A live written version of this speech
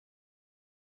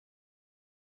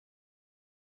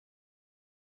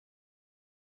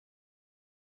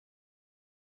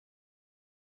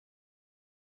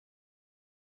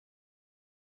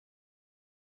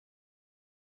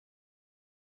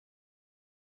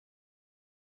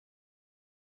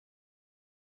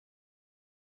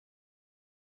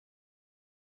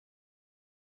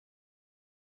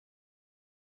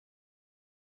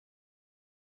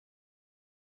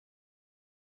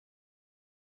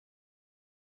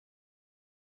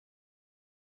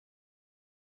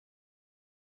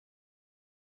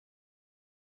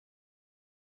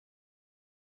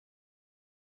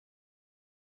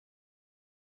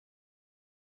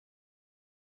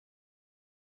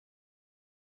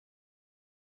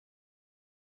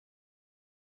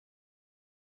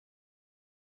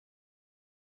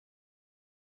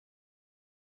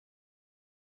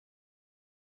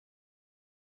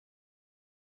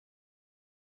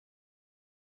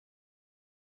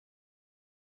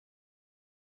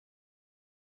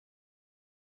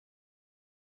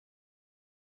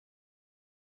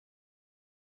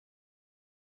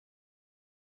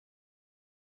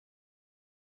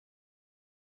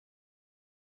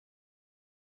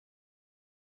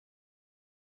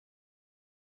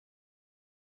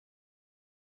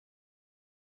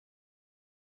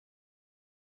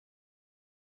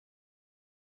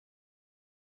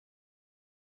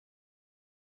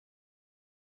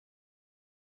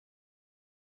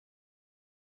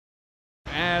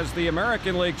as the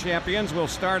American League champions will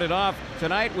start it off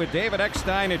tonight with David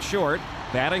Eckstein at short.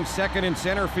 Batting second in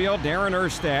center field, Darren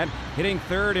Erstad. Hitting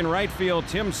third in right field,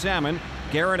 Tim Salmon.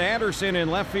 Garrett Anderson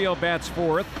in left field bats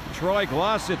fourth. Troy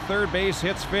Gloss at third base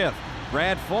hits fifth.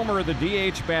 Brad Fulmer, the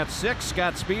DH, bats sixth.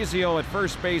 Scott Spezio at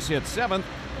first base hits seventh.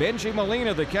 Benji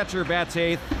Molina, the catcher, bats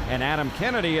eighth. And Adam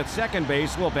Kennedy at second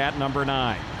base will bat number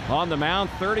 9. On the mound,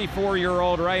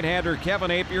 34-year-old right-hander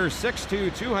Kevin Apier,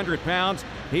 6'2", 200 pounds.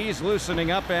 He's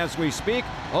loosening up as we speak.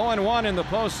 0-1 in the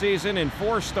postseason in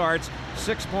 4 starts,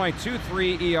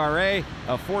 6.23 ERA,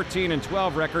 a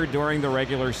 14-12 record during the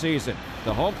regular season.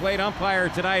 The home plate umpire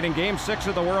tonight in Game 6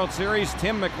 of the World Series,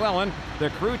 Tim McClellan. The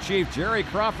crew chief, Jerry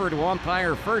Crawford, will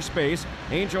umpire first base.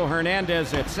 Angel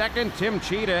Hernandez at second, Tim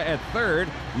Cheetah at third.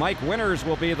 Mike Winters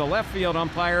will be the left field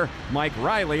umpire. Mike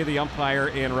Riley, the umpire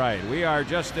in right. We are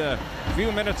just a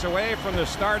few minutes away from the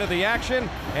start of the action.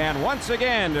 And once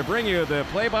again, to bring you the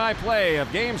play-by-play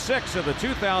of Game 6 of the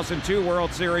 2002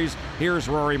 World Series, here's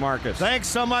Rory Markus. Thanks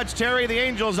so much, Terry. The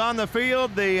Angels on the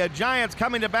field. The Giants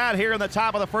coming to bat here in the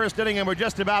top of the first inning, and we're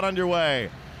just about underway.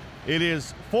 It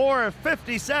is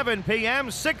 4:57 p.m.,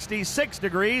 66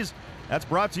 degrees. That's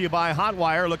brought to you by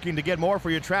Hotwire. Looking to get more for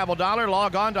your travel dollar?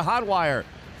 Log on to Hotwire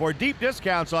for deep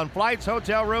discounts on flights,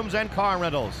 hotel rooms, and car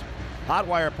rentals.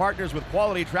 Hotwire partners with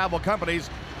quality travel companies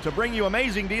to bring you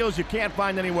amazing deals you can't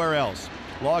find anywhere else.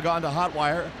 Log on to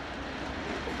Hotwire.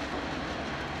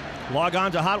 Log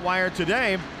on to Hotwire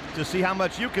today to see how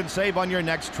much you can save on your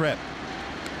next trip.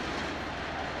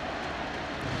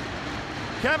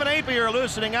 Kevin Apier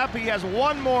loosening up. He has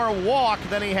one more walk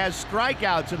than he has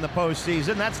strikeouts in the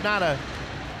postseason. That's not a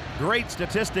great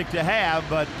statistic to have,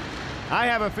 but I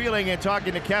have a feeling in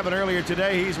talking to Kevin earlier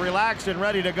today, he's relaxed and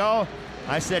ready to go.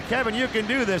 I said, Kevin, you can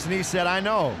do this, and he said, I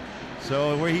know.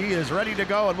 So he is ready to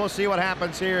go, and we'll see what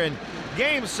happens here in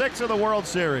Game 6 of the World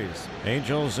Series.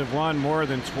 Angels have won more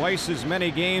than twice as many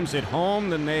games at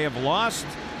home than they have lost,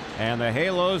 and the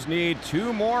Halos need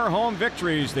 2 more home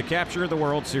victories to capture the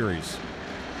World Series.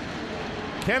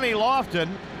 Kenny Lofton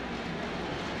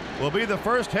will be the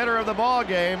first hitter of the ball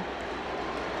game.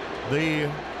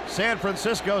 The San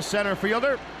Francisco center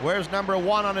fielder wears number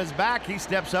 1 on his back. He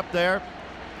steps up there.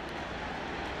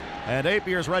 And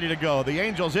Apier's ready to go. The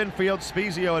Angels infield,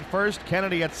 Spezio at first,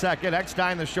 Kennedy at second,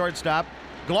 Eckstein the shortstop,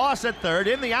 Gloss at third.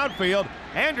 In the outfield,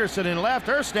 Anderson in left,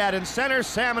 Erstad in center,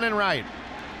 Salmon in right.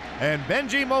 And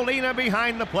Benji Molina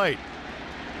behind the plate.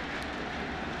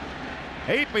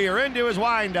 Apier into his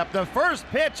windup. The first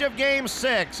pitch of Game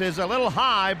 6 is a little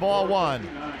high, ball 1.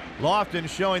 Lofton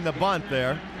showing the bunt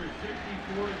there.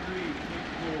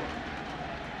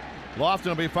 Lofton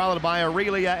will be followed by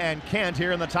Aurelia and Kent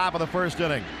here in the top of the first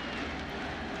inning.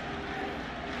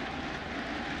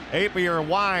 Apier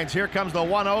winds. Here comes the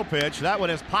 1-0 pitch. That one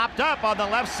is popped up on the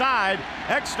left side.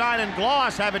 Eckstein and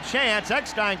Gloss have a chance.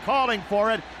 Eckstein calling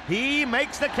for it. He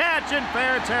makes the catch in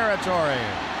fair territory.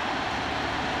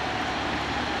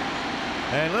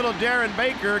 And little Darren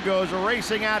Baker goes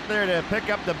racing out there to pick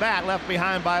up the bat left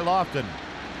behind by Lofton.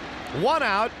 1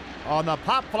 out on the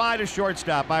pop fly to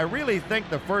shortstop. I really think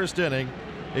the first inning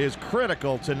is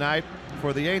critical tonight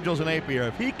for the Angels and Apier.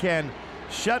 If he can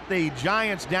shut the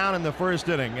Giants down in the first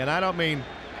inning, and I don't mean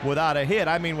without a hit,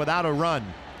 I mean without a run,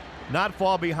 not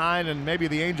fall behind, and maybe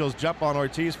the Angels jump on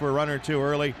Ortiz for a run or 2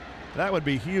 early, that would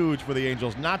be huge for the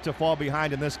Angels not to fall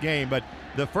behind in this game. But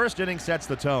the first inning sets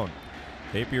the tone.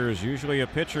 Apier is usually a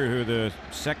pitcher who the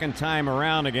second time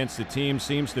around against the team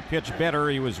seems to pitch better.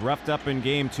 He was roughed up in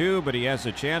Game 2, but he has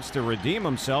a chance to redeem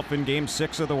himself in Game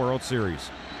 6 of the World Series.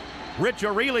 Rich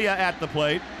Aurelia at the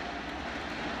plate,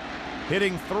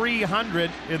 hitting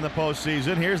 .300 in the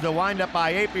postseason. Here's the windup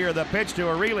by Apier, the pitch to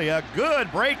Aurelia. Good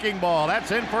breaking ball.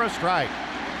 That's in for a strike.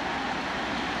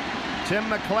 Tim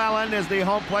McClellan is the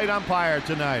home plate umpire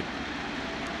tonight.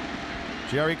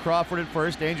 Jerry Crawford at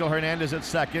first, Angel Hernandez at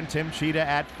second, Tim Cheetah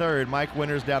at third, Mike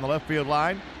Winters down the left field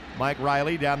line, Mike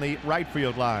Riley down the right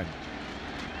field line.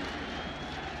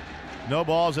 No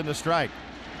balls in the strike.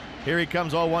 Here he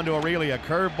comes 0-1 to Aurelia.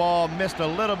 Curveball missed a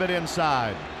little bit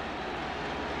inside.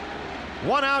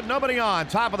 1 out, nobody on.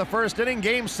 Top of the first inning,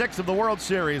 Game 6 of the World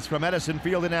Series from Edison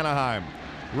Field in Anaheim.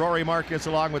 Rory Markus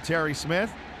along with Terry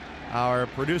Smith. Our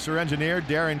producer-engineer,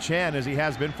 Darren Chan, as he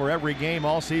has been for every game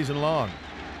all season long.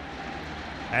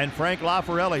 And Frank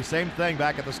LaForelli, same thing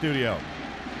back at the studio.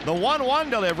 The 1-1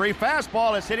 delivery,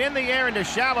 fastball is hit in the air into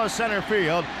shallow center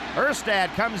field.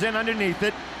 Erstad comes in underneath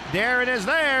it. Darren is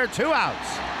there, 2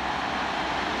 outs.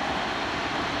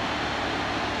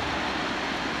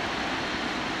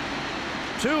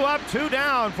 Two up, 2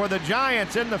 down for the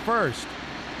Giants in the first.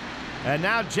 And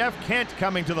now Jeff Kent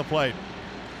coming to the plate.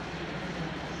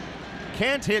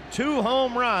 Kent hit 2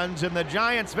 home runs in the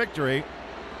Giants' victory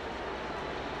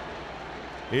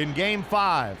in Game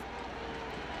 5.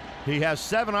 He has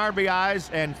 7 RBIs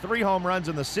and 3 home runs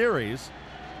in the series,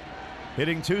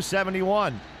 hitting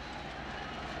 .271.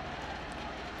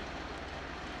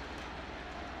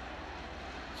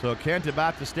 So Kent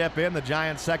about to step in, the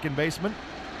Giants' second baseman.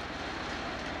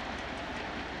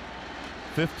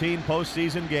 15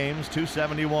 postseason games,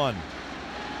 .271.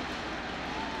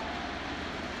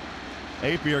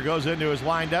 Apier goes into his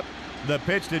windup. The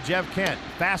pitch to Jeff Kent.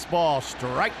 Fastball,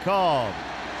 strike called.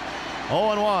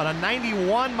 0-1, a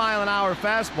 91-mile-an-hour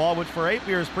fastball, which for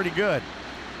Apier is pretty good.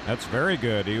 That's very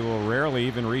good. He will rarely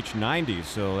even reach 90,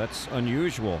 so that's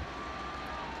unusual.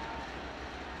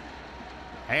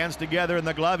 Hands together in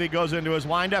the glove. He goes into his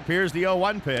windup. Here's the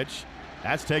 0-1 pitch.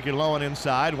 That's taken low and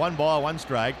inside. 1 ball, 1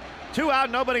 strike. 2 out,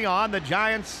 nobody on. The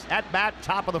Giants at bat,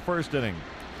 top of the first inning.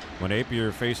 When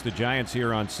Apier faced the Giants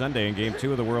here on Sunday in Game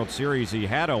 2 of the World Series, he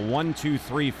had a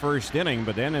 1-2-3 first inning,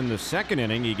 but then in the second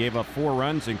inning, he gave up 4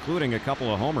 runs, including a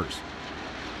couple of homers.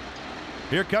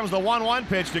 Here comes the 1-1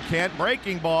 pitch to Kent.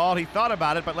 Breaking ball. He thought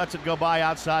about it, but lets it go by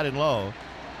outside and low.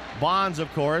 Bonds,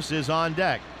 of course, is on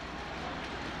deck.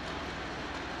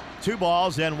 2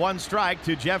 balls and 1 strike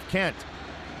to Jeff Kent.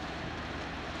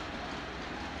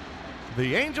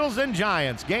 The Angels and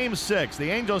Giants, Game 6. The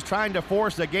Angels trying to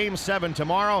force a Game 7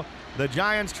 tomorrow. The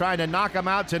Giants trying to knock them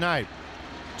out tonight.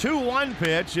 2-1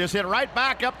 pitch is hit right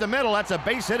back up the middle. That's a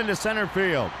base hit into center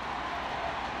field.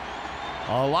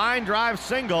 A line drive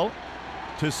single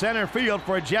to center field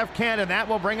for Jeff Kent, and that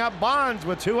will bring up Bonds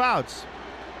with 2 outs.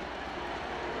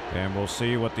 And we'll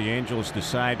see what the Angels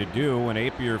decide to do. When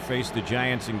Apier faced the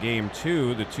Giants in Game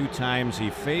 2, the 2 times he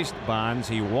faced Bonds,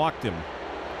 he walked him.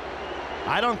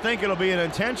 I don't think it'll be an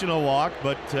intentional walk,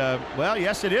 but, well,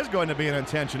 yes, it is going to be an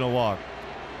intentional walk.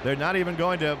 They're not even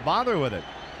going to bother with it.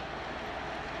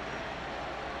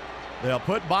 They'll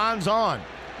put Bonds on.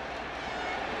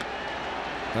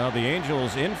 Well, the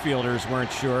Angels infielders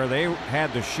weren't sure. They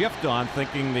had the shift on,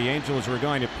 thinking the Angels were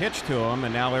going to pitch to him,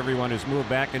 and now everyone has moved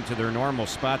back into their normal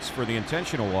spots for the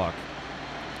intentional walk.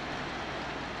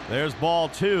 There's ball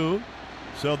 2,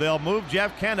 so they'll move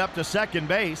Jeff Kent up to second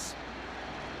base.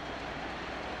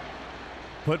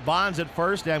 Put Bonds at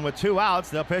first, and with 2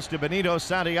 outs, they'll pitch to Benito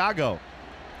Santiago.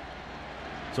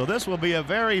 So this will be a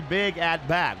very big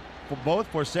at-bat, both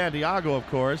for Santiago, of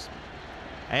course,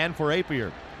 and for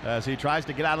Apier, as he tries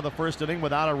to get out of the first inning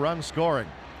without a run scoring.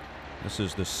 This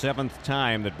is the 7th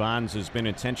time that Bonds has been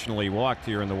intentionally walked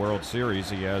here in the World Series.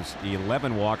 He has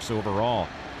 11 walks overall.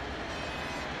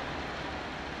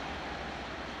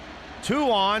 2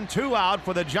 on, 2 out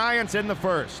for the Giants in the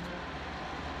first.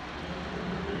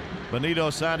 Benito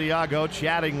Santiago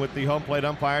chatting with the home plate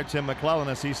umpire, Tim McClellan,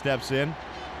 as he steps in.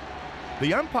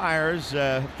 The umpires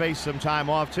face some time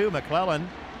off, too. McClellan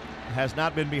has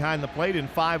not been behind the plate in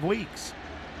 5 weeks.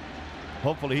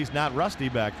 Hopefully he's not rusty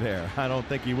back there. I don't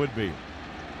think he would be.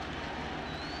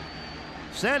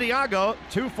 Santiago,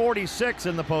 .246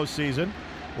 in the postseason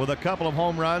with a couple of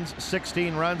home runs,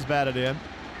 16 runs batted in.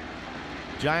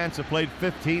 Giants have played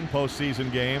 15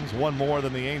 postseason games, 1 more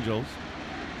than the Angels.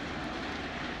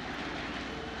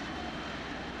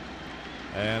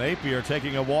 And Apier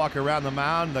taking a walk around the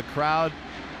mound. The crowd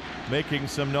making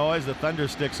some noise. The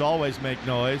Thundersticks always make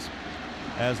noise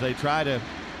as they try to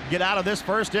get out of this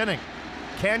first inning.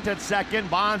 Kent at second,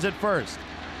 Bonds at first.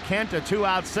 Kent a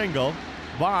 2-out single.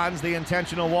 Bonds the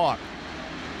intentional walk.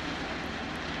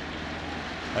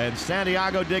 And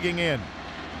Santiago digging in.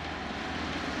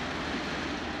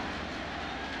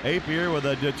 Apier with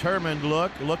a determined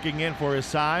look, looking in for his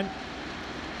sign.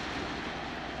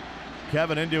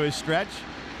 Kevin into his stretch.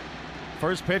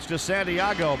 First pitch to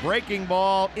Santiago. Breaking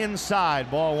ball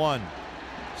inside. Ball 1.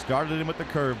 Started him with the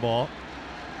curveball.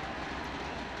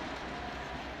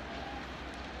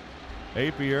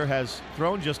 Apier has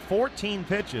thrown just 14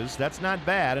 pitches. That's not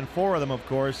bad. And 4 of them, of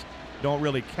course, don't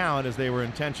really count as they were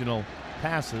intentional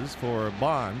passes for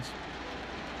Bonds.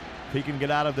 If he can get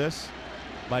out of this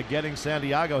by getting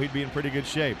Santiago, he'd be in pretty good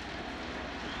shape.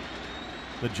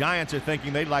 The Giants are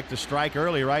thinking they'd like to strike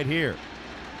early right here.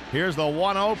 Here's the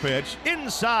 1-0 pitch.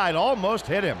 Inside, almost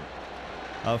hit him.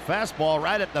 A fastball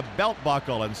right at the belt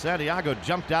buckle, and Santiago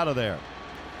jumped out of there.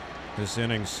 This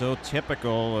inning's so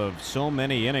typical of so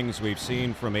many innings we've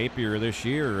seen from Apier this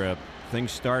year.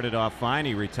 Things started off fine.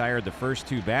 He retired the first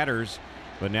 2 batters,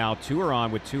 but now 2 are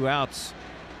on with 2 outs.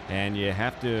 And you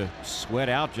have to sweat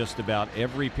out just about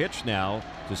every pitch now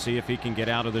to see if he can get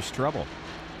out of this trouble.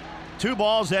 2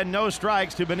 balls and no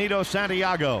strikes to Benito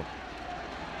Santiago.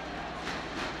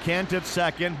 Kent at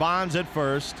second, Bonds at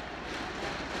first.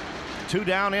 2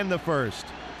 down in the first.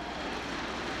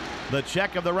 The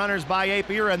check of the runners by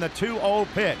Apier and the 2-0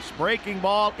 pitch. Breaking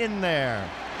ball in there.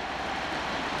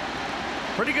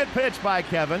 Pretty good pitch by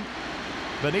Kevin.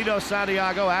 Benito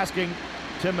Santiago asking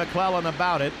Tim McClellan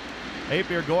about it.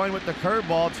 Apier going with the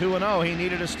curveball, 2-0. He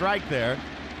needed a strike there.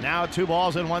 Now 2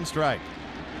 balls and 1 strike.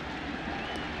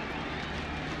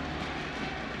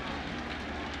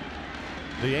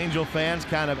 The Angel fans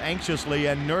kind of anxiously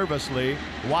and nervously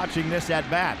watching this at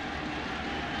bat.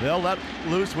 They'll let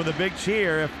loose with a big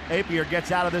cheer if Apier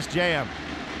gets out of this jam.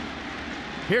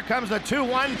 Here comes the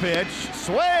 2-1 pitch.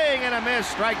 Swing and a miss,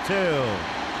 strike 2.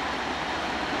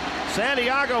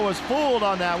 Santiago was fooled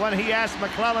on that one. He asked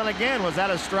McClellan again, was that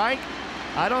a strike?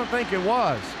 I don't think it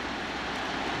was.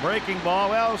 Breaking ball,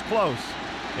 well, it was close.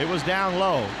 It was down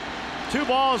low. 2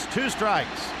 balls, 2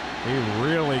 strikes. He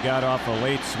really got off a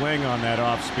late swing on that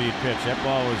off-speed pitch. That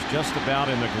ball was just about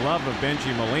in the glove of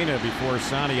Benji Molina before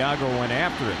Santiago went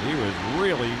after it. He was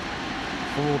really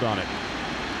fooled on it.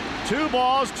 2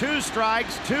 balls, 2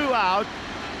 strikes, 2 out.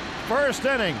 First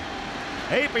inning.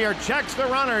 Apier checks the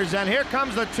runners, and here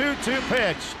comes the 2-2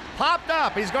 pitch. Popped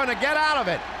up. He's going to get out of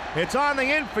it. It's on the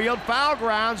infield, foul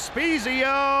ground.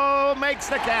 Spezio makes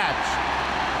the catch.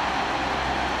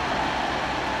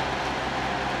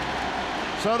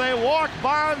 So they walk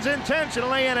Bonds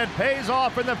intentionally, and it pays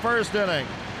off in the first inning.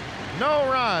 No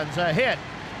runs, a hit,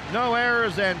 no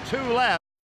errors, and 2 left.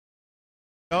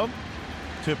 To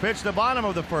pitch the bottom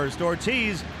of the first,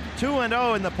 Ortiz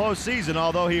 2-0 in the postseason,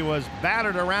 although he was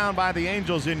battered around by the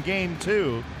Angels in Game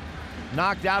 2.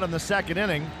 Knocked out in the second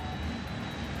inning,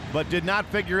 but did not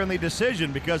figure in the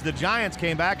decision because the Giants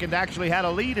came back and actually had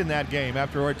a lead in that game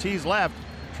after Ortiz left,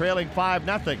 trailing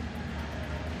 5-0.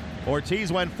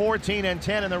 Ortiz went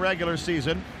 14-10 in the regular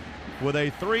season with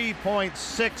a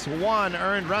 3.61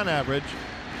 earned run average.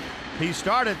 He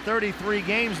started 33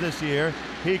 games this year.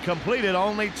 He completed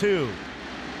only 2.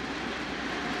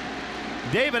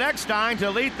 David Eckstein to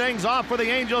lead things off for the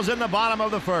Angels in the bottom of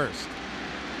the first.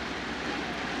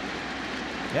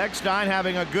 Eckstein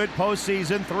having a good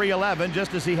postseason, .311,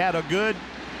 just as he had a good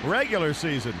regular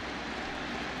season.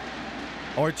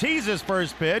 Ortiz's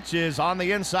first pitch is on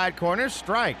the inside corner,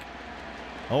 strike.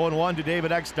 0-1 to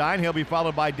David Eckstein. He'll be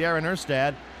followed by Darren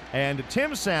Erstad and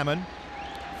Tim Salmon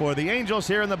for the Angels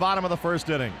here in the bottom of the first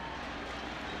inning.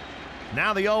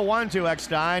 Now the 0-1 to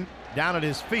Eckstein. Down at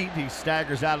his feet. He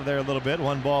staggers out of there a little bit.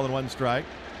 1 ball and 1 strike.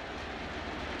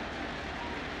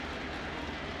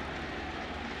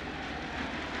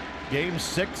 Game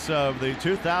 6 of the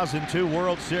 2002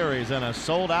 World Series, and a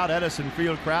sold-out Edison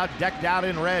Field crowd decked out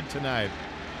in red tonight.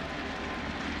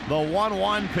 The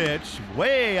 1-1 pitch,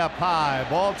 way up high,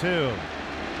 ball 2.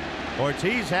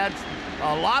 Ortiz had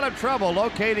a lot of trouble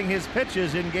locating his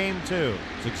pitches in Game 2.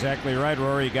 That's exactly right,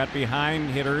 Rory. He got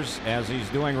behind hitters, as he's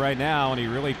doing right now, and he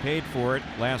really paid for it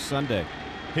last Sunday.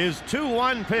 His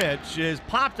 2-1 pitch is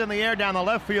popped in the air down the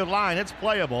left field line. It's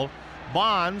playable.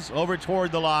 Bonds over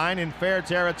toward the line in fair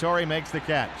territory, makes the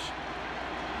catch.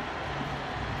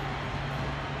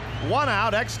 1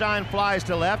 out. Eckstein flies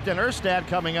to left, and Erstad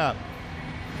coming up.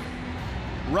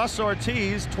 Russ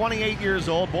Ortiz, 28 years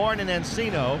old, born in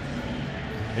Encino.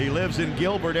 He lives in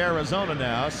Gilbert, Arizona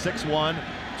now, 6'1",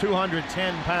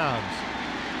 210 pounds.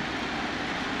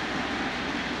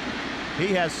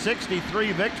 He has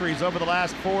 63 victories over the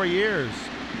last 4 years.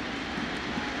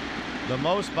 The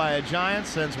most by a Giant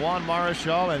since Juan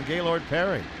Marichal and Gaylord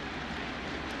Perry.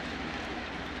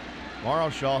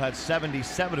 Marichal had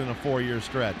 77 in a 4-year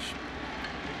stretch.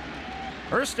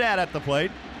 Erstad at the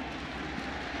plate.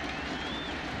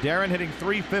 Darren hitting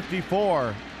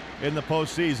 .354 in the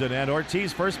postseason, and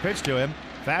Ortiz first pitch to him.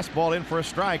 Fastball in for a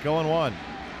strike, 0-1.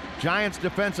 Giants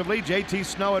defensively, J.T.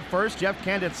 Snow at first, Jeff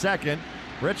Kent at second,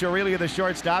 Rich Aurelia the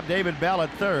shortstop, David Bell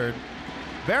at third.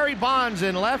 Barry Bonds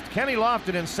in left, Kenny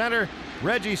Lofton in center,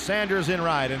 Reggie Sanders in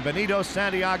right, and Benito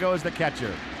Santiago is the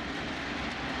catcher.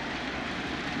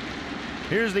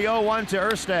 Here's the 0-1 to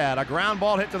Erstad. A ground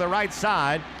ball hit to the right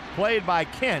side, played by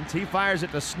Kent. He fires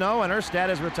it to Snow, and Erstad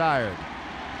is retired.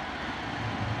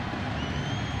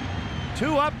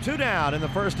 2 up, 2 down in the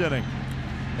first inning.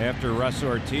 After Russ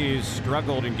Ortiz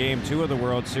struggled in Game 2 of the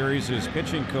World Series, his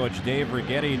pitching coach Dave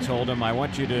Righetti told him, I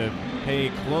want you to pay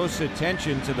close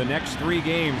attention to the next 3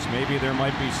 games. Maybe there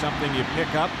might be something you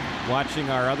pick up watching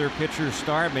our other pitchers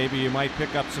start. Maybe you might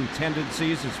pick up some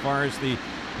tendencies as far as the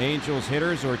Angels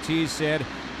hitters. Ortiz said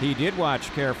he did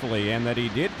watch carefully and that he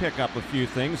did pick up a few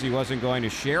things. He wasn't going to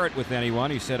share it with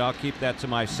anyone. He said, I'll keep that to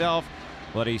myself.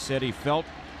 But he said he felt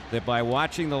that by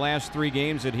watching the last 3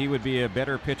 games that he would be a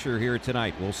better pitcher here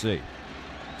tonight. We'll see.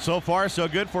 So far, so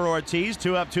good for Ortiz.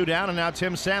 2 up, 2 down, and now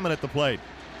Tim Salmon at the plate.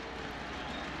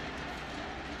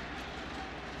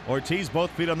 Ortiz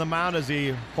both feet on the mound as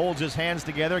he holds his hands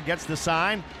together, gets the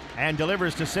sign, and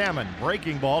delivers to Salmon.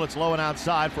 Breaking ball. It's low and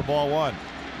outside for ball one.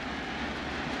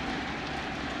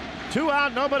 2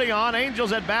 out, nobody on.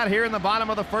 Angels at bat here in the bottom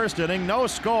of the first inning. No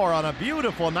score on a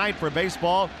beautiful night for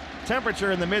baseball.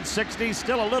 Temperature in the mid-60s,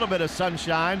 still a little bit of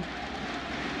sunshine.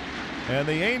 And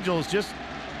the Angels just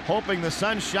hoping the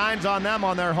sun shines on them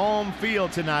on their home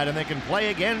field tonight and they can play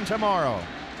again tomorrow.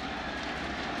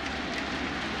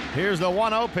 Here's the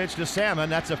 1-0 pitch to Salmon.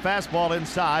 That's a fastball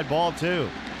inside, ball 2.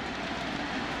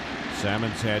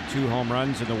 Salmon's had 2 home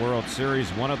runs in the World Series,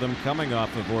 one of them coming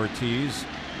off of Ortiz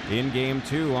in Game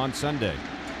 2 on Sunday.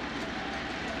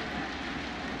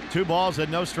 2 balls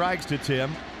and no strikes to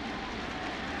Tim.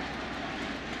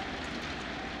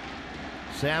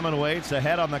 Salmon waits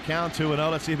ahead on the count,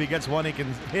 2-0. Let's see if he gets one he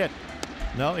can hit.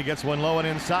 No, he gets one low and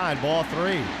inside, ball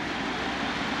 3.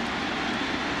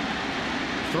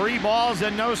 3 balls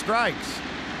and no strikes.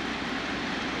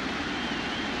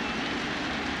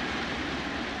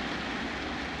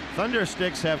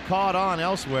 Thundersticks have caught on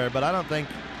elsewhere, but I don't think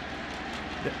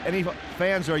any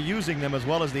fans are using them as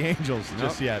well as the Angels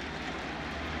just yet.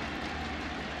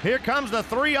 Here comes the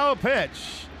 3-0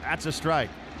 pitch. That's a strike.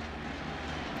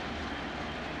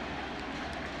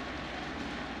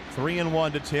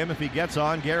 3-1 to Tim. If he gets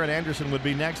on, Garrett Anderson would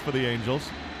be next for the Angels,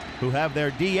 who have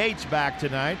their DH back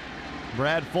tonight.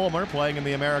 Brad Fulmer playing in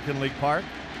the American League Park.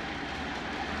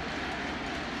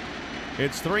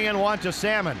 It's 3-1 to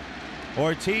Salmon.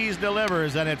 Ortiz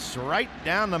delivers, and it's right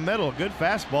down the middle. Good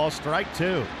fastball, strike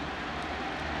 2.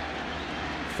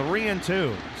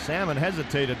 3-2. Salmon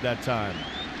hesitated that time.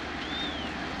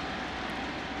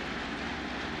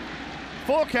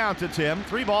 Full count to Tim.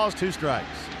 3 balls, 2 strikes.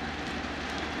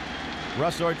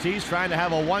 Russ Ortiz trying to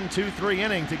have a 1-2-3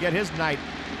 inning to get his night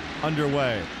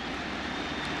underway.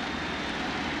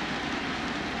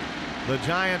 The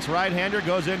Giants right-hander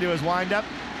goes into his windup.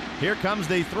 Here comes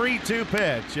the 3-2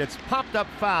 pitch. It's popped up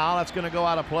foul. That's going to go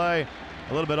out of play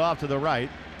a little bit off to the right.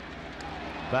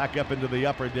 Back up into the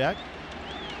upper deck.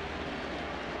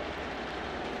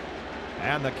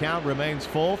 And the count remains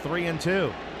full,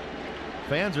 3-2.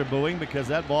 Fans are booing because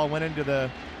that ball went into the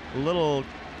little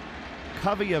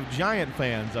covey of Giant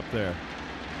fans up there.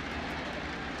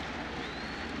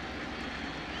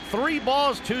 3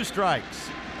 balls, 2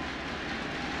 strikes.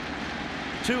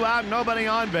 2 out, nobody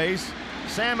on base.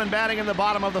 Salmon batting in the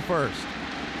bottom of the first.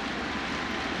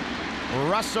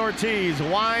 Russ Ortiz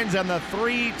winds, and the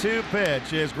 3-2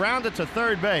 pitch is grounded to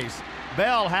third base.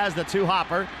 Bell has the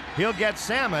 2-hopper. He'll get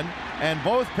Salmon, and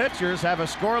both pitchers have a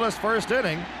scoreless first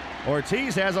inning.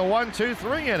 Ortiz has a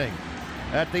 1-2-3 inning.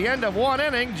 At the end of 1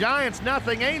 inning, Giants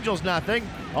nothing, Angels nothing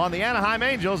on the Anaheim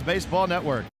Angels Baseball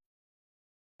Network.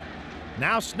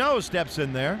 Now Snow steps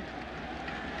in there.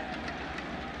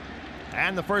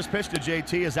 And the first pitch to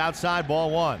JT is outside,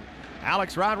 ball 1.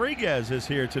 Alex Rodriguez is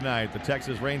here tonight, the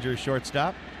Texas Rangers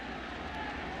shortstop.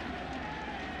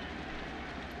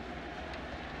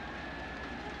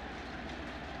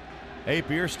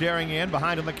 Apier staring in,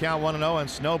 behind him the count 1-0, and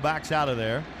Snow backs out of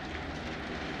there.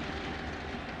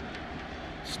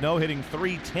 Snow hitting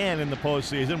 .310 in the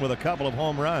postseason with a couple of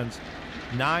home runs.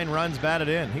 9 runs batted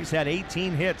in. He's had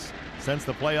 18 hits since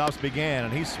the playoffs began,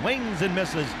 and he swings and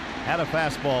misses at a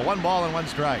fastball. 1 ball and 1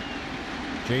 strike.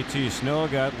 JT Snow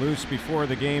got loose before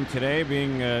the game today,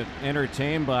 being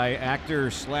entertained by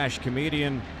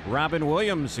actor/comedian Robin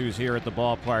Williams, who's here at the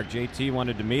ballpark. JT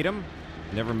wanted to meet him.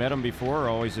 Never met him before,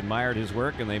 always admired his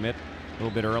work, and they met a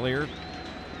little bit earlier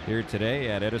here today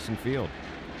at Edison Field.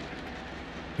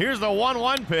 Here's the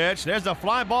 1-1 pitch. There's a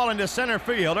fly ball into center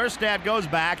field. Erstad goes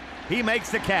back. He makes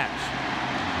the catch.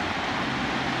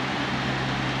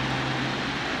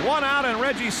 1 out and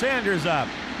Reggie Sanders up.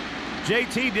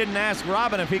 JT didn't ask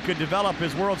Robin if he could develop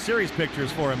his World Series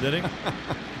pictures for him, did he?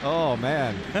 Oh,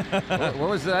 man. What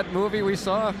was that movie we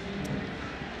saw?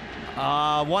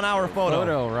 1 Hour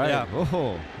Photo. Right. Yeah.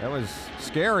 Oh, that was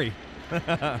scary.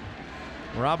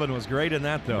 Robin was great in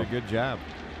that, though. Did a good job.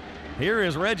 Here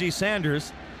is Reggie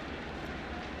Sanders.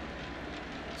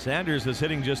 Sanders is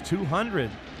hitting just .200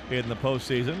 in the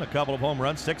postseason. A couple of home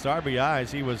runs, 6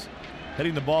 RBIs. He was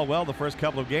hitting the ball well the first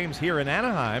couple of games here in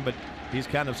Anaheim, but he's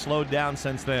kind of slowed down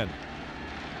since then.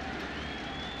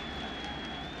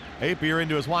 Apier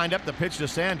into his windup. The pitch to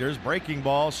Sanders. Breaking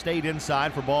ball stayed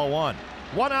inside for ball 1.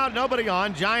 1 out, nobody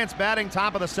on. Giants batting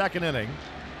top of the second inning.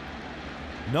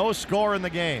 No score in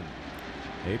the game.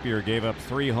 Apier gave up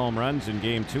 3 home runs in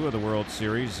Game 2 of the World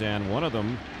Series, and one of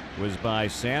them was by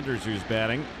Sanders, who's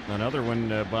batting. Another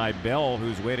one by Bell,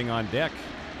 who's waiting on deck.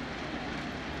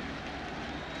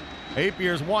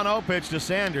 Apier's 1-0 pitch to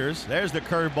Sanders. There's the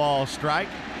curveball strike.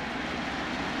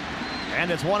 And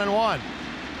it's 1-1.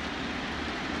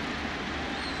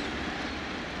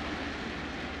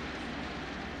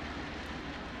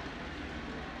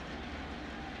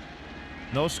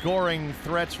 No scoring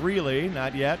threats really,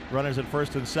 not yet. Runners at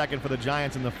first and second for the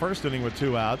Giants in the first inning with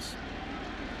 2 outs.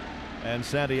 And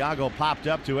Santiago popped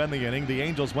up to end the inning. The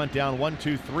Angels went down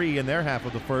 1-2-3 in their half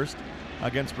of the first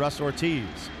against Russ Ortiz.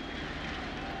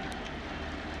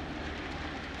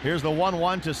 Here's the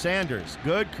 1-1 to Sanders.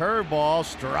 Good curveball,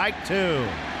 strike 2.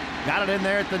 Got it in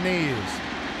there at the knees.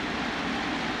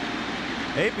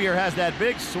 Apier has that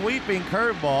big sweeping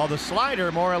curveball. The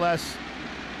slider, more or less,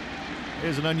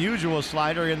 is an unusual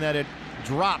slider in that it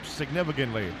drops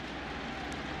significantly.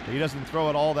 He doesn't throw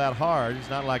it all that hard.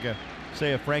 It's not like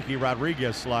say a Frankie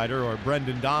Rodriguez slider or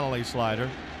Brendan Donnelly slider.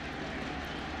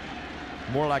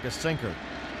 More like a sinker.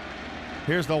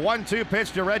 Here's the 1-2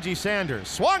 pitch to Reggie Sanders.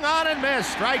 Swung on and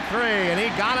missed. Strike 3, and he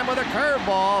got him with a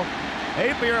curveball.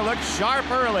 Apier looked sharp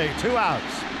early. 2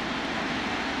 outs.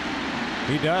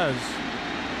 He does.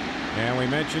 And we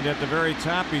mentioned at the very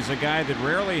top, he's a guy that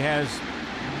rarely has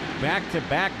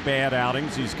back-to-back bad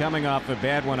outings. He's coming off a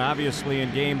bad one, obviously,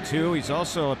 in Game 2. He's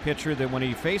also a pitcher that when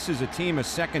he faces a team a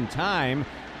second time,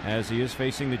 as he is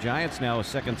facing the Giants now a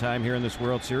second time here in this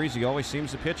World Series, he always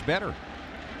seems to pitch better.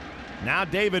 Now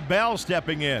David Bell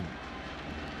stepping in.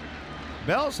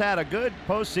 Bell's had a good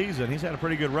postseason. He's had a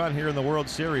pretty good run here in the World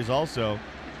Series also.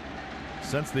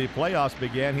 Since the playoffs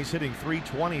began, he's hitting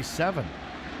 .327.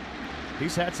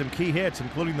 He's had some key hits,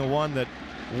 including the one that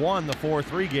won the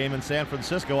 4-3 game in San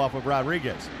Francisco off of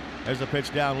Rodriguez. There's a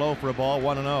pitch down low for a ball,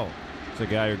 1-0. It's a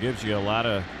guy who gives you a lot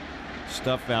of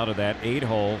stuff out of that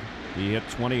 8-hole. He hit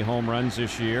 20 home runs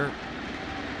this year.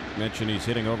 Mentioned he's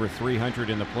hitting over 300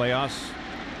 in the playoffs.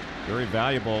 Very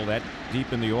valuable that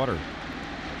deep in the order.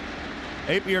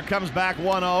 Apier comes back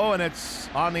 1-0, and it's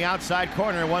on the outside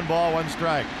corner. 1 ball, 1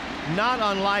 strike. Not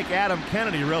unlike Adam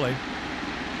Kennedy, really.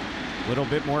 A little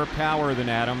bit more power than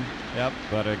Adam. Yep.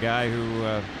 But a guy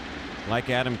who,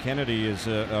 like Adam Kennedy, is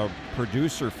a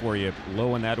producer for you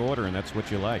low in that order, and that's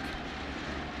what you like.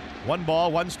 1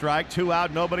 ball, 1 strike, 2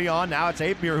 out, nobody on. Now it's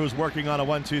Apier who's working on a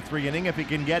 1-2-3 inning if he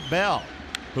can get Bell,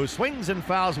 who swings and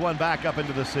fouls one back up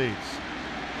into the seats.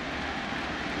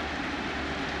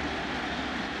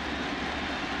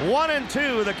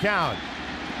 1-2 the count.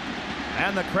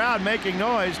 And the crowd making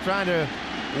noise, trying to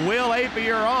will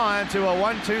Apier on to a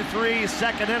 1-2-3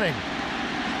 second inning.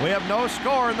 We have no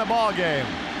score in the ball game.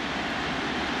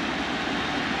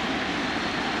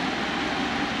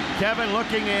 Kevin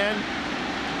looking in,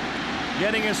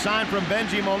 getting a sign from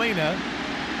Benji Molina.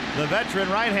 The veteran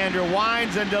right-hander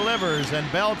winds and delivers, and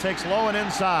Bell takes low and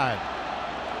inside.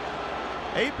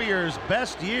 Apier's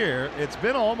best year, it's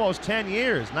been almost 10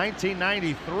 years.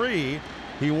 1993,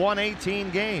 he won 18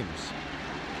 games.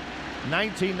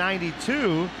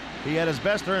 1992, he had his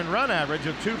best earned run average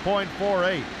of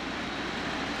 2.48.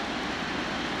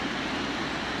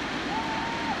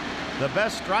 The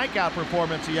best strikeout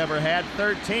performance he ever had,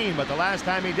 13, but the last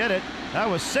time he did it, that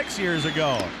was 6 years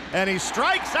ago. And he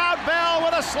strikes out Bell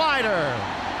with a slider.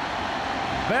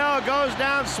 Bell goes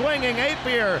down swinging.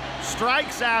 Apier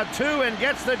strikes out 2 and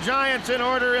gets the Giants in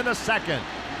order in the second.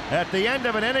 At the end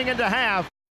of an inning and a half,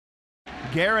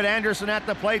 Garrett Anderson at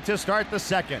the plate to start the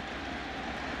second.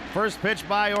 First pitch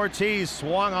by Ortiz,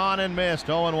 swung on and missed,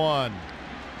 0-1.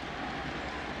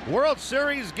 World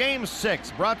Series Game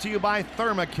 6 brought to you by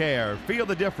Thermacare. Feel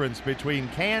the difference between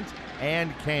can't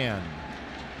and can.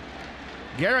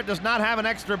 Garrett does not have an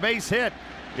extra base hit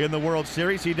in the World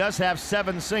Series. He does have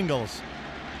 7 singles.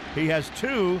 He has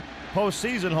 2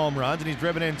 postseason home runs, and he's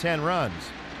driven in 10 runs.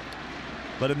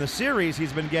 But in the series,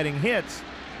 he's been getting hits,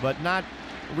 but not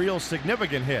real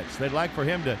significant hits. They'd like for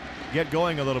him to get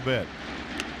going a little bit.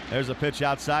 There's a pitch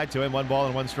outside to him, 1 ball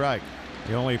and 1 strike.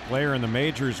 The only player in the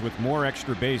majors with more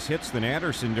extra base hits than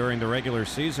Anderson during the regular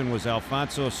season was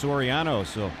Alfonso Soriano,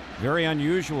 so very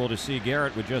unusual to see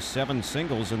Garrett with just 7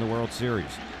 singles in the World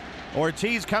Series.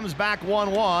 Ortiz comes back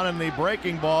 1-1, and the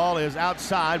breaking ball is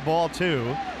outside, ball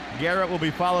 2. Garrett will be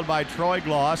followed by Troy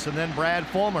Gloss and then Brad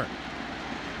Fulmer.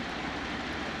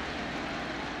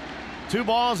 2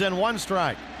 balls and 1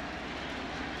 strike.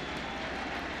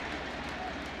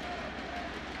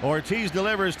 Ortiz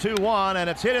delivers 2-1, and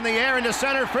it's hit in the air into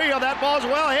center field. That ball's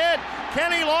well hit.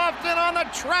 Kenny Lofton on the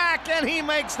track, and he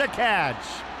makes the catch.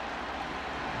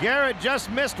 Garrett just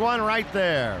missed one right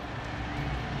there.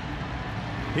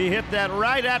 He hit that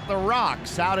right at the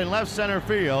rocks out in left center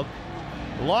field.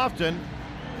 Lofton,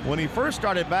 when he first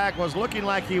started back, was looking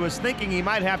like he was thinking he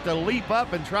might have to leap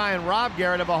up and try and rob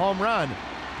Garrett of a home run,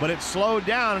 but it slowed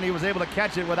down, and he was able to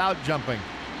catch it without jumping.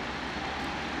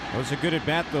 That was a good at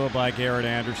bat, though, by Garrett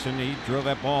Anderson. He drove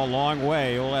that ball a long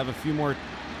way. He'll have a few more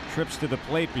trips to the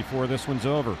plate before this one's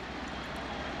over.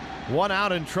 1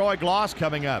 out and Troy Gloss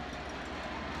coming up.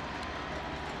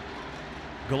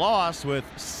 Gloss with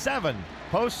 7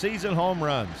 postseason home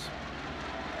runs.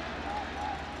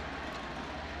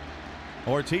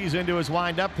 Ortiz into his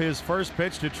windup. His first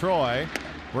pitch to Troy.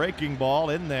 Breaking ball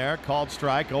in there, called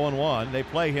strike, 0-1. They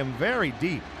play him very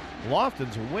deep.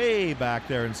 Lofton's way back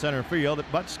there in center field,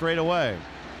 but straight away.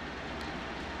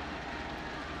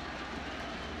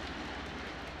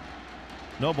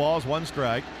 No balls, 1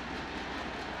 strike.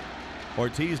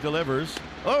 Ortiz delivers.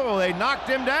 Oh, they knocked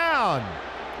him down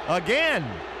again.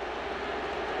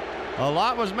 A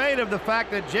lot was made of the fact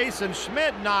that Jason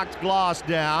Schmidt knocked Gloss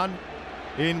down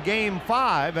in Game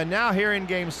 5, and now here in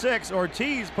Game 6,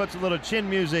 Ortiz puts a little chin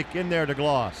music in there to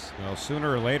Gloss. Well,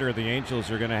 sooner or later, the Angels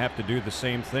are going to have to do the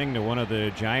same thing to one of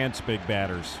the Giants' big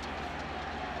batters.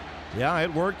 Yeah,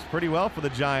 it worked pretty well for the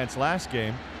Giants last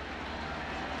game.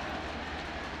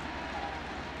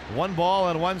 1 ball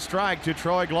and 1 strike to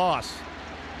Troy Gloss.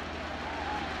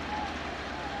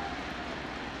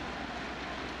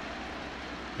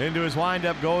 Into his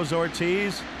windup goes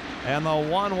Ortiz. And the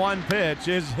 1-1 pitch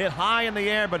is hit high in the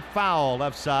air, but foul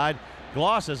left side.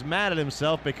 Gloss is mad at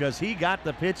himself because he got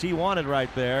the pitch he wanted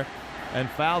right there and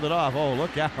fouled it off. Oh,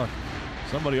 look out.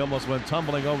 Somebody almost went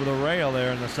tumbling over the rail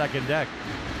there in the second deck.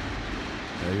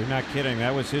 Yeah, you're not kidding.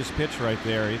 That was his pitch right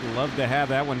there. He'd love to have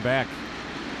that one back.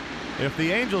 If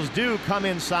the Angels do come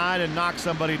inside and knock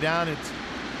somebody down,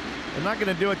 they're not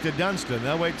going to do it to Dunston.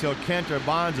 They'll wait till Kent or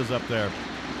Bonds is up there.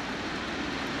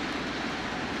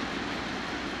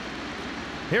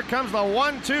 Here comes the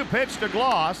 1-2 pitch to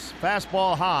Gloss.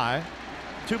 Fastball high.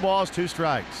 2 balls, 2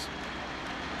 strikes.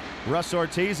 Russ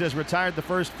Ortiz has retired the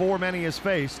first 4 men he has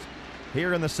faced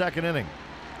here in the second inning.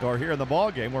 Or here in the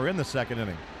ball game. We're in the second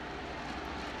inning.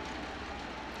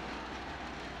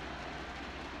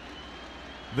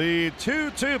 The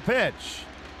 2-2 pitch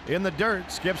in the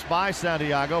dirt skips by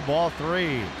Santiago. Ball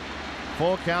 3.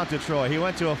 Full count to Troy. He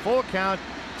went to a full count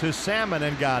to Salmon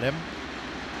and got him.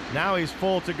 Now he's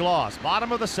full to Gloss.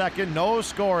 Bottom of the second, no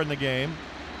score in the game.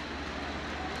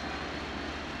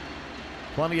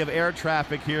 Plenty of air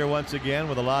traffic here once again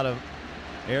with a lot of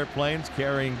airplanes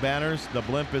carrying banners. The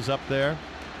blimp is up there.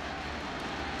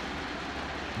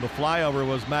 The flyover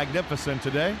was magnificent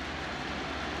today.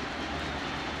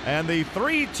 And the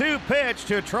 3-2 pitch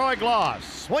to Troy Gloss.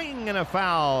 Swing and a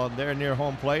foul there near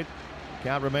home plate.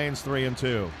 Count remains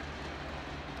 3-2.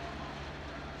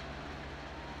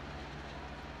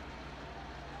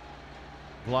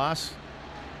 Gloss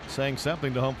saying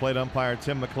something to home plate umpire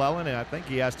Tim McClellan, and I think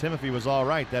he asked him if he was all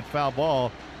right. That foul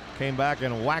ball came back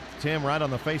and whacked Tim right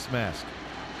on the face mask.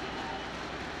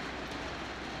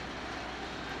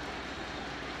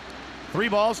 Three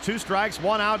balls, 2 strikes,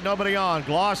 1 out, nobody on.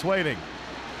 Gloss waiting.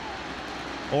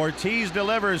 Ortiz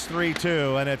delivers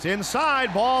 3-2, and it's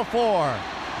inside, ball 4.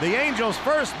 The Angels'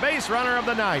 first base runner of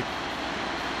the night.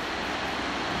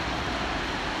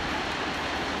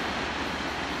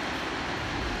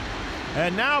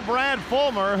 And now Brad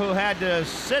Fulmer, who had to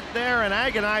sit there and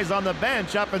agonize on the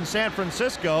bench up in San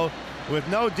Francisco with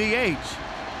no DH,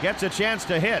 gets a chance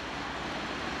to hit.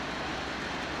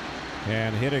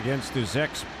 And hit against his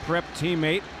ex-prep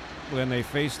teammate when they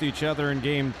faced each other in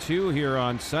Game 2 here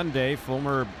on Sunday.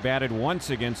 Fulmer batted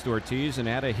once against Ortiz and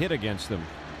had a hit against them.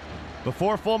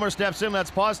 Before Fulmer steps in, let's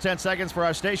pause 10 seconds for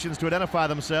our stations to identify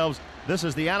themselves. This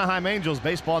is the Anaheim Angels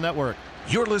Baseball Network.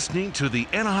 You're listening to the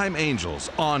Anaheim Angels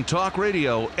on Talk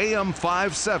Radio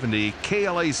AM570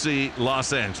 KLAC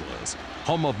Los Angeles.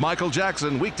 Home of Michael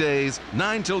Jackson, weekdays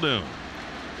 9 till noon.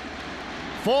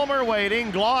 Fulmer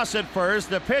waiting, Gloss at first,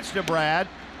 the pitch to Brad.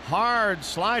 Hard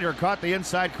slider, caught the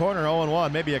inside corner,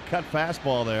 0-1. Maybe a cut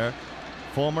fastball there.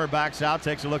 Fulmer backs out,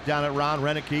 takes a look down at Ron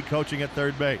Renicky, coaching at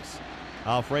third base.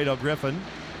 Alfredo Griffin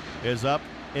is up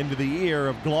into the ear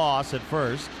of Gloss at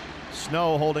first.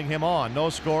 Snow holding him on. No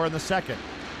score in the second.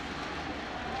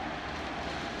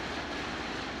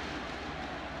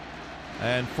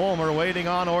 And Fulmer waiting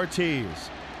on Ortiz.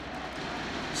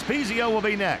 Spezio will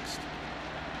be next.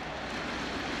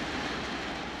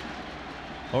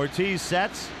 Ortiz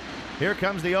sets. Here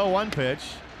comes the 0-1 pitch.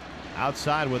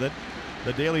 Outside with it.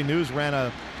 The Daily News ran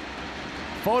a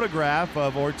photograph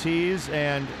of Ortiz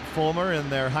and Fulmer in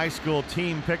their high school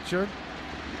team picture.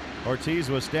 Ortiz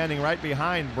was standing right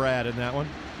behind Brad in that one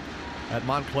at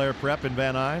Montclair Prep in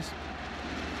Van Nuys.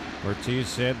 Ortiz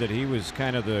said that he was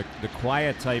kind of the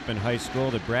quiet type in high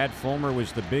school, that Brad Fulmer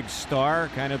was the big star,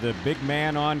 kind of the big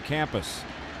man on campus.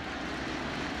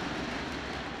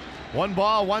 1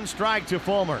 ball, 1 strike to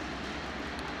Fulmer.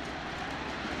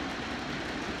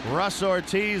 Russ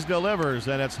Ortiz delivers,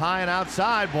 and it's high and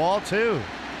outside, ball 2.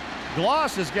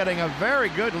 Gloss is getting a very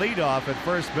good leadoff at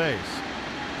first base.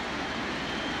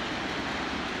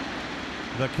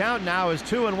 The count now is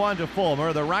 2-1 to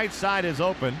Fulmer. The right side is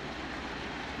open.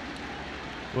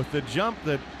 With the jump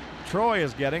that Troy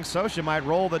is getting, Scioscia might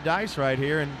roll the dice right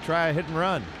here and try a hit and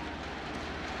run.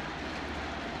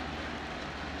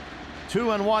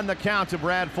 2-1 the count to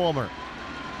Brad Fulmer.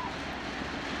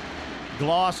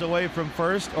 Gloss away from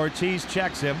first. Ortiz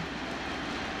checks him.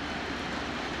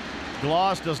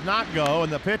 Gloss does not go,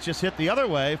 and the pitch is hit the other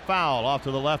way. Foul off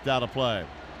to the left, out of play.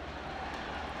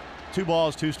 2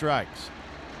 balls, 2 strikes.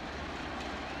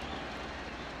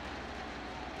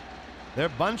 They're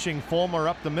bunching Fulmer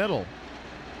up the middle,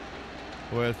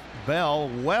 with Bell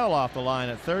well off the line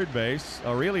at third base.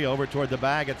 O'Reilly over toward the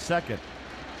bag at second.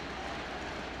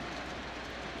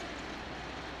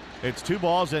 It's 2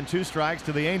 balls and 2 strikes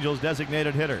to the Angels'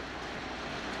 designated hitter.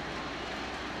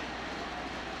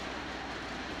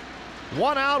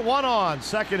 1 out, 1 on,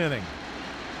 second inning.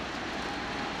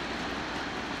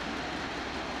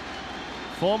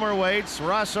 Fulmer waits.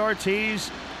 Russ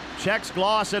Ortiz checks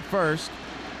Gloss at first.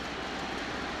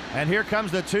 And here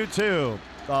comes the 2-2.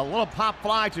 A little pop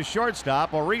fly to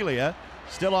shortstop. Aurelia,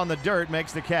 still on the dirt,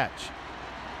 makes the catch.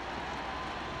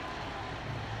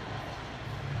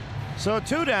 So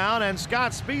 2 down, and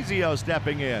Scott Spiezio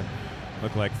stepping in.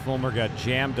 Looked like Fulmer got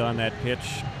jammed on that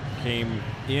pitch, came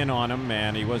in on him,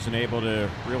 and he wasn't able to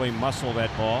really muscle that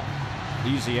ball.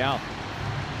 Easy out.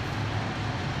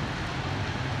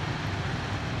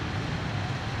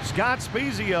 Scott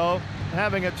Spiezio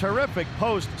having a terrific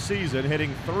postseason,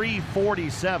 hitting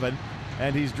 .347,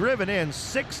 and he's driven in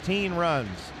 16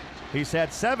 runs. He's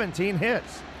had 17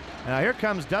 hits. Now here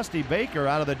comes Dusty Baker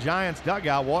out of the Giants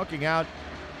dugout, walking out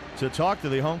to talk to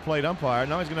the home plate umpire.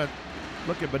 Now he's going to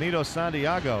look at Benito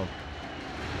Santiago.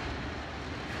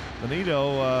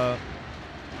 Benito, I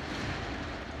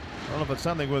don't know if it's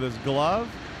something with his glove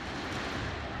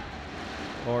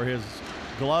or his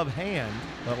glove hand,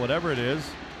 but whatever it is,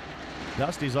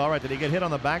 Dusty's all right. Did he get hit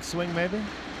on the backswing maybe?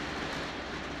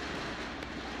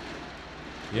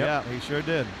 Yep. Yeah, he sure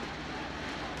did.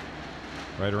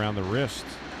 Right around the wrist.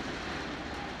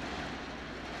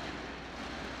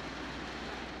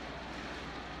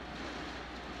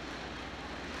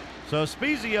 So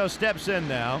Spiezio steps in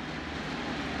now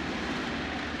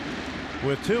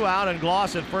with 2 out and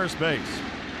Gloss at first base.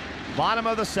 Bottom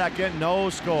of the second, no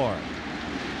score.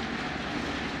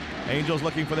 Angels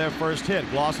looking for their first hit.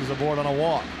 Gloss is aboard on a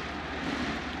walk.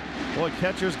 Boy,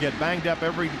 catchers get banged up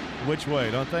every which way,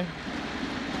 don't they?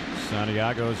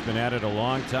 Santiago's been at it a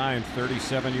long time,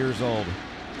 37 years old.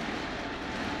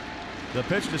 The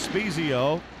pitch to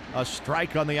Spiezio, a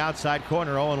strike on the outside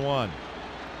corner, 0-1.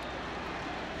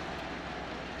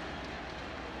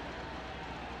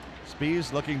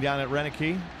 Spies looking down at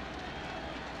Renicky.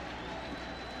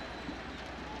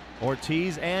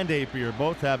 Ortiz and Apier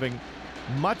both having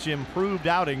much improved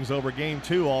outings over game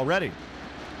 2 already.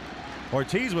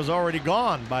 Ortiz was already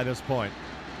gone by this point.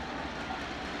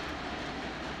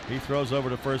 He throws over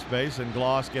to first base and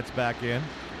Gloss gets back in.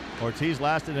 Ortiz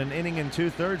lasted an inning and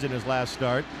 2/3 in his last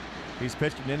start. He's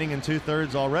pitched an inning and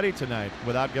 2/3 already tonight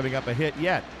without giving up a hit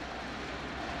yet.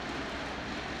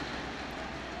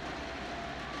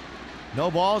 No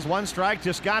balls, 1 strike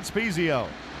to Scott Spiezio.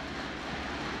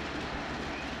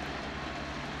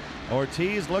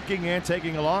 Ortiz looking in,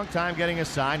 taking a long time getting a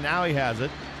sign. Now he has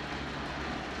it.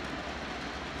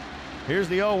 Here's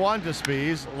the 0-1 to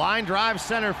Spies. Line drive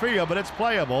center field, but it's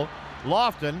playable.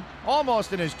 Lofton,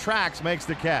 almost in his tracks, makes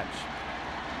the catch.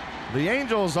 The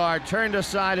Angels are turned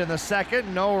aside in the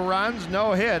second. No runs,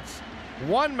 no hits.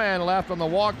 1 man left on the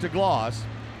walk to Gloss.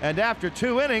 And after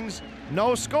 2 innings,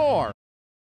 no score.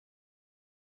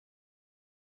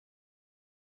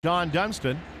 John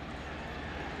Dunston.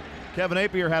 Kevin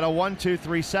Apier had a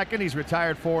 1-2-3 second. He's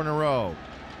retired 4 in a row.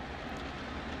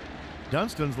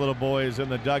 Dunston's little boy is in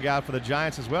the dugout for the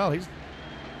Giants as well. He's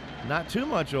not too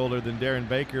much older than Darren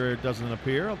Baker, it doesn't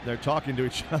appear. They're talking to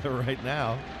each other right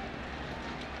now.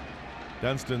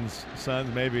 Dunston's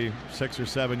son's maybe 6 or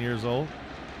 7 years old.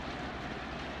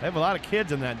 They have a lot of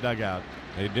kids in that dugout.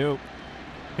 They do.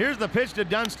 Here's the pitch to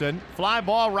Dunston. Fly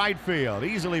ball right field.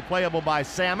 Easily playable by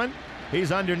Salmon.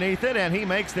 He's underneath it, and he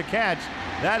makes the catch.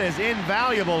 That is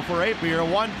invaluable for Apier.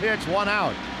 1 pitch, 1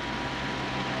 out.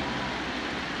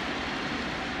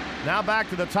 Now back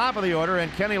to the top of the order,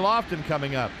 and Kenny Lofton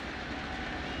coming up.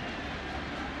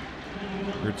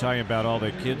 We're talking about all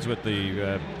the kids with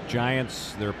the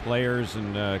Giants, their players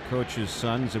and coaches'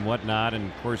 sons and whatnot. And,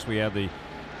 of course, we had the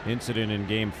incident in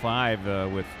Game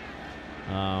 5 with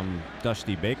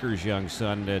Dusty Baker's young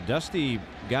son. Dusty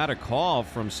got a call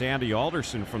from Sandy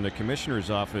Alderson from the commissioner's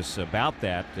office about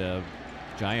that.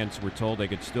 Giants were told they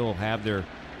could still have their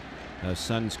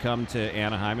sons come to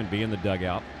Anaheim and be in the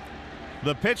dugout.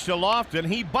 The pitch to Lofton.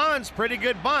 He bunts. Pretty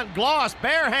good bunt. Gloss,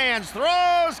 bare hands,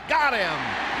 throws. Got him.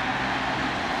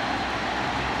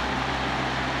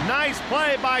 Nice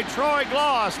play by Troy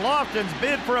Gloss. Lofton's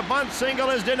bid for a bunt single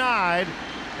is denied.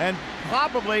 And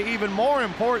probably even more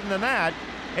important than that,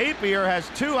 Apier has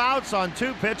 2 outs on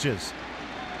 2 pitches.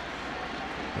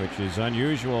 Which is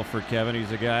unusual for Kevin.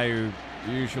 He's a guy who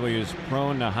usually is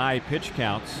prone to high pitch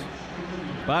counts.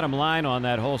 Bottom line on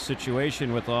that whole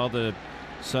situation with all the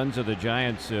sons of the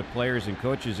Giants players and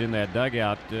coaches in that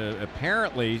dugout,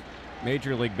 apparently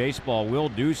Major League Baseball will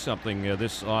do something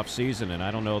this offseason, and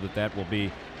I don't know that that will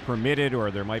be permitted,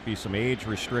 or there might be some age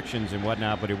restrictions and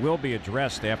whatnot, but it will be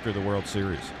addressed after the World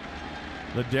Series.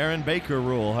 The Darren Baker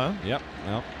rule, huh? Yep.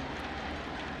 Well,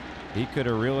 he could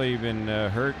have really been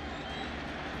hurt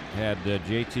had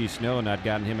JT Snow not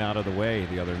gotten him out of the way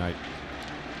the other night.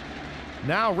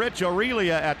 Now Rich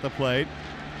Aurelia at the plate.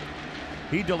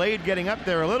 He delayed getting up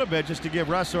there a little bit just to give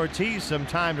Russ Ortiz some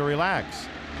time to relax.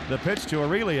 The pitch to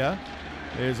Aurelia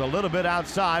is a little bit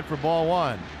outside for ball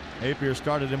 1. Apier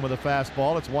started him with a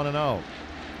fastball. It's 1-0.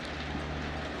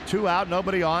 2 out,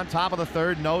 nobody on. Top of the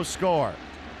 3rd, no score.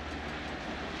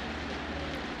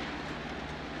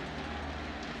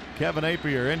 Kevin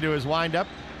Apier into his windup.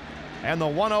 And the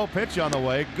 1-0 pitch on the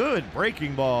way. Good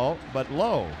breaking ball, but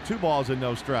low. 2 balls and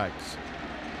no strikes.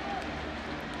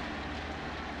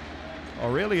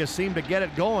 Aurelia seemed to get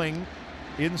it going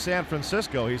in San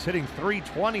Francisco. He's hitting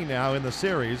 .320 now in the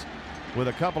series with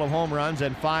a couple of home runs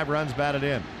and 5 runs batted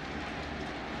in.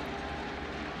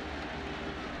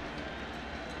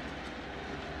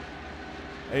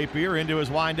 Apier into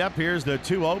his windup. Here's the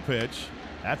 2-0 pitch.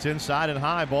 That's inside and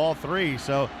high, ball 3.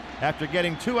 So after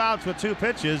getting 2 outs with 2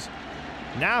 pitches,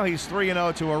 now he's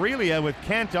 3-0 to Aurelia with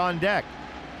Kent on deck.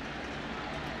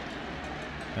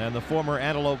 And the former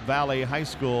Antelope Valley High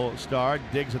School star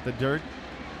digs at the dirt,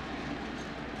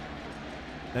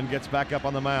 then gets back up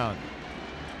on the mound.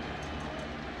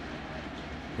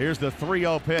 Here's the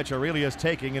 3-0 pitch Aurelia's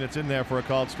taking, and it's in there for a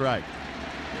called strike.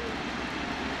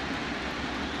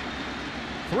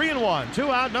 3-1, 2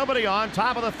 out, nobody on,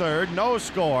 top of the 3rd, no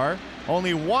score,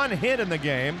 only 1 hit in the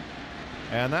game,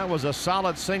 and that was a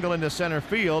solid single into center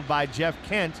field by Jeff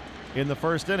Kent in the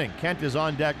 1st inning. Kent is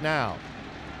on deck now.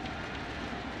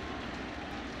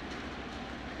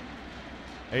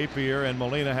 Apier and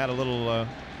Molina had a little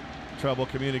trouble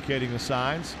communicating the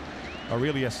signs.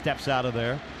 Aurelia steps out of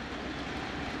there.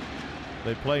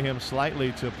 They play him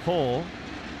slightly to pull.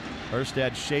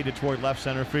 Erstad shaded toward left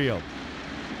center field.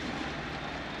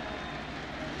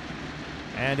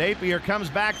 And Apier comes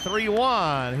back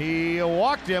 3-1. He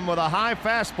walked him with a high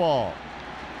fastball.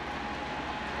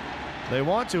 They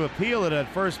want to appeal it at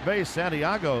first base.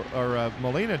 Santiago, or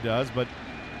Molina does, but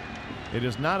it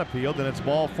is not appealed, and it's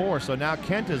ball 4. So now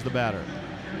Kent is the batter.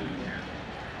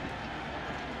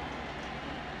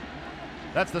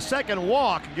 That's the 2nd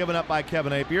walk given up by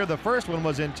Kevin Apier. The first one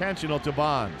was intentional to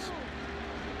Bonds.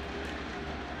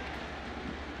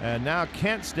 And now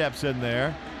Kent steps in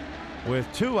there with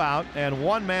 2 out and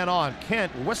 1 man on.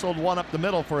 Kent whistled one up the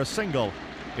middle for a single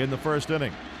in the 1st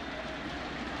inning.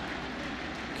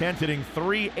 Kent hitting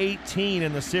 .318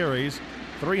 in the series,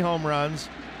 3 home runs,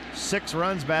 6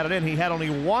 runs batted in. He had only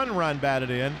 1 run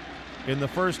batted in the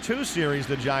first 2 series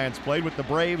the Giants played with the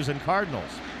Braves and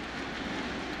Cardinals.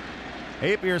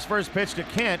 Apier's first pitch to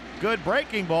Kent, good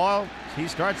breaking ball. He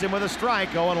starts him with a strike,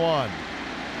 0-1.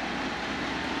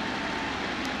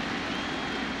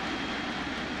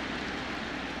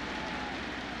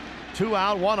 Two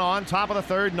out, 1 on, top of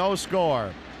the 3rd, no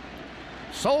score.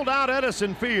 Sold out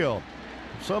Edison Field.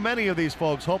 So many of these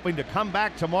folks hoping to come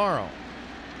back tomorrow.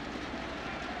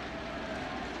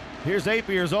 Here's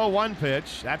Apier's 0-1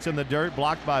 pitch. That's in the dirt,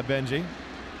 blocked by Benji.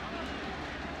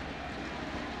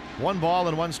 1 ball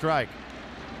and 1 strike.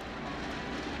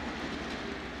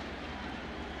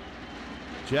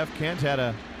 Jeff Kent had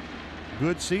a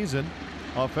good season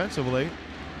offensively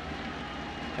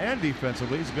and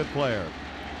defensively. He's a good player.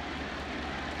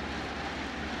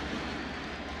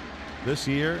 This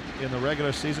year in the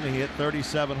regular season, he hit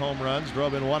 37 home runs,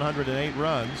 drove in 108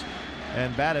 runs,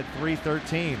 and batted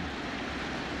 .313.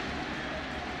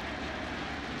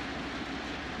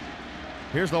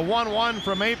 Here's the 1-1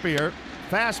 from Apier.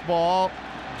 Fastball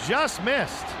just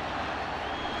missed.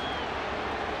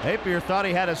 Apier thought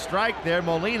he had a strike there.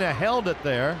 Molina held it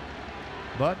there,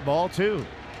 but ball 2.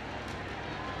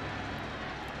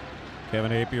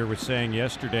 Kevin Apier was saying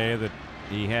yesterday that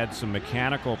he had some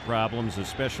mechanical problems,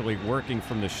 especially working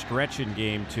from the stretch in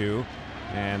Game 2,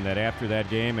 and that after that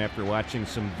game, after watching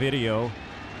some video,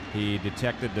 he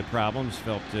detected the problems,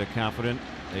 felt confident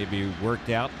they'd be worked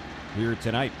out here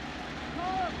tonight.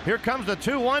 Here comes the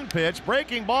 2-1 pitch.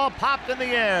 Breaking ball popped in the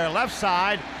air. Left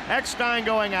side. Eckstein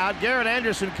going out. Garrett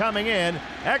Anderson coming in.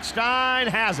 Eckstein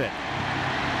has it.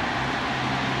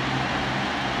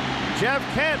 Jeff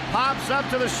Kent pops up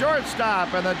to the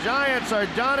shortstop, and the Giants are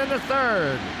done in the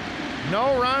third.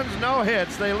 No runs, no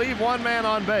hits. They leave one man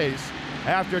on base.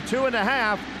 After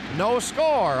 2.5, no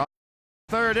score.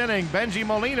 Third inning, Benji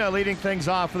Molina leading things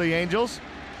off for the Angels.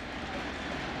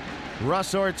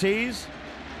 Russ Ortiz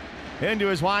into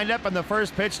his windup, and the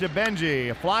first pitch to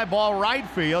Benji. A fly ball right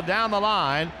field down the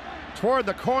line toward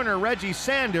the corner. Reggie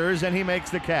Sanders, and he makes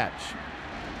the catch.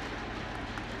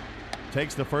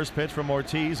 Takes the first pitch from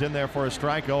Ortiz in there for a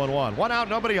strike. 0-1. 1 out,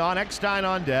 nobody on. Eckstein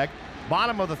on deck.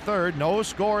 Bottom of the third, no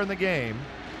score in the game.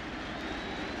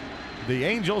 The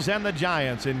Angels and the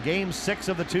Giants in Game 6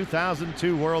 of the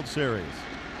 2002 World Series.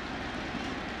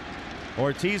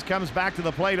 Ortiz comes back to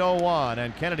the plate. 0-1,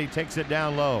 and Kennedy takes it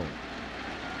down low.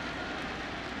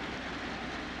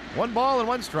 1 ball and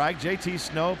 1 strike. JT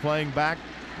Snow playing back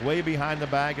way behind the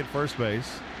bag at first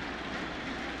base.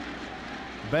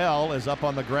 Bell is up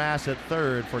on the grass at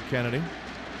third for Kennedy.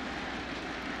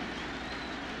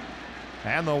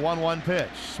 And the 1-1 pitch.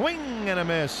 Swing and a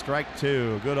miss. Strike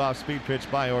 2. Good off-speed pitch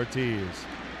by Ortiz.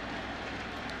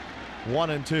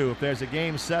 1-2. If there's a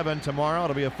Game 7 tomorrow,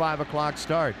 it'll be a 5 o'clock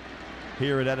start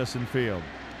here at Edison Field.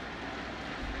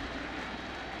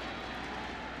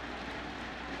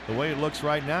 The way it looks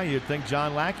right now, you'd think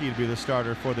John Lackey would be the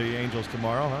starter for the Angels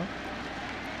tomorrow, huh?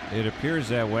 It appears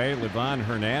that way. Livan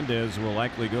Hernandez will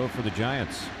likely go for the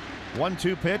Giants.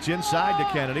 1-2 pitch inside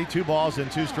to Kennedy. 2 balls and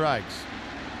 2 strikes.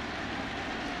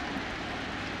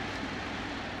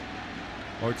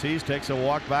 Ortiz takes a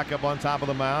walk back up on top of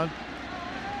the mound.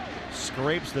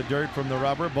 Scrapes the dirt from the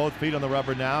rubber. Both feet on the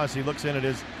rubber now as he looks in at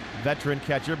his veteran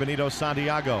catcher, Benito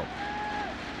Santiago.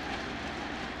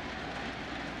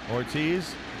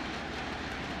 Ortiz.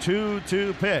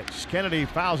 2-2 pitch. Kennedy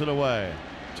fouls it away.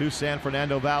 2 San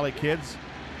Fernando Valley kids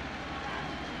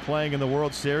playing in the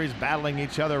World Series, battling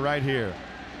each other right here.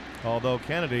 Although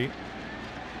Kennedy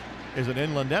is an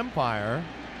Inland Empire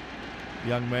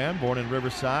young man born in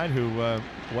Riverside who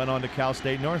went on to Cal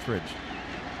State Northridge.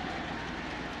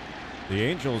 The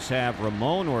Angels have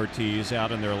Ramon Ortiz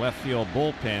out in their left field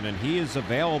bullpen, and he is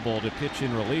available to pitch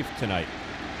in relief tonight.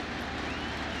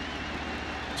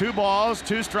 2 balls,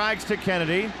 2 strikes to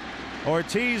Kennedy.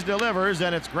 Ortiz delivers,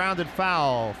 and it's grounded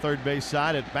foul. Third base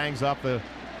side, it bangs off the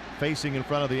facing in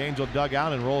front of the Angel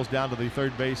dugout and rolls down to the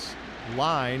third base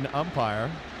line umpire.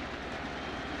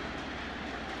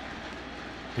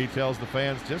 He tells the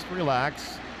fans, just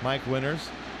relax. Mike Winters.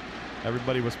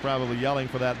 Everybody was probably yelling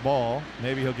for that ball.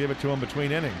 Maybe he'll give it to him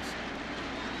between innings.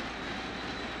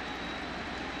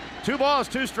 2 balls,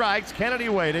 2 strikes. Kennedy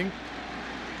waiting.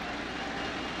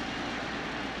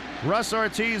 Russ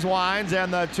Ortiz winds,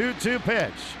 and the 2-2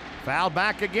 pitch. Foul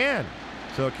back again.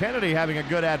 So Kennedy having a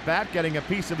good at-bat, getting a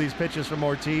piece of these pitches from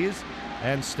Ortiz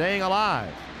and staying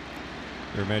alive.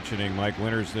 You're mentioning Mike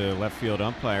Winters, the left field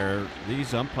umpire.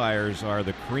 These umpires are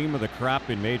the cream of the crop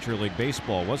in Major League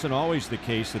Baseball. It wasn't always the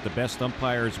case that the best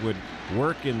umpires would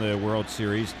work in the World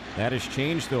Series. That has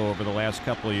changed, though, over the last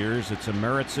couple of years. It's a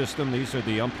merit system. These are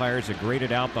the umpires that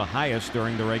graded out the highest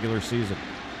during the regular season.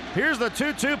 Here's the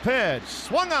 2-2 pitch.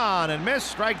 Swung on and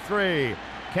missed. Strike 3.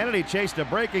 Kennedy chased a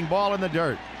breaking ball in the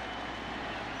dirt.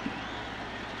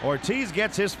 Ortiz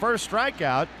gets his first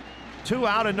strikeout. 2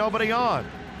 out and nobody on.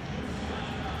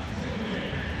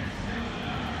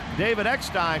 David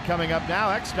Eckstein coming up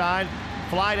now. Eckstein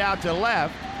flied out to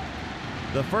left.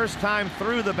 The first time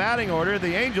through the batting order,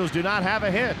 the Angels do not have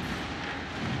a hit.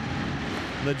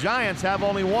 The Giants have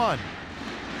only 1.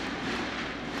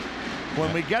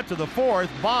 When we get to the 4th,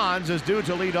 Bonds is due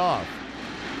to lead off.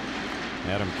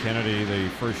 Adam Kennedy, the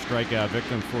first strikeout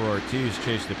victim for Ortiz,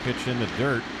 chased a pitch in the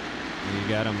dirt. He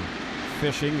got him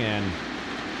fishing, and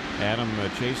Adam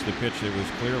chased the pitch that was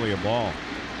clearly a ball.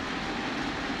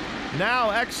 Now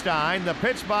Eckstein, the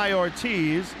pitch by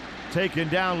Ortiz, taken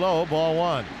down low, ball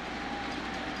 1.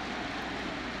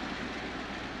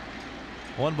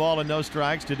 1 ball and no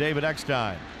strikes to David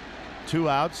Eckstein. 2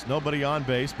 outs, nobody on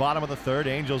base. Bottom of the 3rd,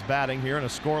 Angels batting here in a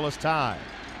scoreless tie.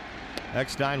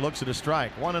 Eckstein looks at a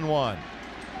strike. 1-1.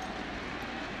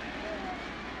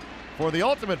 For the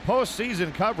ultimate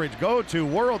postseason coverage, go to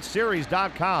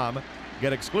worldseries.com.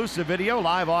 Get exclusive video,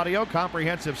 live audio,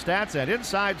 comprehensive stats, and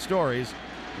inside stories.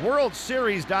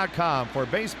 worldseries.com for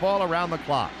baseball around the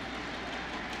clock.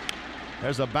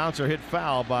 There's a bouncer hit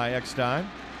foul by Eckstein.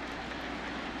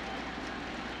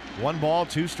 1 ball,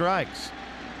 2 strikes.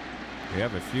 We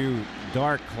have a few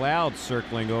dark clouds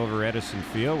circling over Edison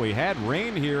Field. We had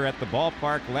rain here at the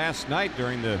ballpark last night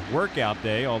during the workout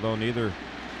day, although neither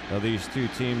of these two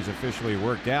teams officially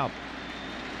worked out.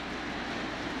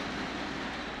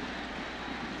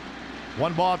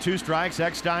 1 ball, 2 strikes.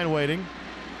 Eckstein waiting.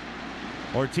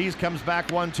 Ortiz comes back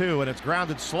 1-2, and it's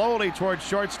grounded slowly towards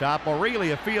shortstop.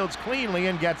 Aurelia fields cleanly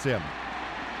and gets him.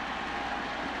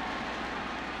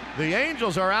 The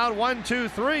Angels are out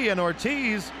 1-2-3, and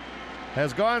Ortiz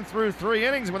has gone through 3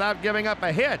 innings without giving up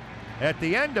a hit. At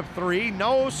the end of 3,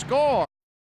 no score.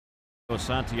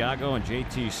 Santiago and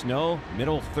JT Snow,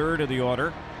 middle third of the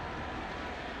order.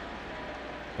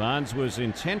 Bonds was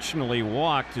intentionally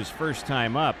walked his first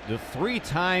time up. The 3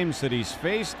 times that he's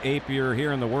faced Apier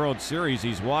here in the World Series,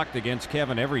 he's walked against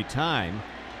Kevin every time.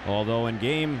 Although in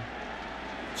Game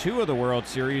 2 of the World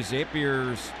Series,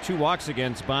 Apier's 2 walks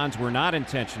against Bonds were not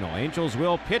intentional. Angels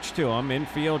will pitch to him.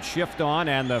 Infield shift on,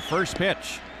 and the first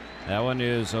pitch. That one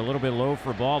is a little bit low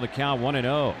for ball. The count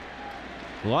 1-0.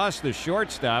 Loss, the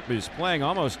shortstop, is playing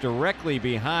almost directly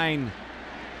behind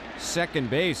second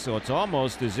base, so it's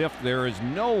almost as if there is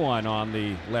no one on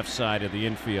the left side of the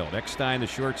infield. Eckstein, the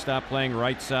shortstop, playing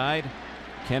right side.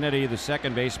 Kennedy, the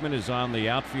second baseman, is on the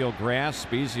outfield grass.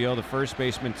 Spezio, the first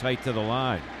baseman, tight to the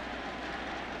line.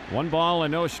 1 ball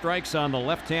and no strikes on the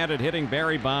left-handed hitting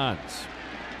Barry Bonds.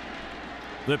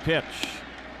 The pitch,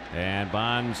 and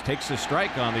Bonds takes a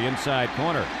strike on the inside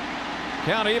corner.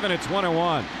 Count even, it's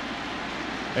 1-1.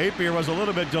 Apier was a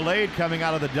little bit delayed coming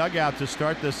out of the dugout to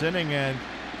start this inning, and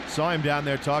saw him down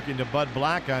there talking to Bud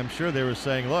Black. I'm sure they were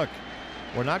saying, look,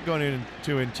 we're not going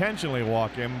to intentionally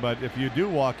walk him, but if you do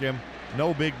walk him,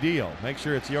 no big deal. Make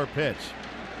sure it's your pitch.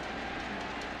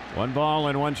 1 ball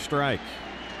and 1 strike.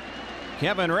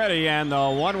 Kevin ready, and the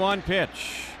 1-1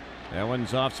 pitch. That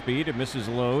one's off speed. It misses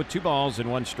low. 2 balls and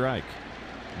 1 strike.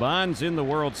 Bonds in the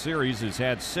World Series has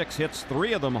had 6 hits,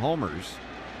 3 of them homers.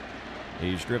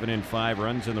 He's driven in 5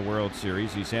 runs in the World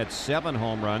Series. He's had 7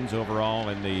 home runs overall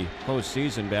in the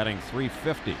postseason, batting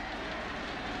 .350.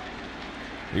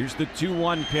 Here's the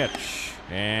 2-1 pitch,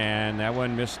 and that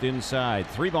one missed inside.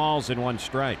 3 balls and 1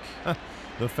 strike.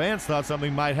 The fans thought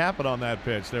something might happen on that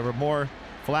pitch. There were more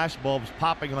flash bulbs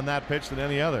popping on that pitch than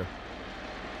any other.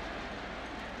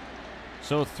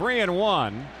 So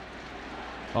 3-1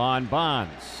 on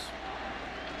Bonds.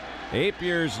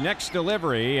 Apier's next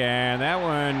delivery, and that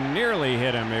one nearly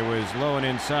hit him. It was low and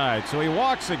inside, so he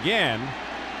walks again.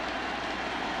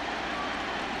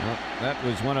 Well, that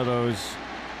was one of those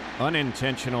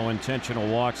intentional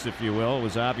walks, if you will. It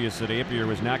was obvious that Apier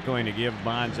was not going to give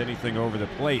Bonds anything over the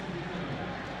plate.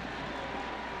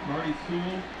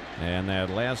 And that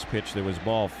last pitch that was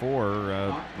ball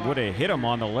 4 would have hit him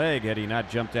on the leg had he not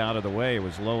jumped out of the way. It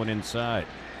was low and inside.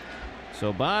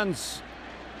 So Bonds,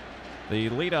 the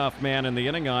leadoff man in the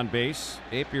inning, on base.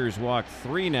 Apier's walked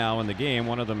 3 now in the game,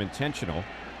 1 of them intentional.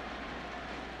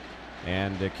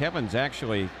 And Kevin's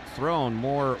actually thrown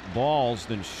more balls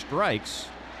than strikes,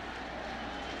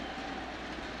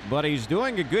 but he's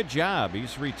doing a good job.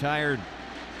 He's retired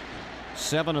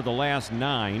 7 of the last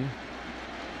 9,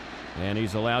 and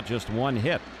he's allowed just 1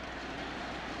 hit.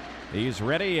 He's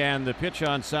ready, and the pitch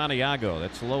on Santiago.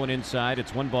 That's low and inside.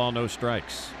 It's 1 ball, no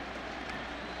strikes.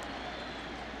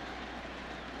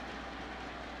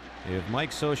 If Mike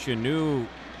Scioscia knew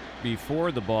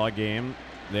before the ball game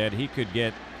that he could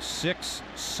get 6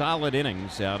 solid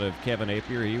innings out of Kevin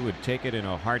Apier, he would take it in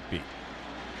a heartbeat.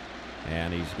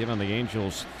 And he's given the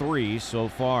Angels 3 so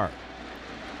far.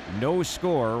 No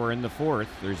score. We're in the 4th.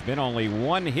 There's been only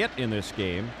 1 hit in this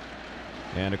game.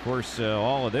 And of course,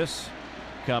 all of this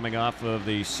coming off of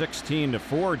the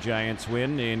 16-4 Giants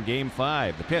win in Game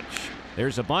 5. The pitch.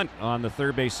 There's a bunt on the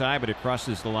third base side, but it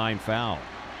crosses the line foul.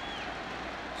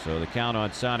 So the count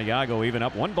on Santiago even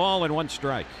up. 1 ball and 1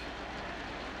 strike.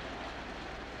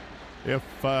 If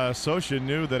Scioscia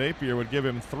knew that Apier would give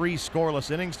him 3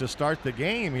 scoreless innings to start the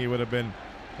game, he would have been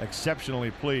exceptionally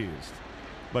pleased.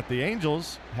 But the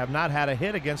Angels have not had a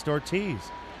hit against Ortiz.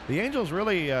 The Angels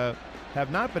really have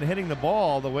not been hitting the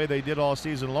ball the way they did all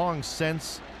season long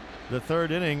since the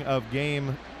 3rd inning of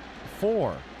Game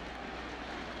 4.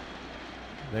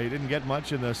 They didn't get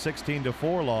much in the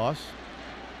 16-4 loss.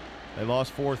 They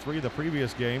lost 4-3 the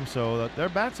previous game, so their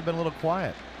bats have been a little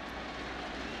quiet.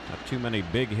 Not too many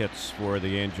big hits for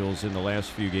the Angels in the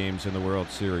last few games in the World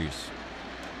Series.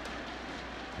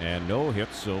 And no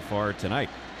hits so far tonight.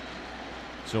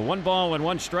 So 1 ball and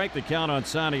 1 strike, the count on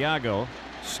Santiago.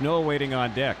 Snow waiting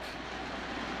on deck.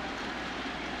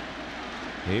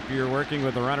 Apier working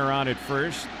with the runner on at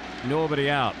first. nobody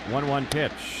out. 1-1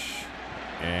 pitch.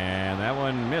 And that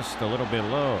one missed a little bit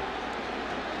low.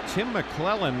 Tim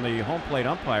McClellan, the home plate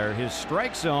umpire, his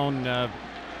strike zone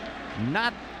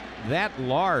not that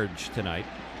large tonight.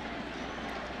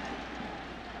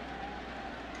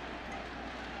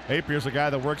 Apier's a guy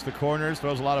that works the corners,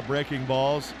 throws a lot of breaking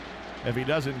balls. If he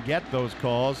doesn't get those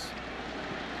calls,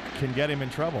 can get him in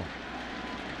trouble.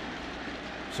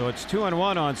 So it's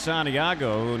 2-1 on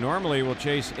Santiago, who normally will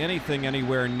chase anything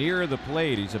anywhere near the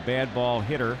plate. He's a bad ball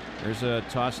hitter. There's a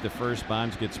toss to first.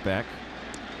 Bonds gets back.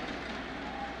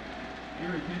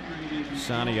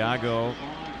 Santiago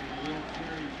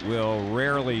will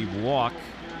rarely walk.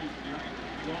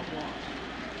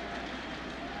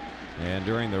 And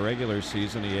during the regular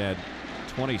season, he had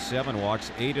 27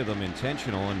 walks, 8 of them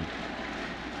intentional, and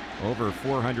over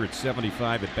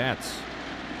 475 at bats.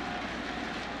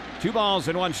 2 balls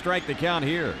and 1 strike to count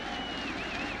here.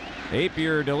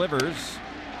 Apier delivers,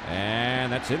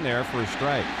 and that's in there for a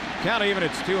strike. Count even,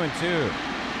 it's 2-2.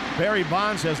 Barry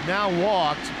Bonds has now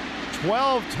walked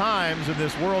 12 times in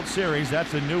this World Series.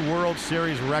 That's a new World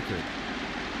Series record.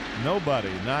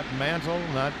 Nobody, not Mantle,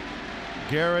 not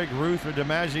Gehrig, Ruth, or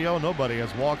DiMaggio, nobody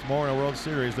has walked more in a World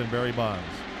Series than Barry Bonds.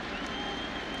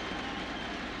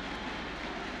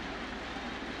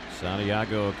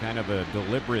 Santiago, kind of a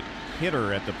deliberate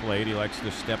hitter at the plate. He likes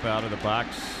to step out of the box.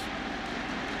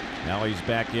 Now he's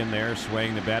back in there,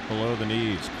 swaying the bat below the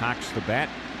knees. Cocks the bat.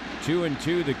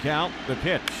 2-2 the count. The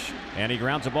pitch. And he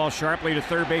grounds the ball sharply to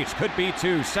third base. Could be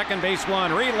 2. Second base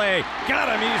 1. Relay. Got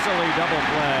him easily. Double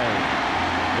play.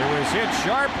 It was hit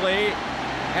sharply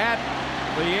at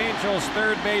the Angels'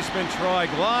 third baseman, Troy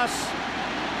Gloss.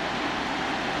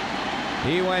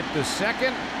 He went to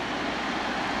second.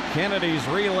 Kennedy's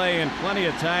relay and plenty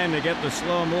of time to get the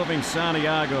slow-moving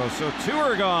Santiago. So 2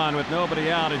 are gone with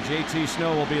nobody out, and JT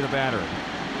Snow will be the batter.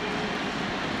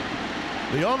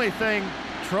 The only thing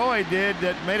Troy did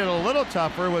that made it a little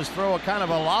tougher was throw a kind of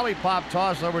a lollipop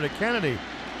toss over to Kennedy.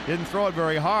 Didn't throw it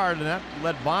very hard, and that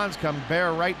let Bonds come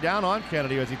bear right down on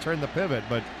Kennedy as he turned the pivot,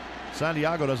 but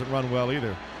Santiago doesn't run well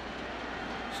either.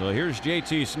 So here's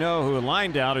JT Snow, who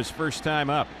lined out his first time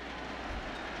up.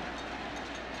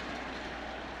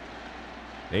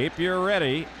 Apier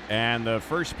ready, and the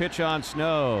first pitch on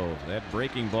Snow. That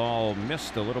breaking ball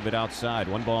missed a little bit outside.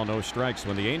 1 ball, no strikes.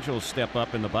 When the Angels step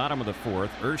up in the bottom of the 4th,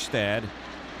 Erstad,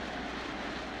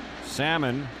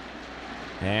 Salmon,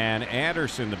 and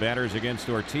Anderson, the batters against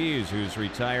Ortiz, who's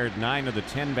retired 9 of the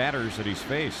 10 batters that he's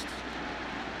faced.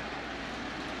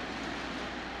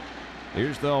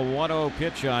 Here's the 1-0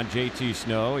 pitch on JT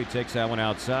Snow. He takes that one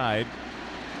outside.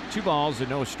 2 balls and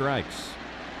no strikes.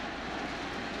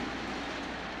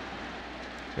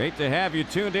 Great to have you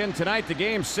tuned in tonight to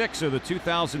Game 6 of the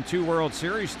 2002 World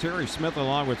Series. Terry Smith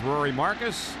along with Rory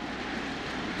Markus.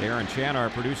 Darren Chan, our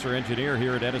producer-engineer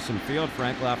here at Edison Field.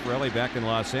 Frank Laffarelli back in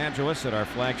Los Angeles at our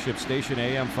flagship station,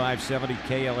 AM570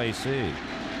 KLAC.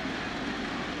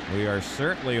 We are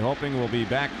certainly hoping we'll be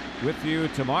back with you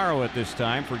tomorrow at this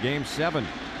time for Game 7.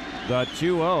 The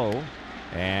 2-0,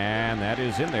 and that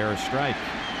is in there, a strike.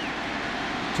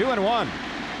 2-1.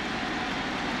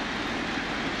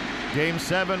 Game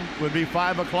 7 would be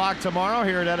 5 o'clock tomorrow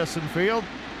here at Edison Field.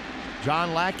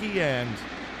 John Lackey and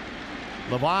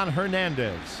Levon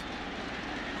Hernandez.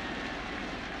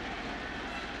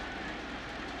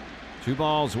 2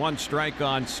 balls, 1 strike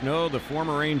on Snow, the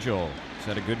former Angel. He's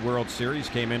had a good World Series,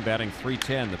 came in batting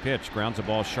 .310. The pitch grounds the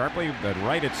ball sharply, but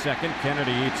right at second.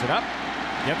 Kennedy eats it up,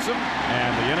 gets him,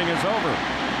 and the inning is over.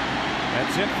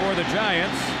 That's it for the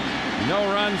Giants.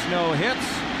 No runs, no hits,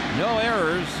 no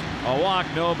errors. A walk,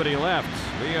 nobody left.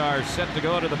 We are set to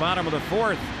go to the bottom of the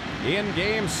 4th in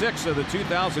Game 6 of the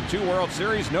 2002 World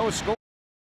Series. No score.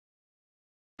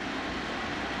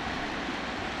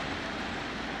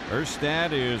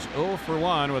 Erstad is 0 for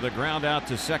 1 with a ground out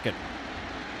to second.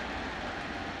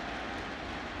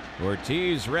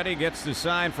 Ortiz ready, gets the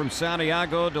sign from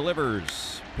Santiago,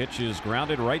 delivers. Pitch is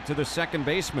grounded right to the second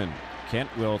baseman. Kent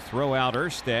will throw out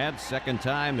Erstad. Second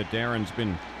time that Darren's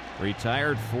been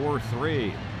retired.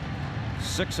 4-3.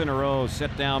 6 in a row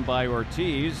set down by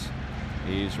Ortiz.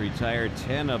 He's retired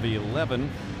 10 of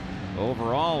 11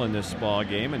 overall in this ball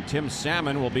game, and Tim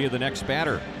Salmon will be the next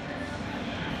batter.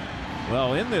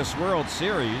 Well, in this World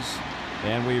Series,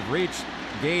 and we've reached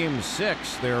Game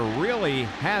 6, there really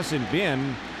hasn't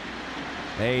been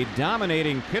a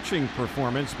dominating pitching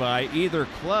performance by either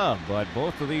club, but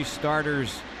both of these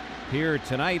starters here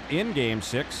tonight in Game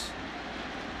 6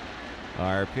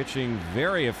 are pitching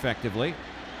very effectively.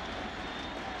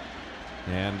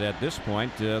 And at this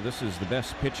point, this is the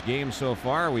best pitch game so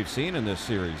far we've seen in this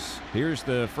series. Here's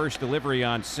the first delivery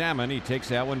on Salmon. He takes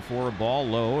that one for a ball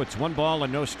low. It's 1 ball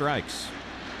and no strikes.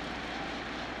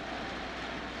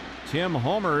 Tim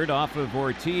homered off of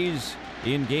Ortiz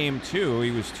in game 2.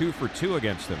 He was 2 for 2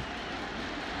 against him.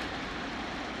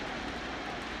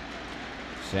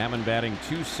 Salmon batting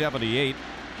 .278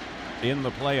 in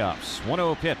the playoffs.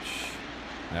 1-0 pitch.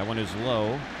 That one is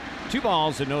low. 2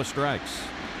 balls and no strikes.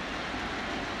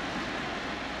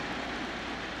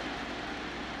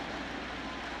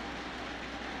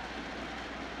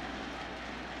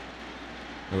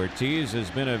 Ortiz has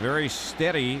been a very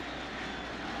steady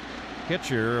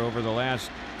pitcher over the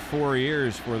last 4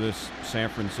 years for this San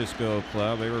Francisco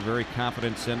club. They were very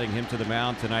confident sending him to the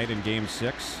mound tonight in game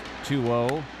 6.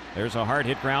 2-0. There's a hard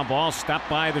hit ground ball stopped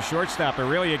by the shortstop.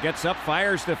 Aurelia gets up,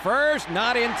 fires to first,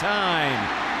 not in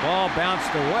time. Ball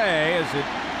bounced away as it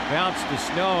bounced to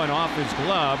Snow and off his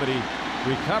glove, but he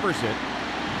recovers it.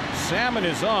 Salmon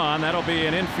is on. That'll be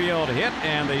an infield hit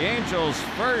and the Angels'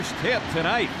 first hit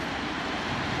tonight.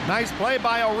 Nice play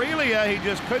by Aurelia. He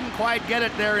just couldn't quite get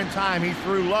it there in time. He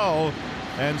threw low,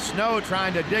 and Snow,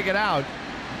 trying to dig it out,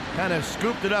 kind of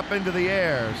scooped it up into the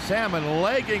air. Salmon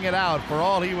legging it out for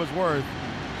all he was worth.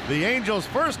 The Angels'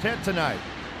 first hit tonight.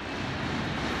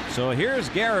 So here's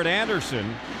Garrett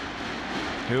Anderson,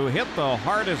 who hit the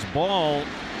hardest ball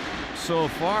so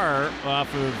far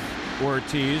off of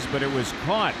Ortiz, but it was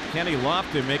caught. Kenny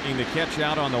Lofton making the catch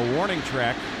out on the warning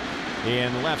track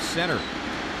in left center.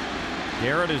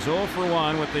 Garrett is 0 for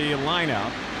 1 with the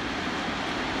lineout.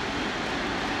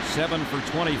 7 for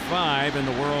 25 in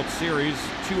the World Series,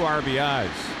 2 RBIs.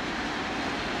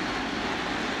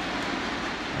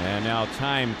 And now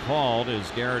time called as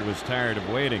Garrett was tired of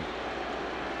waiting.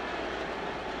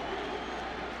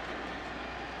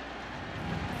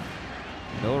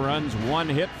 No runs, 1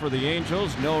 hit for the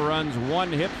Angels. No runs,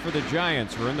 1 hit for the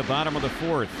Giants. We're in the bottom of the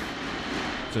 4th.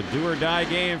 It's a do or die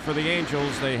game for the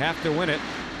Angels. They have to win it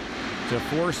to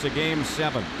force a game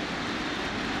 7.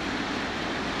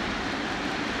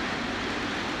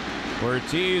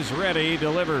 Ortiz ready,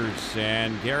 delivers,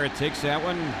 and Garrett takes that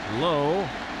one low.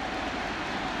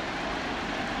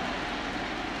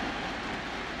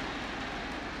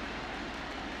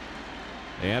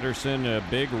 Anderson, a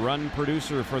big run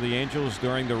producer for the Angels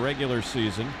during the regular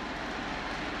season.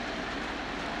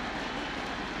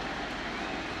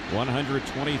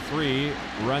 123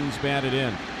 runs batted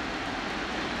in.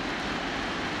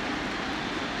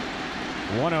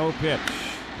 1-0 pitch.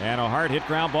 And a hard hit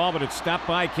ground ball, but it's stopped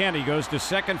by Kent. He goes to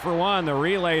second for 1. The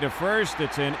relay to first.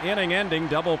 It's an inning-ending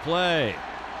double play.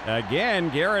 Again,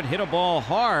 Garrett hit a ball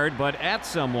hard, but at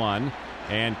someone.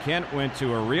 And Kent went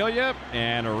to Aurelia,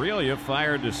 and Aurelia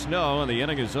fired to Snow, and the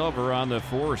inning is over on the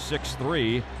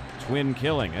 4-6-3 twin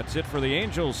killing. That's it for the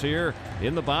Angels here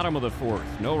in the bottom of the 4th.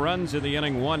 No runs in the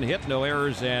inning, 1 hit, no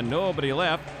errors, and nobody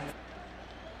left.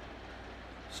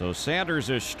 So Sanders,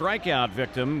 a strikeout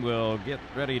victim, will get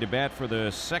ready to bat for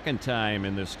the 2nd time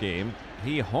in this game.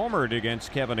 He homered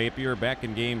against Kevin Appier back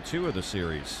in game 2 of the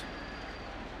series.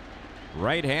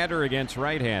 Right-hander against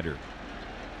right-hander.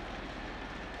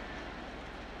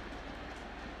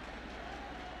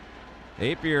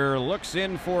 Appier looks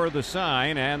in for the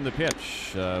sign and the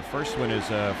pitch. First one is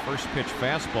a first pitch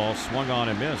fastball, swung on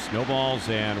and missed. No balls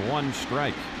and 1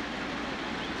 strike.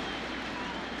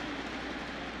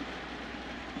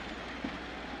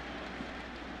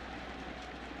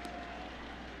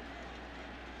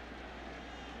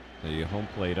 The home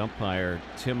plate umpire,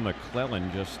 Tim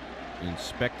McClellan, just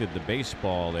inspected the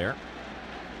baseball there.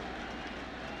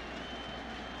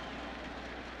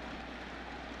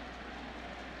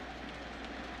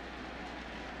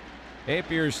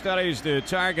 Appier studies the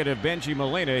target of Benji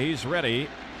Molina. He's ready.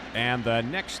 And the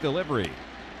next delivery.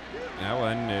 That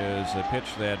one is a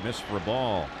pitch that missed for a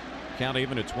ball. Count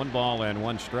even, it's 1 ball and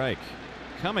 1 strike.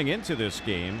 Coming into this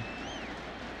game,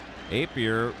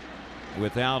 Appier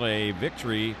without a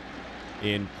victory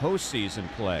in postseason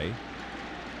play.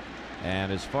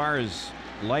 And as far as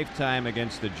lifetime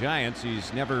against the Giants,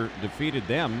 he's never defeated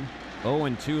them.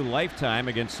 0-2 lifetime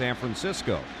against San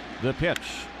Francisco. The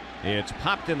pitch. It's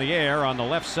popped in the air on the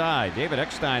left side. David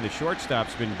Eckstein, the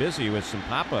shortstop's been busy with some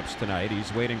pop-ups tonight.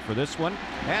 He's waiting for this one,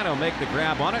 and he'll make the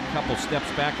grab on it. Couple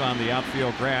steps back on the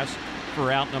outfield grass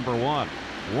for out number 1.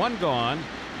 1 gone.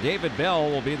 David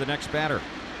Bell will be the next batter.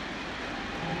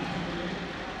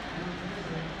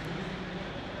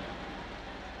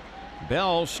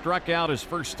 Bell struck out his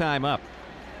first time up.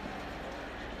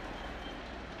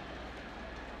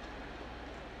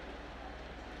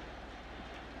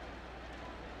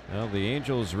 Well, the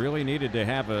Angels really needed to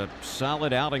have a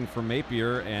solid outing from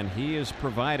Napier, and he is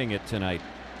providing it tonight.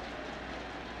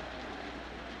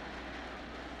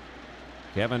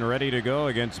 Kevin ready to go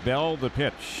against Bell. The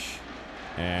pitch,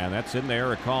 and that's in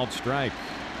there, a called strike.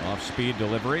 Off-speed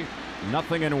delivery.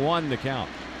 0-1 the count.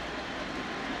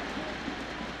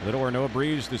 Little or no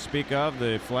breeze to speak of.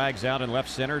 The flag's out in left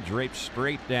center, draped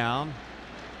straight down.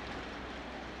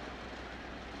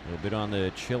 A little bit on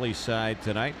the chilly side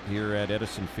tonight here at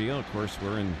Edison Field. Of course,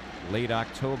 we're in late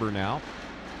October now.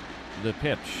 The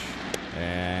pitch,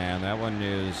 and that one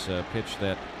is a pitch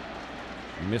that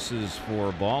misses for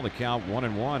a ball. The count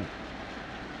 1-1.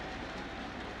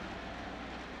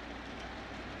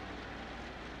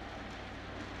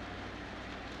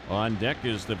 On deck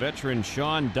is the veteran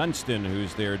Sean Dunston,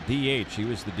 who's their DH. He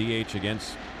was the DH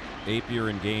against Napier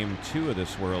in Game 2 of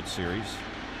this World Series,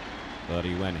 but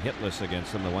he went hitless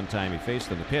against them the one time he faced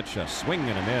them. The pitch, a swing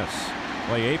and a miss.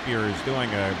 Boy, Napier is doing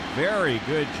a very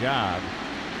good job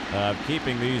of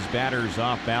keeping these batters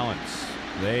off balance.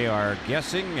 They are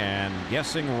guessing and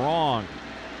guessing wrong.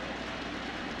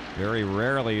 Very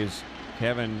rarely is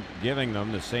Kevin giving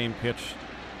them the same pitch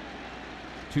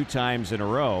 2 times in a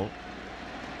row.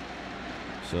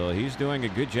 So he's doing a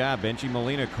good job. Benji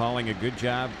Molina calling a good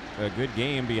job, a good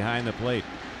game behind the plate.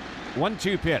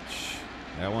 1-2 pitch.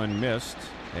 That one missed,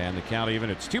 and the count even.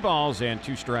 It's 2 balls and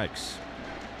 2 strikes.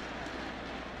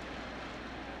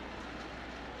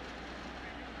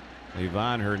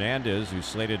 Ivan Hernandez, who's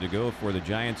slated to go for the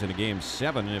Giants in a Game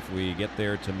 7 if we get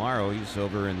there tomorrow. He's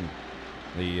over in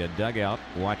the dugout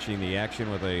watching the action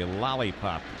with a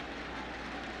lollipop.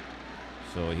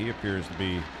 So he appears to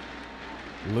be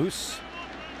loose.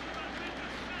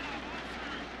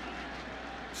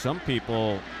 Some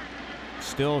people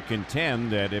still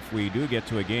contend that if we do get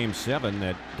to a Game 7,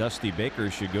 that Dusty Baker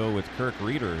should go with Kirk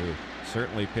Reeder, who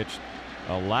certainly pitched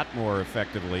a lot more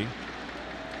effectively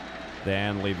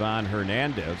than Livan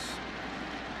Hernandez.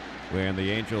 When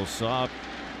the Angels saw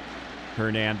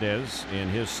Hernandez in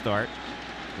his start,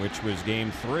 which was Game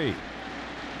 3,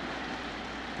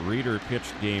 Reeder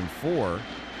pitched Game 4,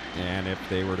 and if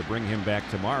they were to bring him back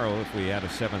tomorrow, if we had a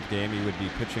 7th game, he would be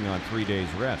pitching on 3 days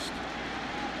rest.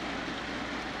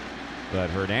 But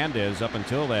Hernandez, up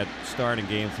until that start in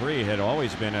Game 3, had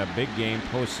always been a big game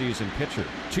postseason pitcher.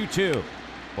 2-2.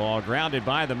 Ball grounded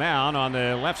by the mound on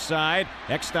the left side.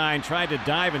 Eckstein tried to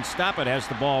dive and stop it as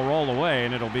the ball rolled away,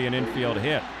 and it'll be an infield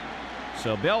hit.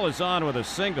 So Bell is on with a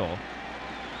single.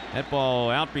 That ball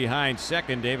out behind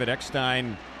second. David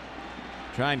Eckstein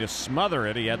trying to smother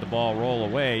it. He had the ball roll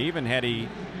away. Even had he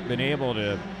been able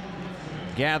to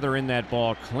gather in that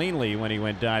ball cleanly when he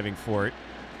went diving for it,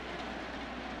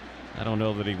 I don't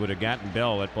know that he would have gotten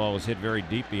Bell. That ball was hit very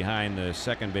deep behind the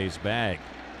second base bag.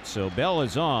 So Bell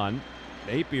is on.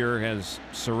 Napier has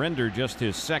surrendered just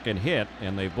his second hit,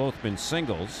 and they've both been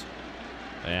singles.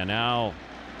 And now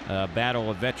a battle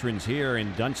of veterans here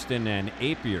in Dunston and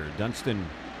Napier. Dunston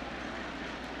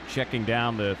checking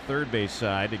down the third base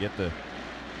side to get the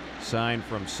sign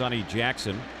from Sonny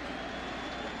Jackson,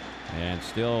 and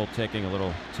still taking a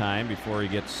little time before he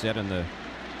gets set in the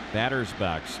batter's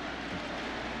box.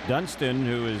 Dunston,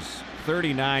 who is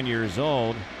 39 years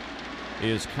old,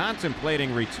 is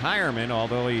contemplating retirement,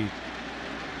 although he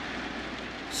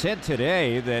said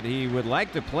today that he would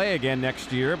like to play again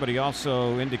next year, but he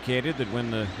also indicated that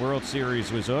when the World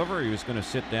Series was over, he was going to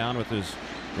sit down with his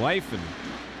wife and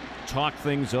talk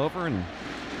things over and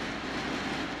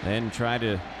then try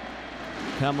to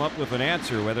come up with an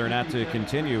answer whether or not to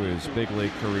continue his big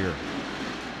league career.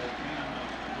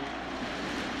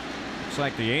 Looks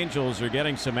like the Angels are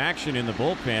getting some action in the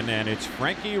bullpen, and it's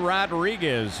Frankie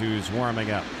Rodriguez who's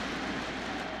warming up.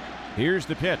 Here's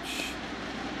the pitch,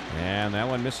 and that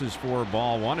one misses for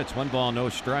ball one. It's 1 ball, no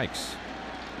strikes.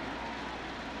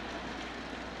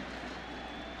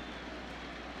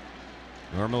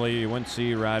 Normally you wouldn't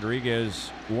see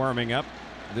Rodriguez warming up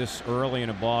this early in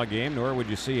a ball game, nor would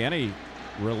you see any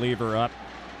reliever up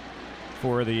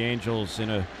for the Angels in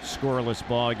a scoreless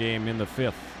ball game in the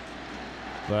 5th.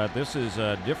 But this is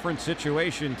a different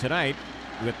situation tonight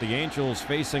with the Angels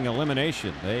facing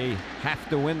elimination. They have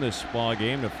to win this ball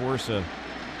game to force a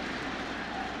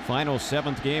final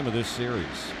 7th game of this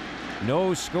series.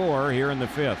 No score here in the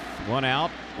 5th. 1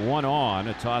 out, 1 on.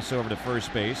 A toss over to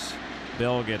first base.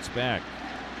 Bell gets back.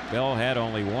 Bell had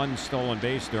only 1 stolen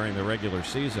base during the regular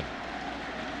season.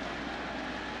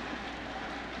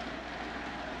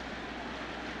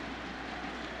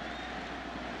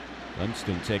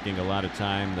 Dunston taking a lot of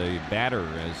time, the batter,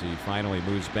 as he finally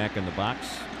moves back in the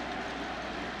box.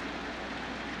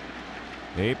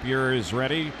 Napier is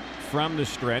ready. from the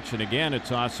stretch, and again a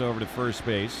toss over to first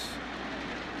base.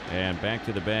 And back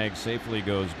to the bag safely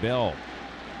goes Bell.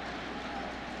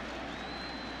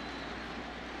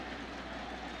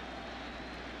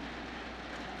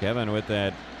 Kevin, with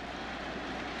that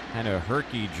kind of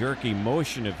herky-jerky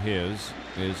motion of his,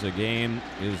 is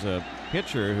a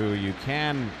pitcher who you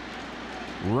can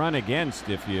run against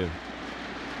if you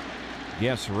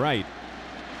guess right.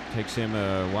 Takes him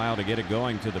a while to get it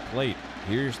going to the plate.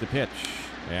 Here's the pitch,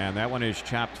 and that one is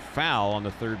chopped foul on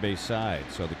the third base side.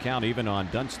 So the count even on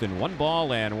Dunston. 1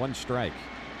 ball and 1 strike.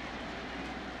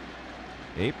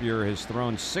 Apier has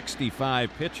thrown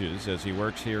 65 pitches as he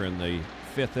works here in the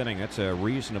 5th inning. That's a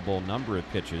reasonable number of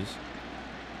pitches.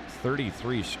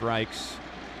 33 strikes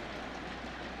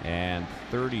and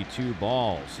 32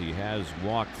 balls. He has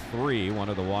walked 3, one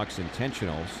of the walks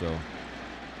intentional. So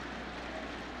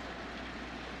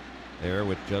there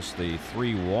with just the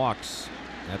 3 walks,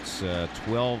 that's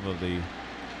 12 of the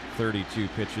 32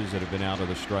 pitches that have been out of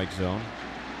the strike zone.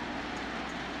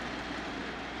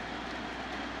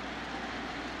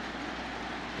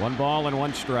 One ball and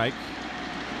 1 strike.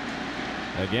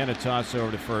 Again, a toss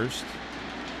over to first.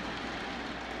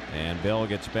 And Bell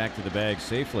gets back to the bag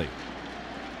safely.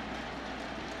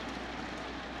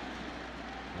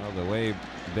 Well, the way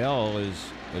Bell is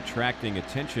attracting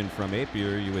attention from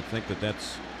Apier, you would think that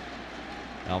that's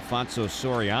Alfonso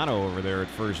Soriano over there at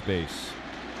first base.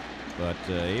 But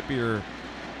Apier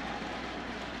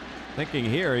thinking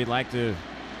here he'd like to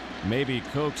maybe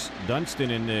coax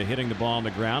Dunston into hitting the ball on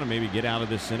the ground and maybe get out of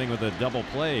this inning with a double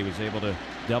play. He was able to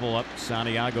double up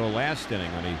Santiago last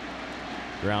inning when he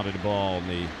grounded the ball in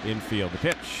the infield. The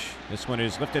pitch. This one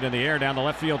is lifted in the air down the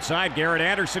left field side. Garrett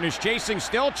Anderson is chasing,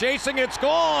 still chasing. It's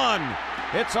gone.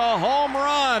 It's a home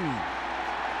run.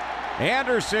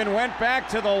 Anderson went back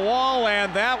to the wall,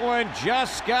 and that one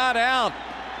just got out.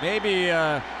 Maybe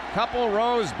a couple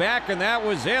rows back, and that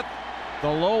was it.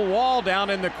 The low wall down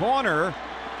in the corner.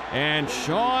 And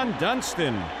Sean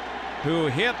Dunston, who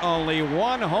hit only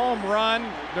 1 home run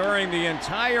during the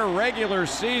entire regular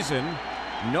season,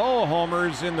 no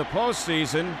homers in the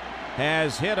postseason,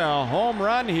 has hit a home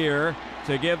run here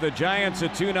to give the Giants a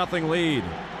 2-0 lead.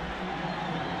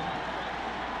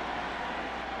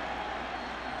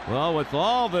 Well, with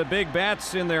all the big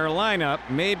bats in their lineup,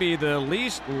 maybe the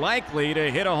least likely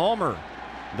to hit a homer,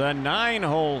 the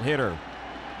 9-hole hitter.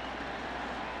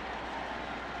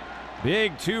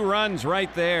 Big 2 runs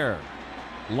right there.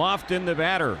 Lofton the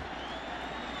batter.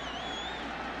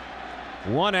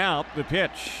 1 out, the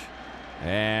pitch.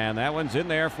 And that one's in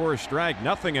there for a strike.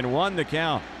 0-1 the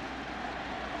count.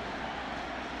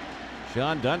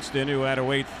 Sean Dunston, who had to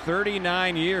wait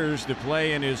 39 years to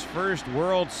play in his first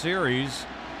World Series,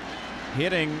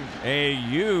 hitting a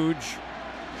huge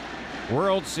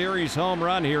World Series home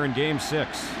run here in Game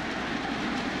 6.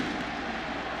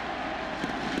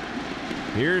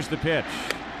 Here's the pitch.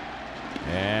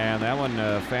 And that one,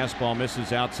 fastball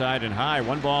misses outside and high.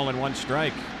 1 ball and 1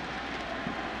 strike.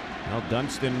 Well,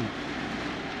 Dunston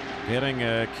getting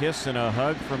a kiss and a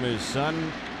hug from his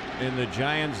son in the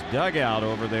Giants dugout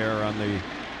over there on the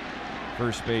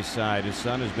first base side. His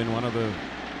son has been one of the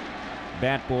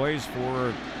bat boys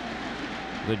for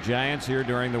the Giants here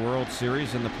during the World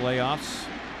Series and the playoffs.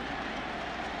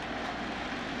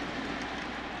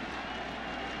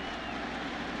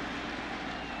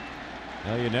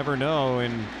 Well, you never know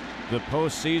in the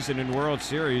postseason and World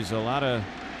Series. A lot of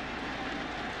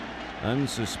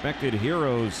unsuspected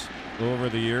heroes over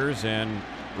the years, and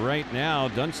right now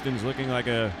Dunston's looking like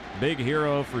a big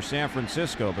hero for San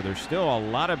Francisco, but there's still a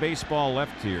lot of baseball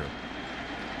left here.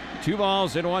 2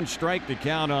 balls and 1 strike to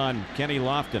count on Kenny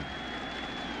Lofton.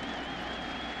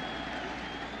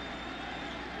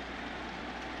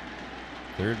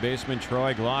 Third baseman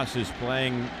Troy Gloss is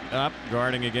playing up,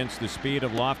 guarding against the speed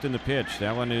of Lofton. The pitch.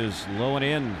 That one is low and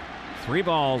in. 3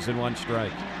 balls and 1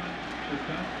 strike.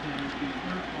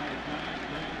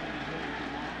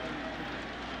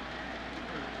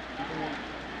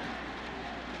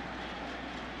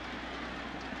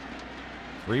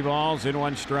 Three balls and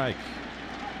 1 strike.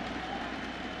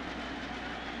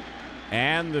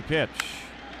 And the pitch.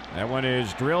 That one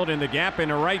is drilled in the gap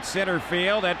into right center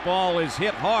field. That ball is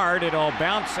hit hard. It'll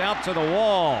bounce out to the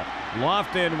wall.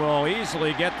 Lofton will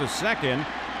easily get the second,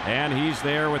 and he's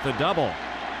there with a double.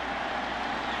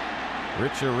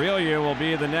 Rich Aurelia will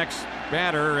be the next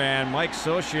batter, and Mike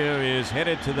Socia is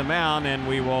headed to the mound, and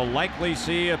we will likely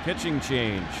see a pitching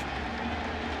change.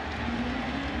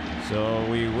 So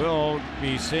we will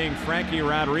be seeing Frankie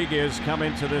Rodriguez come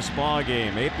into this ball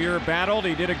game. Apier battled.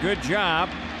 He did a good job,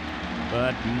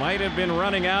 but might have been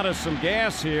running out of some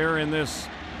gas here in this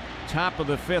top of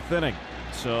the 5th inning.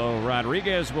 So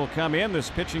Rodriguez will come in.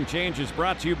 This pitching change is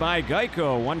brought to you by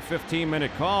Geico. One 15-minute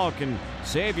call can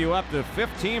save you up to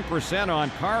 15%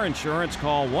 on car insurance.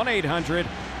 Call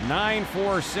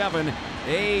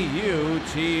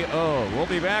 1-800-947-AUTO. We'll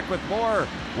be back with more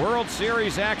World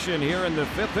Series action here in the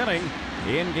 5th inning.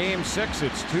 In Game 6,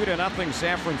 it's 2-0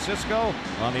 San Francisco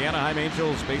on the Anaheim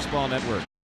Angels Baseball Network.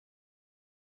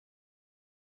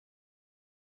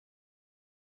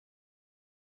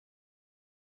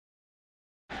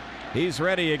 He's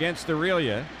ready against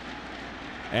Aurelia.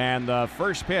 And the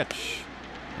first pitch,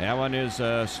 that one is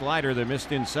a slider that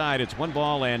missed inside. It's 1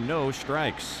 ball and no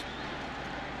strikes.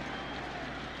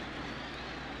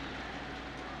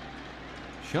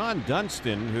 Sean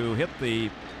Dunston, who hit the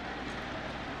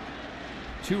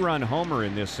 2-run homer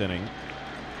in this inning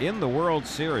in the World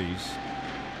Series.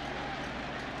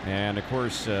 And of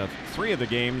course, 3 of the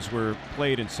games were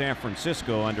played in San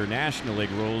Francisco under National League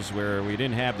rules where we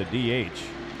didn't have the DH.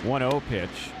 1-0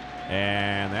 pitch,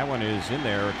 and that one is in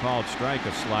there, a called strike,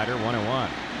 a slider, 1-1.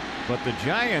 But the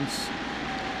Giants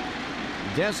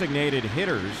designated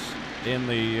hitters in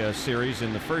the series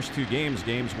in the first 2 games,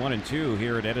 games 1 and 2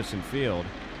 here at Edison Field,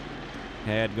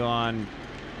 had gone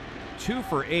 2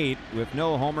 for 8 with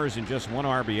no homers and just 1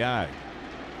 RBI.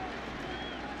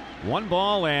 1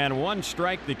 ball and 1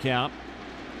 strike to count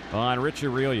on Rich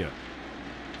Aurelia.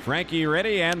 Frankie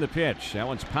ready, and the pitch. That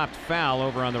one's popped foul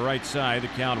over on the right side. The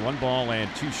count 1 ball and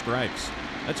 2 strikes.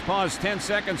 Let's pause 10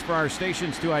 seconds for our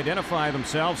stations to identify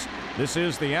themselves. This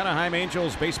is the Anaheim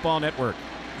Angels Baseball Network.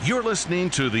 You're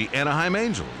listening to the Anaheim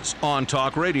Angels on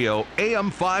Talk Radio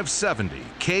AM570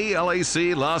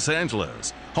 KLAC Los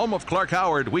Angeles. Home of Clark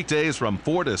Howard, weekdays from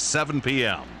 4 to 7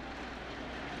 p.m.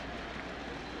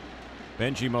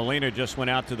 Benji Molina just went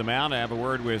out to the mound to have a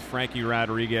word with Frankie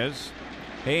Rodriguez.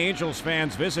 Hey, Angels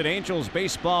fans, visit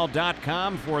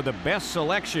angelsbaseball.com for the best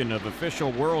selection of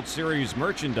official World Series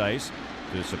merchandise.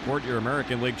 To support your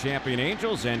American League champion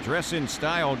Angels and dress in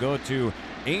style, go to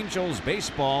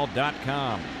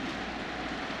angelsbaseball.com.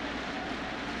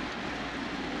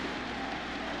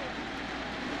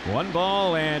 One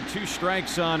ball and 2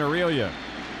 strikes on Aurelia.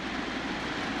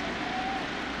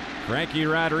 Frankie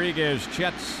Rodriguez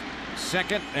checks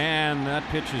second, and that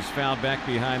pitch is fouled back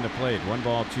behind the plate. 1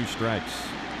 ball, 2 strikes.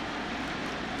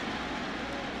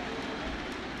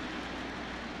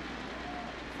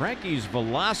 Frankie's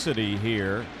velocity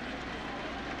here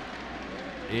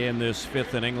in this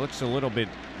 5th inning looks a little bit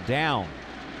down.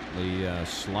 The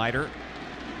slider.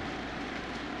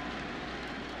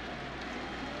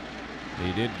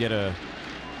 He did get a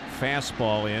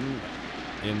fastball in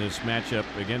this matchup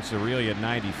against Aurelia at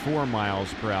 94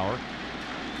 miles per hour.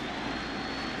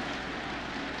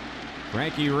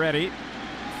 Frankie ready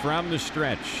from the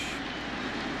stretch.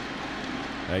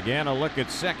 Again, a look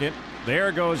at second.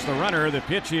 There goes the runner. The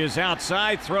pitch is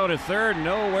outside. Throw to third.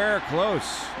 Nowhere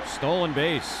close. Stolen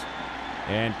base.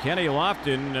 And Kenny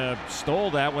Lofton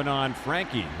stole that one on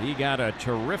Frankie. He got a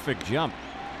terrific jump.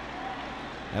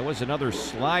 That was another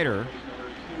slider.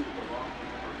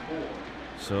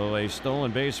 So a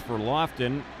stolen base for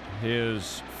Lofton,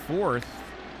 his 4th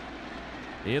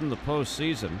in the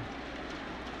postseason.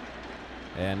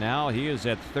 And now he is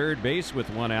at third base with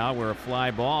 1 out, where a fly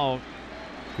ball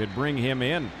could bring him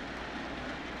in.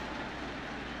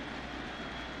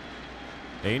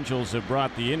 Angels have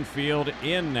brought the infield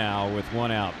in now with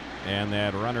 1 out, and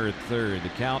that runner at third. The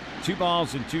count 2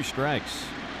 balls and 2 strikes.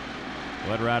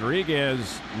 What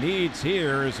Rodriguez needs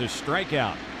here is a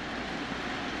strikeout.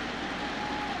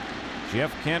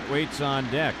 Jeff Kent waits on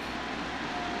deck.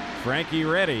 Frankie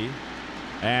ready.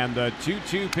 And the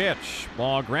 2-2 pitch.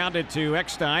 Ball grounded to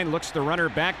Eckstein. Looks the runner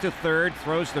back to third.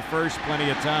 Throws to first.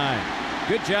 Plenty of time.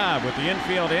 Good job with the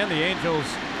infield in. The Angels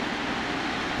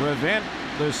prevent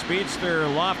the speedster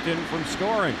Lofton from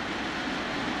scoring.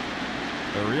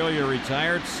 Aurelia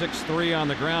retired. 6-3 on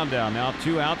the ground down. Now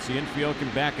 2 outs. The infield can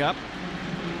back up.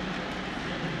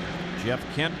 Jeff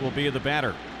Kent will be the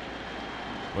batter.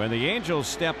 When the Angels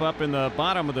step up in the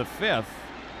bottom of the 5th,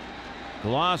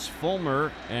 Gloss,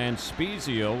 Fulmer, and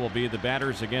Spezio will be the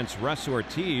batters against Russ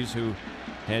Ortiz, who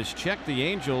has checked the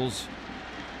Angels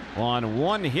on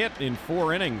 1 hit in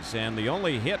 4 innings, and the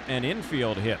only hit an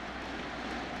infield hit.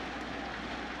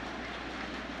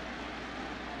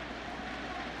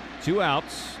 Two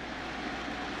outs.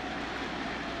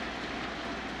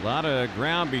 A lot of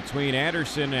ground between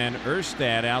Anderson and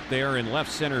Erstad out there in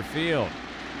left center field.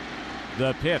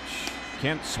 The pitch.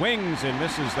 Kent swings and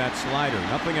misses that slider.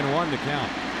 0-1 to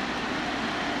count.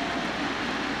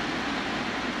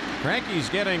 Frankie's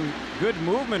getting good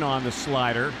movement on the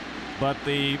slider, but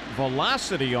the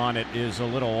velocity on it is a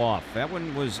little off. That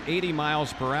one was 80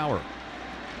 miles per hour.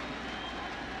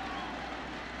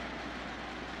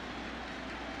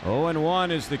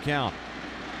 0-1 is the count.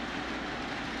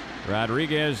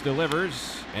 Rodriguez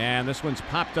delivers, and this one's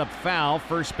popped up foul.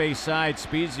 First base side,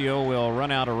 Spezio will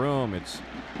run out of room. It's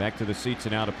back to the seats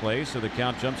and out of play, so the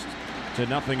count jumps to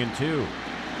 0-2.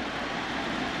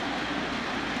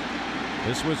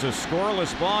 This was a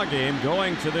scoreless ball game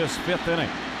going to this 5th inning.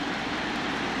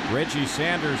 Reggie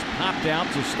Sanders popped out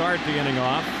to start the inning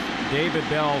off. David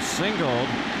Bell singled,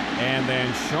 and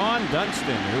then Sean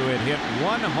Dunston, who had hit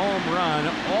 1 home run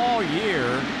all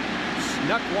year,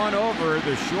 snuck one over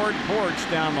the short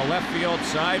porch down the left field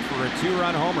side for a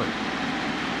 2-run homer.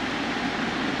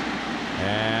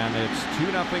 And it's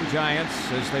 2-0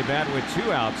 Giants as they bat with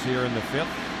 2 outs here in the 5th,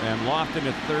 and Lofton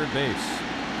at third base.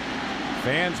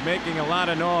 Fans making a lot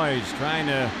of noise, trying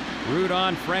to root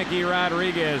on Frankie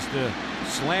Rodriguez to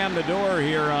slam the door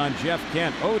here on Jeff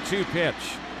Kent. 0-2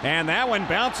 pitch. And that one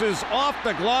bounces off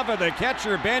the glove of the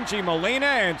catcher, Benji Molina,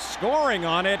 and scoring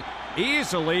on it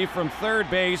easily from third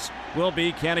base will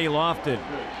be Kenny Lofton.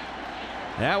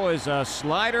 That was a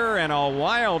slider and a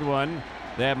wild one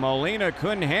that Molina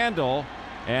couldn't handle.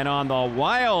 And on the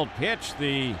wild pitch,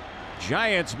 the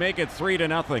Giants make it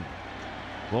 3-0.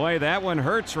 Boy, that one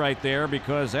hurts right there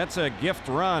because that's a gift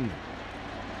run.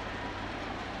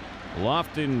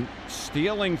 Lofton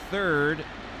stealing third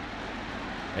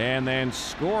and then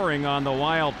scoring on the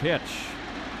wild pitch.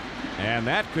 And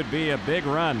that could be a big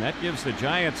run. That gives the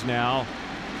Giants now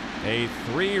a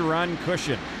 3-run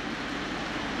cushion.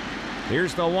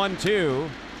 Here's the 1-2,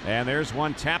 and there's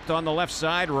one tapped on the left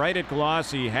side, right at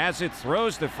Gloss. He has it,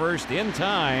 throws to first in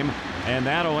time, and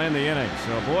that'll end the inning.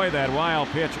 So, boy, that wild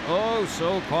pitch, oh,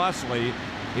 so costly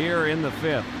here in the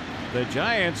 5th. The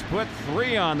Giants put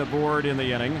 3 on the board in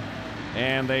the inning,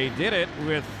 and they did it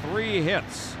with 3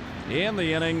 hits in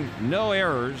the inning, no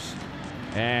errors,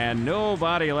 and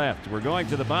nobody left. We're going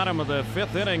to the bottom of the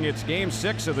 5th inning. It's Game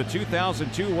 6 of the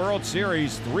 2002 World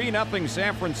Series. 3-0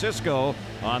 San Francisco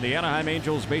on the Anaheim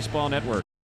Angels Baseball Network.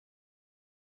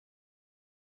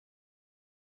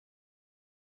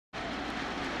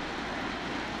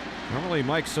 Normally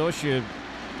Mike Scioscia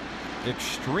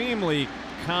extremely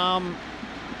calm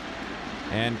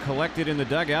and collected in the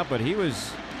dugout, but he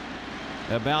was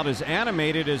about as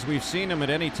animated as we've seen him at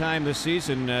any time this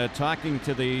season, talking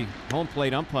to the home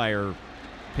plate umpire.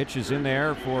 Pitches in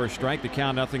there for a strike, the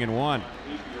count 0-1.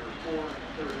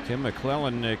 Tim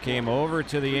McClellan came over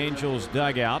to the Angels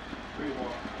dugout,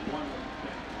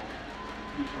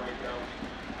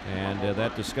 and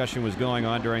that discussion was going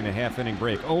on during the half-inning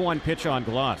break. 0-1 pitch on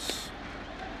Gloss.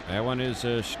 That one is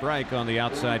a strike on the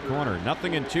outside corner.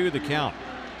 0-2 the count.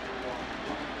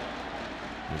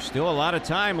 There's still a lot of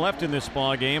time left in this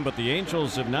ball game, but the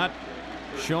Angels have not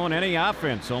shown any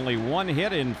offense. Only 1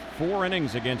 hit in 4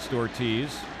 innings against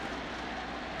Ortiz.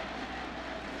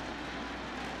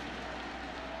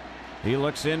 He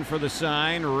looks in for the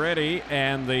sign, ready,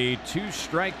 and the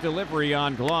 2-strike delivery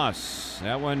on Gloss.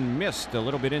 That one missed a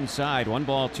little bit inside. 1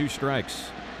 ball, 2 strikes.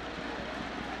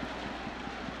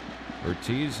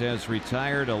 Ortiz has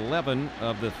retired 11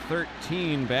 of the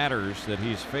 13 batters that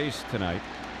he's faced tonight.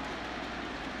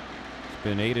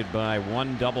 Been aided by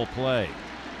 1 double play.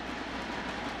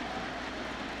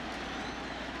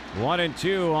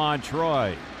 1-2 on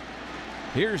Troy.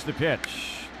 Here's the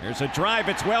pitch. There's a drive.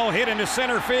 It's well hit into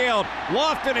center field.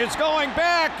 Lofton is going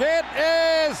back. It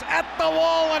is at the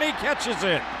wall, and he catches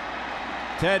it.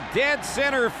 To dead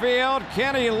center field.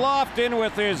 Kenny Lofton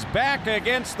with his back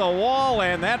against the wall,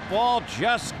 and that ball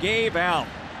just gave out.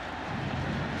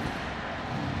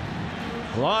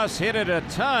 Gloss hit it a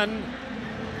ton,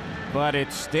 but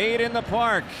it stayed in the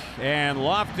park, and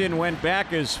Lofton went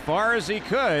back as far as he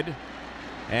could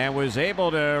and was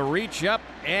able to reach up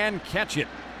and catch it.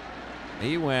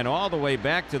 He went all the way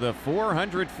back to the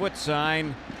 400-foot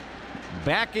sign,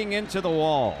 backing into the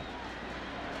wall.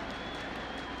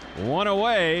 1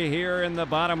 away here in the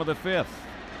bottom of the 5th.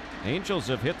 Angels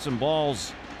have hit some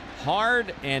balls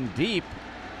hard and deep,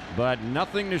 but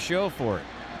nothing to show for it.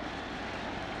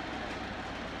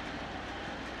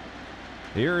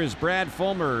 Here is Brad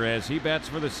Fulmer as he bats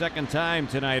for the 2nd time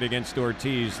tonight against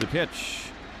Ortiz. The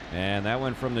pitch, and that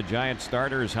one from the Giant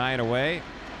starter is high and away.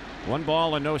 1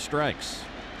 ball and no strikes.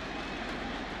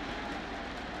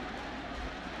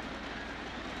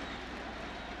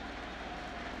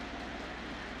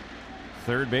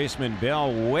 Third baseman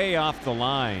Bell way off the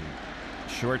line.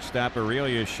 Shortstop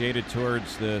Aurelia shaded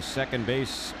towards the second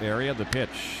base area. The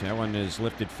pitch, that one is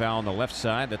lifted foul on the left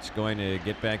side. That's going to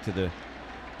get back to the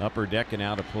upper deck and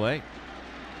out of play.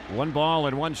 1 ball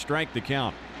and 1 strike to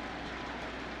count.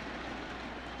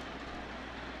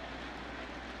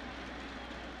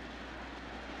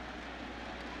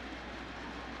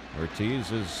 Ortiz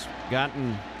has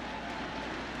gotten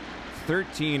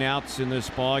 13 outs in this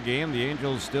ball game. The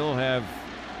Angels still have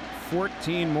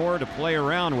 14 more to play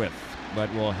around with,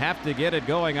 but will have to get it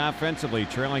going offensively,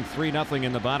 trailing 3-0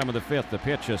 in the bottom of the fifth. The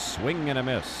pitch, a swing and a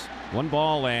miss. 1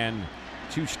 ball and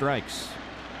 2 strikes.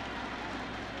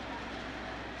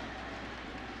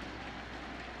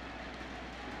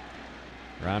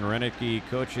 Ron Renicky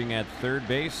coaching at third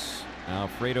base.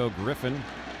 Alfredo Griffin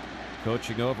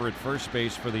coaching over at first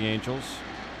base for the Angels.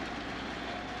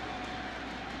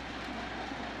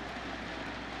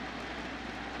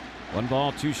 One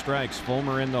ball, 2 strikes.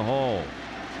 Fulmer in the hole.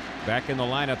 Back in the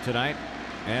lineup tonight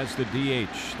as the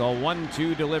DH. The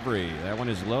 1-2 delivery. That one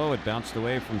is low. It bounced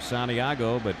away from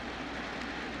Santiago, but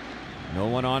no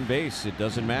one on base. It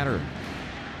doesn't matter.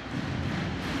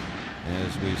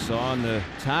 As we saw in the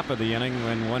top of the inning,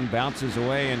 when one bounces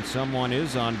away and someone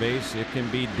is on base, it can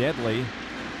be deadly.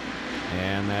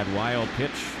 And that wild pitch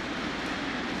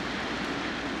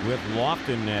with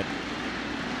Lofton at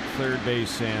third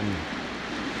base and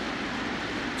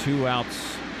 2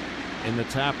 outs in the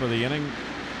top of the inning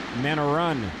meant a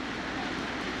run.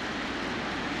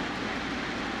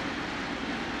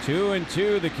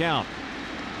 2-2 the count.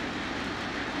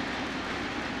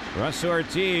 Russ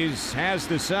Ortiz has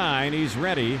the sign. He's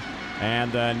ready.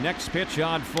 And the next pitch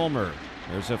on Fulmer.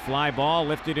 There's a fly ball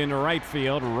lifted into right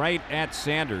field, right at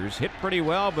Sanders. Hit pretty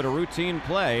well, but a routine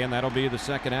play, and that'll be the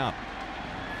second out.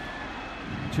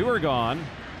 2 are gone.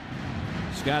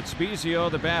 Scott Spiezio,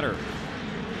 the batter.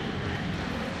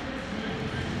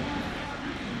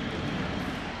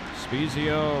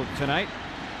 Spiezio tonight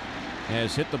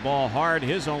has hit the ball hard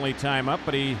his only time up,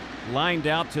 but he lined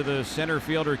out to the center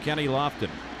fielder Kenny Lofton.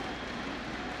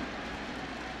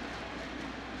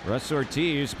 Russ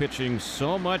Ortiz pitching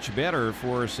so much better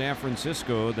for San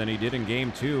Francisco than he did in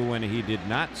Game 2 when he did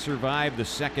not survive the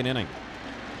second inning.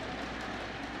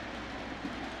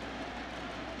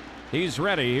 He's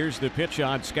ready. Here's the pitch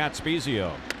on Scott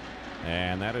Spiezio.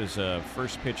 And that is a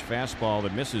first pitch fastball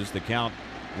that misses. The count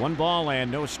 1 ball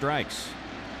and no strikes.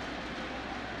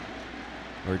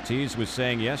 Ortiz was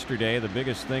saying yesterday the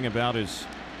biggest thing about his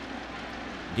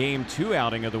Game 2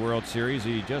 outing of the World Series,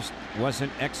 he just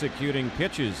wasn't executing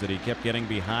pitches, that he kept getting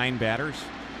behind batters.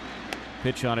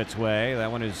 Pitch on its way. That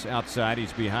one is outside.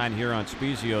 He's behind here on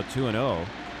Spiezio, 2-0.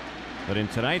 But in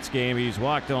tonight's game, he's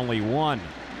walked only 1.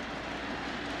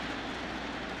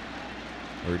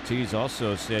 Ortiz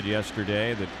also said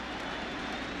yesterday that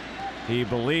he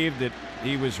believed that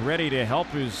he was ready to help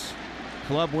his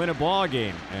club win a ball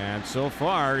game, and so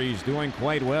far he's doing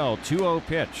quite well. 2-0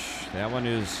 pitch. That one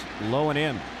is low and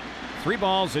in. 3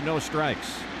 balls and no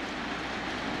strikes.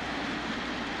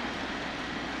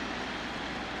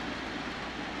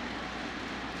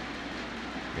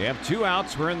 We have 2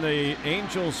 outs. We're in the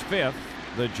Angels' 5th.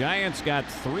 The Giants got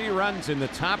 3 runs in the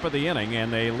top of the inning,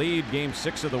 and they lead Game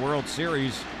 6 of the World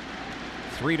Series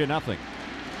 3-0.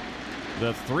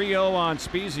 The 3-0 on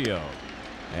Spiezio.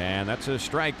 And that's a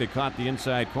strike that caught the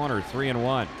inside corner.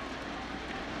 3-1.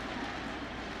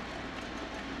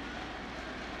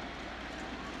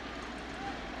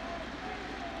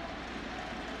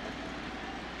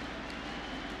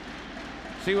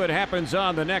 See what happens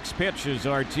on the next pitch as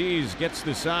Ortiz gets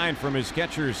the sign from his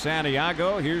catcher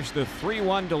Santiago. Here's the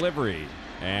 3-1 delivery,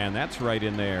 and that's right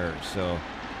in there. So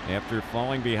after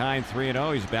falling behind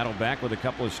 3-0, he's battled back with a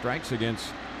couple of strikes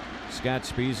against Scott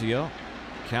Spiezio.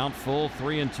 Count full,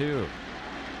 3-2.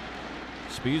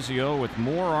 Spiezio with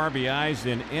more RBIs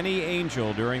than any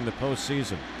Angel during the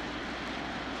postseason.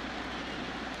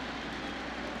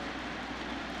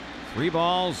 3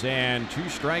 balls and 2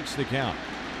 strikes to count.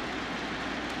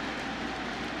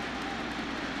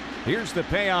 Here's the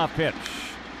payoff pitch,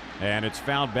 and it's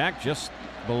fouled back just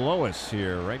below us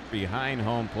here, right behind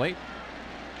home plate.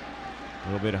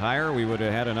 A little bit higher, we would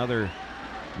have had another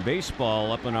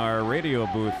baseball up in our radio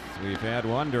booth. We've had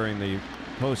one during the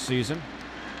postseason.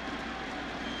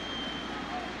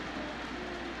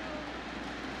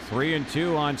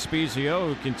 3-2 on Spiezio,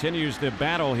 who continues the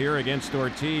battle here against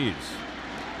Ortiz.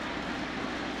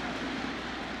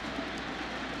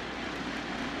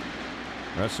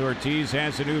 Russ Ortiz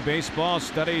has a new baseball,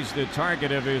 studies the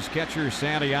target of his catcher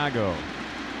Santiago.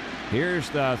 Here's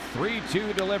the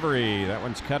 3-2 delivery. That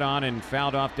one's cut on and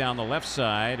fouled off down the left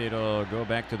side. It'll go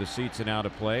back to the seats and out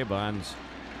of play. Bonds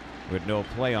with no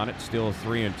play on it, still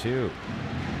 3-2.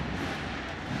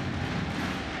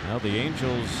 Well, the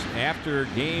Angels, after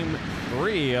Game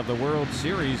 3 of the World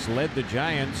Series, led the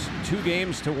Giants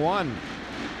 2-1,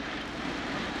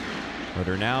 but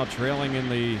are now trailing in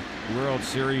the World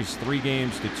Series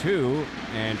 3-2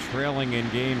 and trailing in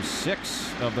Game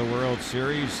 6 of the World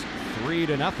Series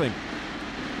 3-0.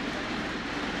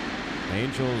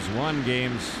 Angels won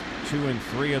Games 2 and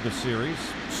 3 of the series.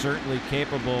 Certainly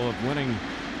capable of winning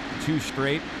 2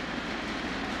 straight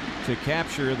to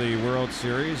capture the World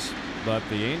Series, but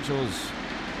the Angels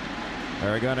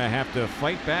are going to have to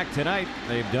fight back tonight.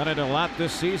 They've done it a lot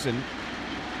this season,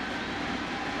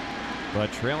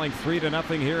 but trailing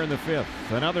 3-0 here in the 5th.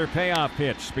 Another payoff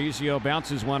pitch. Spezio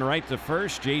bounces one right to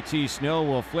first. JT Snow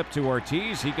will flip to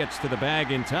Ortiz. He gets to the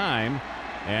bag in time,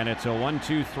 and it's a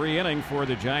 1-2-3 inning for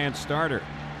the Giants starter.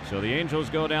 So the Angels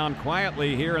go down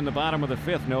quietly here in the bottom of the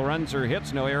 5th. No runs or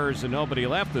hits, no errors, and nobody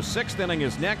left. The 6th inning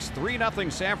is next.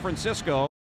 3-0 San Francisco.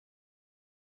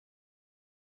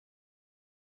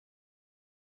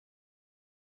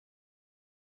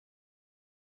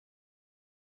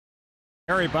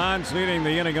 Barry Bonds leading the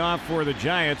inning off for the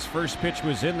Giants. First pitch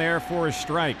was in there for a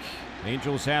strike.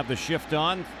 Angels have the shift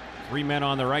on. 3 men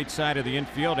on the right side of the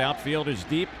infield. Outfield is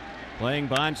deep. Playing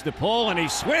Bonds to pull, and he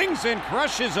swings and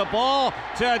crushes a ball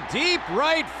to deep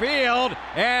right field,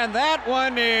 and that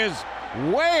one is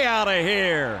way out of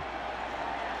here.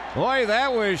 Boy,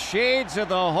 that was shades of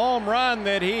the home run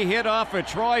that he hit off of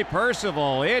Troy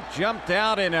Percival. It jumped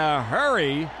out in a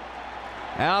hurry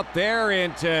out there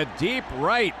into deep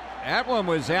right. That one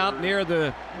was out near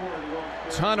the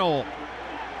tunnel,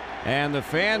 and the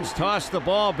fans tossed the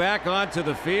ball back onto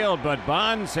the field, but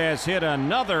Bonds has hit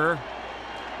another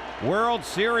World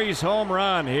Series home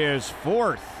run, his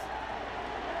 4th.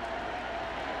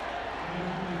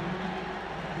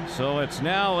 So it's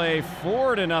now a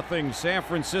 4-0 San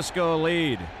Francisco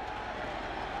lead.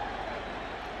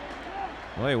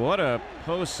 Boy, what a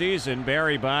postseason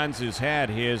Barry Bonds has had.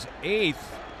 His 8th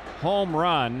home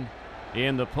run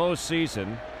in the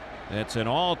postseason. That's an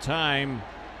all-time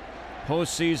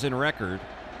postseason record.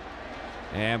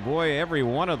 And boy, every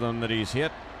one of them that he's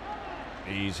hit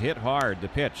hard. The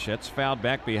pitch, that's fouled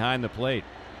back behind the plate.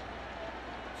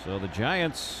 So the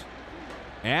Giants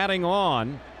adding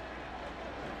on.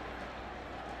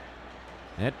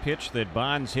 That pitch that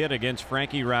Bonds hit against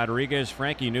Frankie Rodriguez.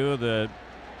 Frankie knew the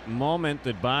moment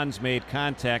that Bonds made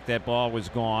contact, that ball was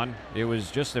gone. It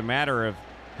was just a matter of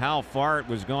how far it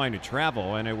was going to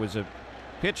travel, and it was a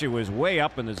pitch that was way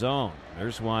up in the zone.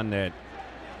 There's one that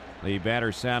the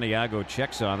batter Santiago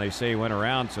checks on. They say he went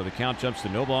around, so the count jumps to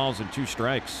no balls and 2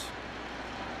 strikes.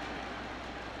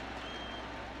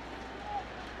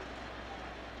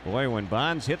 Boy, when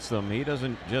Bonds hits them, he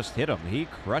doesn't just hit them, he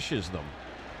crushes them.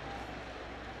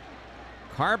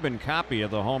 Carbon copy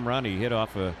of the home run he hit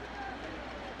off of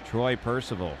Troy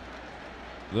Percival.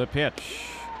 The pitch,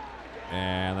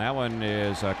 and that one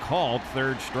is a called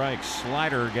 3rd strike.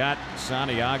 Slider got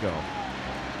Santiago.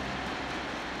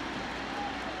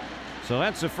 So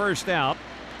that's the first out.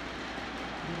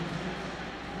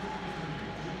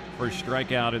 First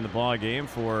strikeout in the ball game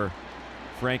for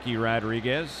Frankie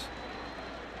Rodriguez.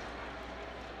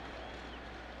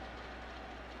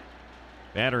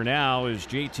 Batter now is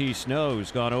JT Snow,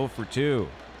 who's gone 0 for 2.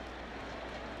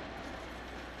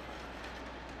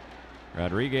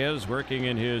 Rodriguez working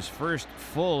in his first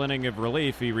full inning of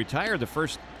relief. He retired the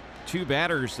first 2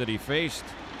 batters that he faced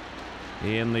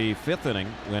in the 5th inning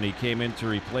when he came in to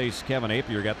replace Kevin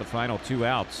Apier, got the final 2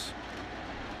 outs.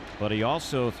 But he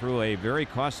also threw a very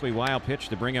costly wild pitch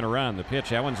to bring in a run. The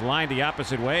pitch, that one's lined the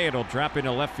opposite way. It'll drop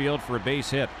into left field for a base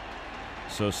hit.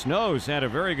 So Snow's had a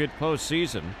very good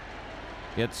postseason.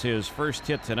 Gets his first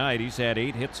hit tonight. He's had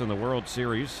 8 hits in the World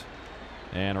Series.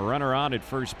 And a runner on at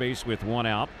first base with 1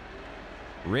 out.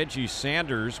 Reggie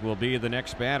Sanders will be the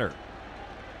next batter.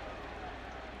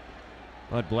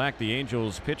 Bud Black, the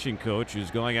Angels pitching coach,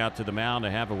 is going out to the mound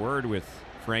to have a word with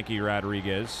Frankie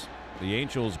Rodriguez. The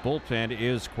Angels bullpen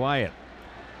is quiet.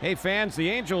 Hey fans, the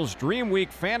Angels Dream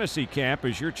Week Fantasy Camp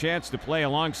is your chance to play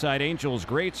alongside Angels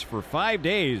greats for 5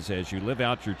 days as you live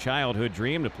out your childhood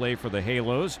dream to play for the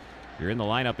Halos. You're in the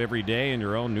lineup every day in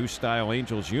your own new style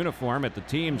Angels uniform at the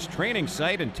team's training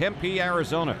site in Tempe,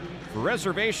 Arizona. For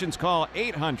reservations, call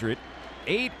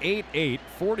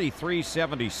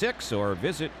 800-888-4376 or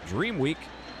visit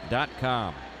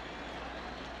dreamweek.com.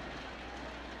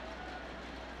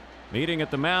 Meeting at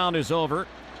the mound is over.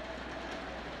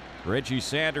 Reggie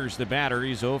Sanders, the batter,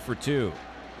 he's 0 for 2.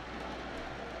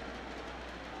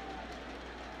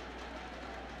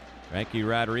 Frankie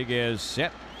Rodriguez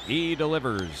set. He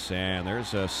delivers, and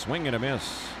there's a swing and a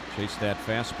miss. Chase that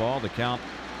fastball. The count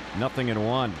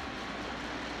 0-1.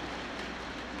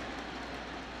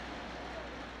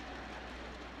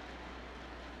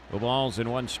 No balls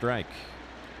and 1 strike.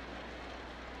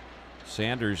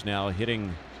 Sanders now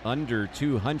hitting under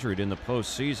 200 in the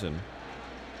postseason.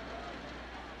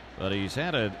 But he's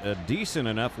had a decent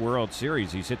enough World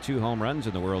Series. He's hit 2 home runs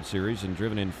in the World Series and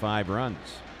driven in 5 runs.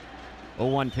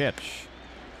 0-1 pitch.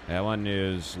 That one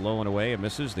is low and away. It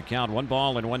misses. The count 1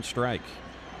 ball and 1 strike.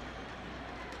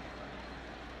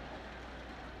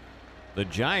 The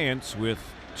Giants with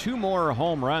 2 more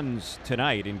home runs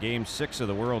tonight in Game 6 of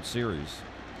the World Series.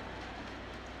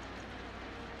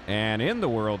 And in the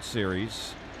World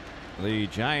Series, the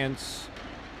Giants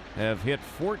have hit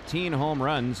 14 home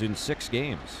runs in 6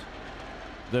 games.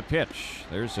 The pitch.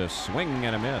 There's a swing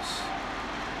and a miss.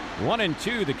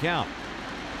 1-2 the count.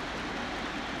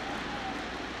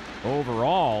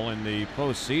 Overall in the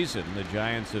postseason, the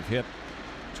Giants have hit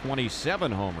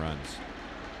 27 home runs.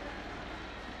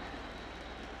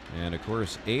 And of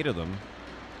course, 8 of them,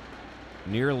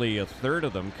 nearly a third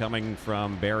of them, coming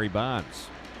from Barry Bonds.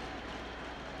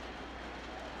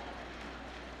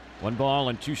 1 ball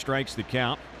and 2 strikes the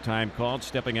count. Time called.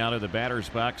 Stepping out of the batter's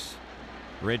box,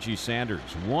 Reggie Sanders.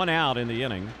 1 out in the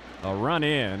inning. A run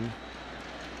in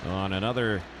on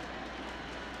another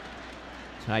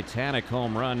Titanic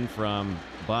home run from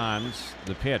Bonds.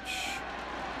 The pitch.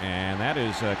 And that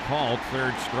is a called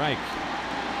 3rd strike.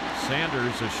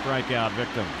 Sanders a strikeout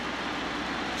victim.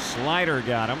 Slider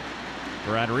got him.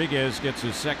 Rodriguez gets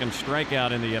his 2nd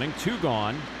strikeout in the inning. 2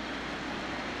 gone.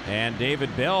 And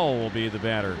David Bell will be the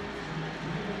batter.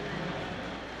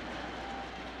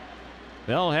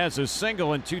 Bell has a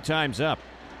single and 2 times up.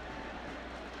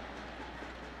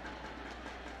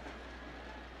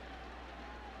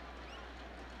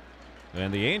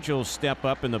 And the Angels step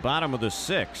up in the bottom of the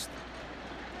 6th.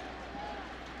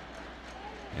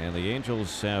 And the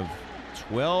Angels have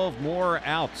 12 more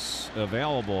outs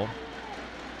available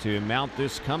to mount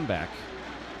this comeback.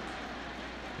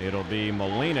 It'll be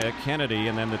Molina, Kennedy,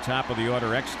 and then the top of the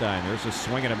order, Eckstein. There's a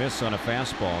swing and a miss on a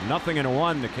fastball.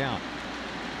 0-1 the count.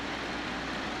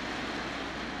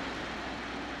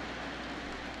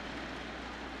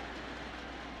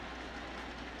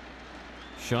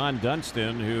 Sean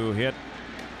Dunston, who hit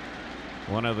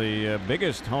one of the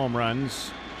biggest home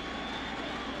runs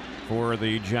for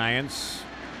the Giants,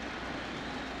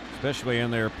 especially in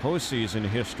their postseason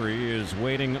history, is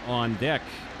waiting on deck.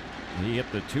 He hit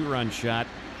the 2-run shot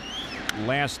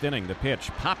last inning. The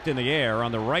pitch popped in the air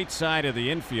on the right side of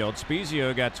the infield.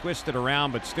 Spezio got twisted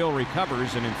around but still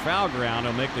recovers, and in foul ground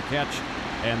he'll make the catch,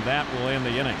 and that will end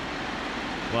the inning.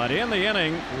 But in the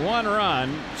inning, 1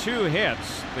 run, 2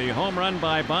 hits. The home run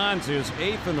by Bonds is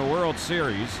 8th in the World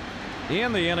Series.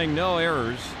 In the inning, no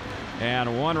errors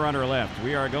and 1 runner left.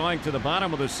 We are going to the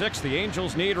bottom of the 6th. The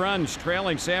Angels need runs,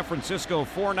 trailing San Francisco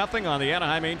 4-0 on the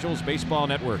Anaheim Angels Baseball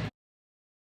Network.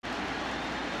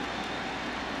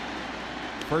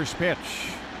 First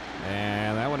pitch,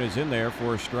 and that one is in there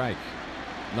for a strike.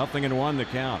 0-1 the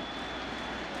count.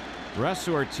 Russ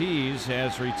Ortiz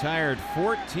has retired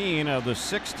 14 of the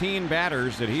 16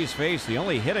 batters that he's faced. The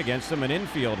only hit against him, an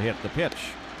infield hit. The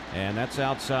pitch, and that's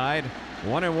outside.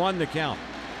 1-1 the count.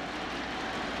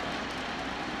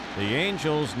 The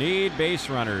Angels need base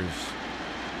runners.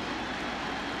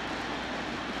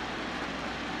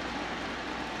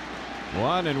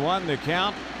 One and one the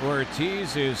count.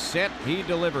 Ortiz is set. He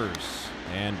delivers.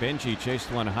 And Benji chased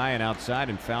one high and outside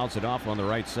and fouls it off on the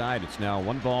right side. It's now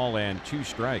 1 ball and 2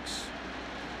 strikes.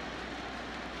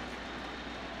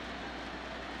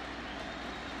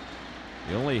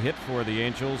 The only hit for the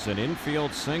Angels, an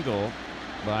infield single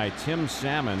by Tim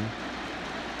Salmon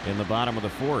in the bottom of the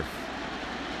 4th.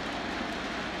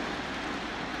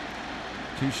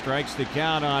 2 strikes to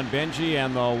count on Benji,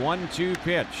 and the 1-2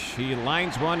 pitch. He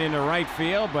lines one into right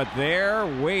field, but there,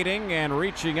 waiting and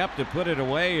reaching up to put it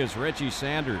away, is Reggie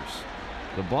Sanders.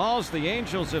 The balls the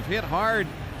Angels have hit hard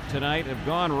tonight have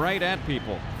gone right at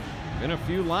people. Been a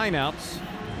few lineouts,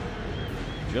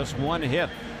 just 1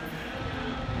 hit.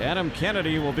 Adam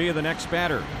Kennedy will be the next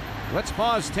batter. Let's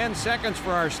pause 10 seconds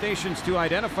for our stations to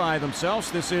identify themselves.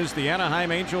 This is the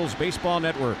Anaheim Angels Baseball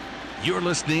Network. You're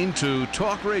listening to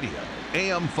Talk Radio,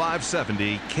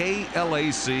 AM570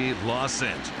 KLAC Los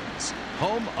Angeles,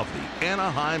 home of the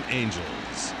Anaheim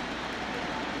Angels.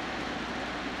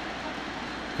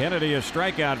 Kennedy, a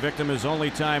strikeout victim, his only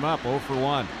time up, 0 for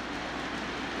 1.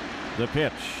 The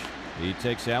pitch. He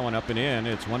takes that one up and in.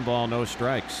 It's 1 ball, no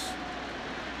strikes.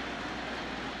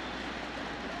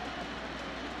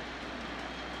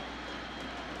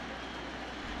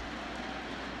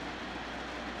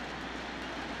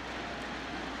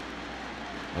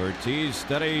 Ortiz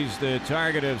studies the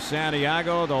target of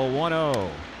Santiago, the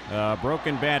 1-0.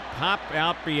 Broken bat pop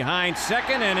out behind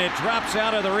second, and it drops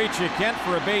out of the reach of Kent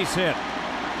for a base hit.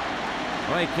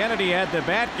 Boy, Kennedy had the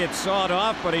bat get sawed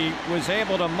off, but he was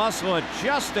able to muscle it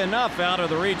just enough out of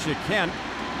the reach of Kent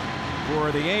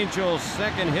for the Angels'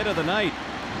 second hit of the night.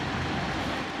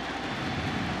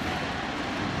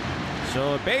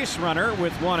 So a base runner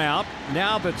with one out,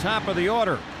 now the top of the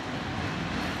order.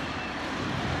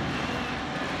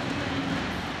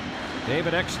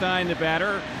 David Eckstein, the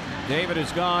batter. David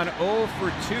has gone 0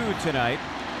 for 2 tonight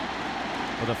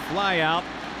with a fly out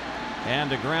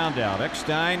and a ground out.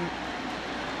 Eckstein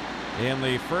in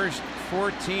the first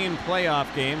 14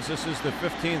 playoff games. This is the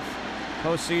 15th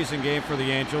postseason game for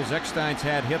the Angels. Eckstein's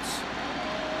had hits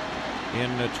in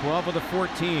 12 of the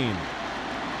 14.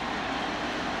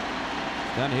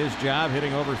 Done his job,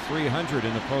 hitting over 300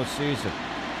 in the postseason.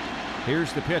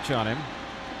 Here's the pitch on him.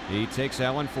 He takes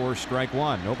that one for strike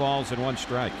one. No balls and one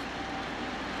strike.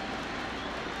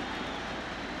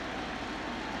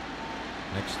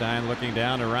 Eckstein looking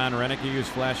down to Ron Renick, who's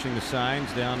flashing the signs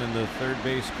down in the third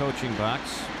base coaching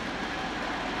box.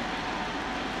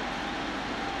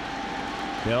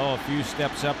 Bill a few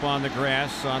steps up on the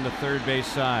grass on the third base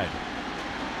side.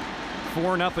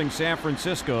 4-0 San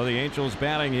Francisco. The Angels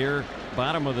batting here,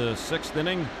 bottom of the 6th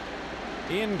inning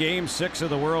in Game 6 of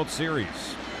the World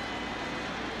Series.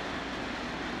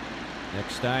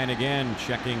 Eckstein again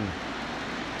checking.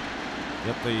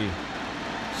 Get the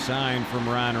sign from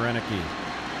Ron Renick.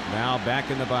 Now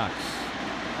back in the box.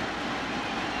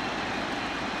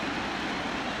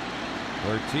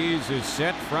 Ortiz is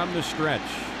set from the stretch.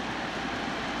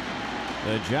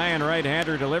 The giant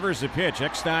right-hander delivers the pitch.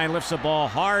 Eckstein lifts the ball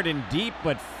hard and deep,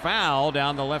 but foul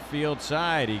down the left field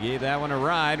side. He gave that one a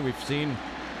ride. We've seen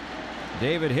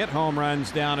David hit home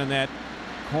runs down in that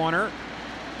corner.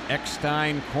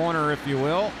 Eckstein corner, if you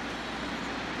will.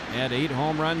 Had 8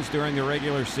 home runs during the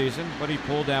regular season, but he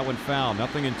pulled that one foul.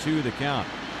 0-2 the count.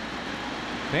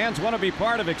 Fans want to be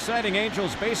part of exciting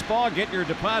Angels baseball? Get your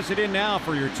deposit in now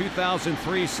for your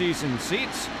 2003 season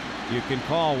seats. You can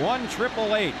call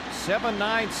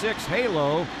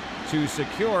 1-888-796-HALO to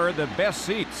secure the best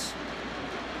seats.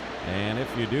 And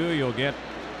if you do, you'll get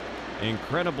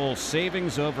incredible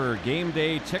savings over game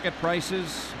day ticket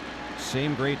prices.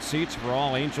 Same great seats for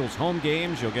all Angels home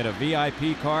games. You'll get a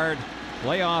VIP card,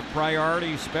 playoff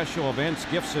priority, special events,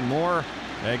 gifts, and more.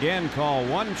 Again, call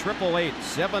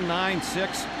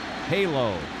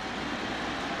 1-888-796-HALO.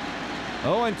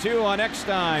 0-2 on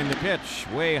Eckstein. The pitch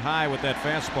way high with that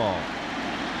fastball.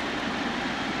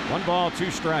 1 ball,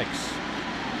 2 strikes.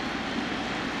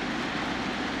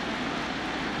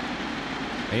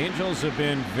 Angels have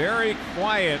been very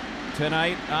quiet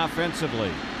tonight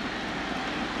offensively.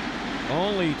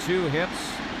 Only 2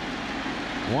 hits.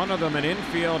 One of them an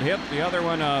infield hit, the other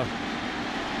one a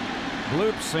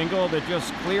bloop single that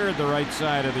just cleared the right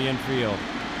side of the infield.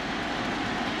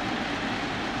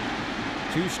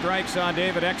 2 strikes on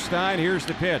David Eckstein. Here's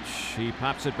the pitch. He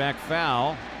pops it back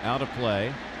foul, out of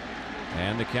play.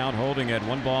 And the count holding at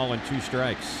 1 ball and 2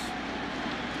 strikes.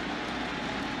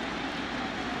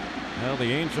 Well,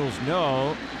 the Angels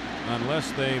know unless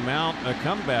they mount a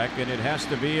comeback, and it has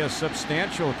to be a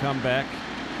substantial comeback,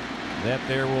 that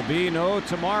there will be no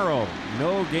tomorrow,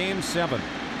 no Game 7.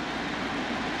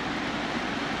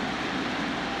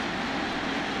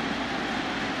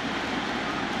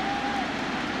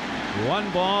 One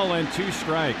ball and 2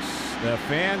 strikes. The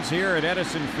fans here at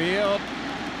Edison Field,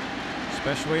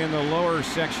 especially in the lower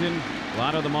section, a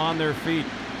lot of them on their feet.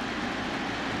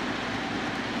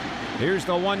 Here's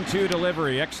the 1-2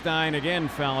 delivery. Eckstein again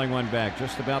fouling one back,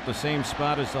 just about the same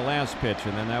spot as the last pitch,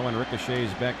 and then that one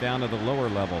ricochets back down to the lower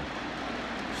level.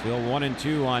 Still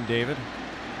 1-2 on David.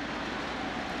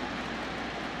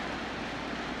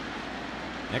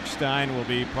 Eckstein will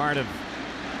be part of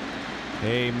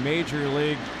a major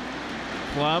league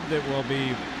club that will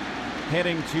be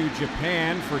heading to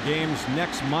Japan for games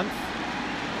next month.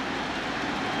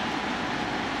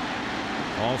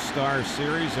 All-Star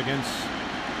Series against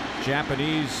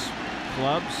Japanese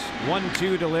clubs.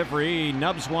 1-2 delivery. He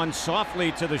nubs one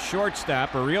softly to the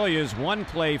shortstop. Aurelia's one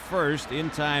play first in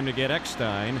time to get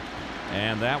Eckstein,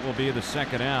 and that will be the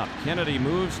second out. Kennedy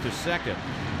moves to second.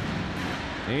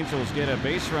 Angels get a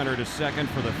base runner to second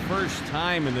for the first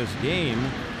time in this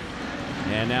game.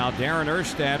 And now Darren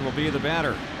Erstad will be the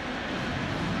batter.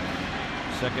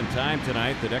 Second time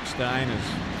tonight that Eckstein has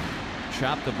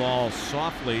chopped the ball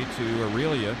softly to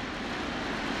Aurelia.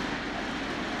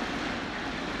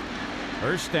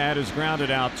 Erstad has grounded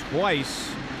out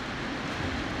twice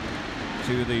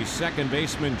to the second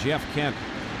baseman Jeff Kent.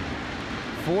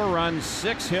 4 runs,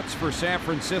 6 hits for San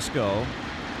Francisco.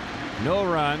 No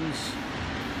runs,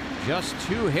 just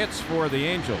 2 hits for the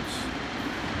Angels.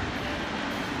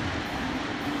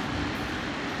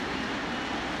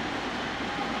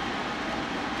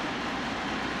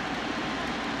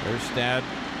 Erstad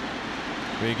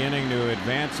beginning to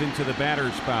advance into the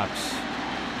batter's box.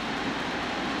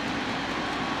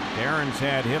 Darren's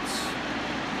had hits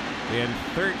in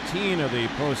 13 of the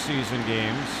postseason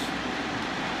games,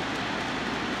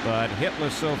 but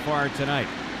hitless so far tonight.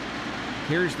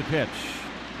 Here's the pitch,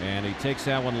 and he takes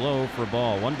that one low for a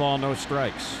ball. 1 ball, no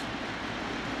strikes.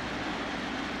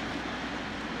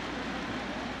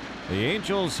 The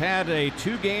Angels had a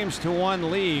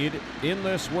 2-1 lead in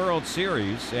this World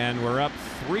Series and were up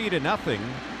 3-0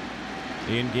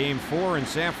 in Game 4 in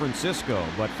San Francisco.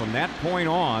 But from that point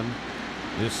on,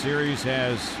 this series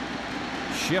has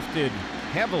shifted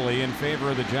heavily in favor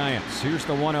of the Giants. Here's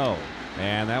the 1-0,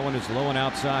 and that one is low and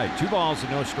outside. 2 balls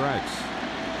and no strikes.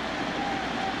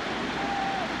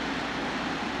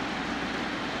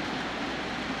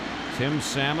 Tim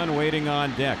Salmon waiting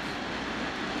on deck.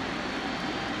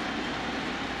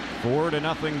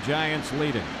 4-0 Giants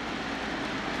leading.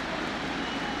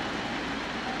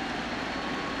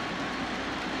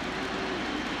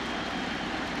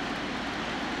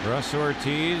 Russ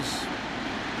Ortiz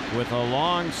with a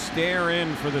long stare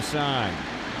in for the sign.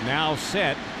 Now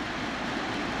set.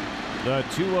 The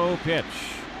 2-0 pitch.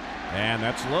 And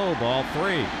that's low, ball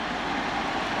 3.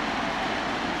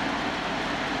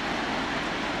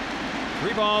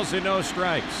 3 balls and no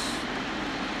strikes.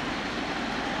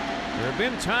 There have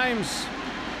been times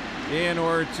in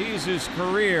Ortiz's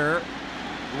career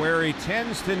where he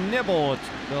tends to nibble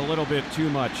a little bit too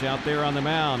much out there on the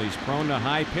mound. He's prone to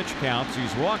high pitch counts.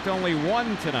 He's walked only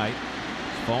 1 tonight.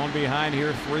 He's fallen behind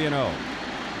here 3-0.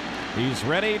 He's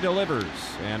ready, delivers,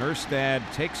 and Erstad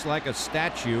takes like a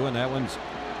statue, and that one's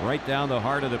right down the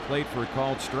heart of the plate for a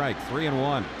called strike.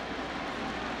 3-1.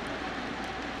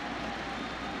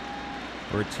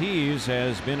 Ortiz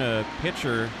has been a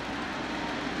pitcher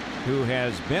who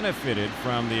has benefited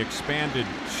from the expanded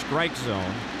strike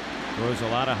zone. Throws a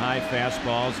lot of high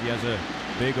fastballs. He has a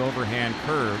big overhand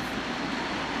curve.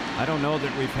 I don't know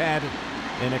that we've had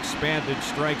an expanded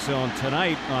strike zone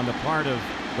tonight on the part of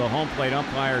the home plate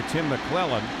umpire Tim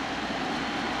McClellan.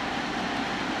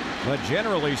 But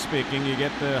generally speaking, you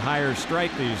get the higher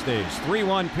strike these days.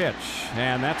 3-1 pitch,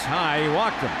 and that's high. He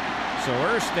walked him. So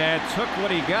Erstad took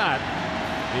what he got.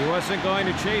 He wasn't going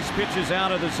to chase pitches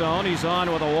out of the zone. He's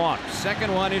on with a walk.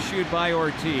 Second one issued by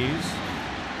Ortiz.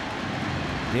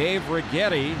 Dave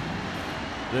Righetti,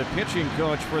 the pitching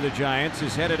coach for the Giants,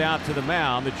 is headed out to the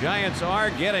mound. The Giants are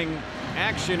getting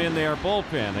action in their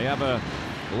bullpen. They have a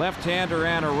left-hander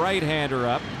and a right-hander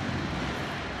up.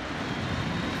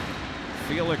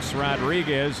 Felix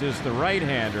Rodriguez is the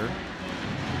right-hander.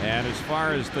 And as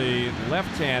far as the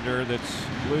left-hander that's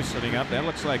loosening up, that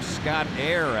looks like Scott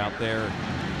Air out there.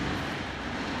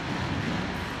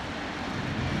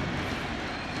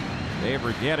 Dave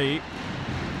Righetti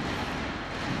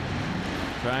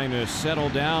trying to settle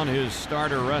down his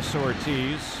starter Russ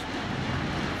Ortiz.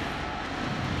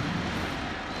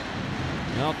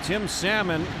 Well, Tim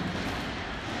Salmon,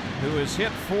 who has hit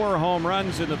 4 home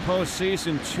runs in the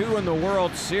postseason, 2 in the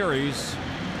World Series,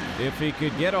 if he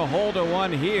could get a hold of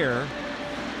one here,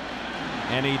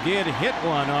 and he did hit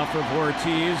one off of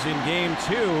Ortiz in Game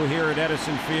 2 here at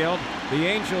Edison Field, the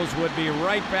Angels would be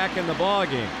right back in the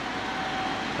ballgame.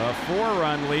 A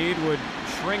 4-run lead would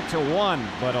shrink to 1,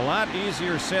 but a lot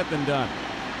easier said than done.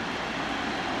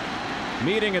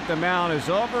 Meeting at the mound is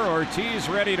over. Ortiz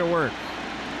ready to work.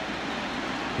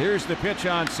 Here's the pitch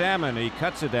on Salmon. He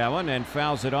cuts it that one and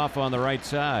fouls it off on the right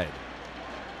side.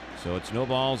 So it's no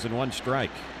balls and 1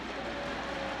 strike.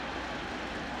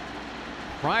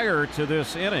 Prior to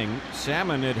this inning,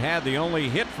 Salmon had had the only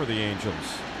hit for the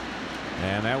Angels,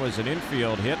 and that was an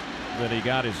infield hit that he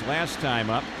got his last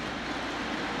time up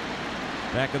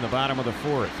back in the bottom of the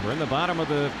 4th. We're in the bottom of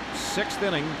the 6th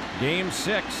inning, Game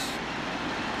 6.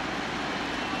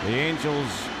 The Angels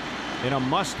in a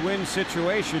must-win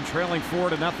situation, trailing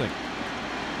 4-0.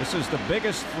 This is the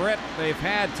biggest threat they've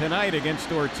had tonight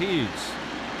against Ortiz,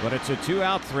 but it's a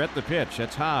 2-out threat. The pitch,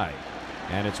 that's high,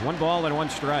 and it's 1 ball and 1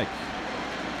 strike.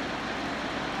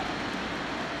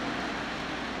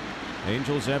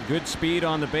 Angels have good speed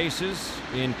on the bases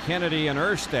in Kennedy and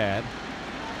Erstad.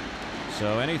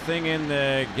 So anything in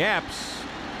the gaps,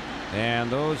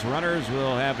 and those runners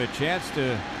will have a chance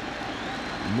to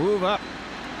move up.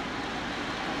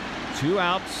 2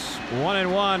 outs,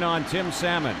 1-1 on Tim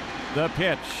Salmon. The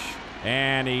pitch,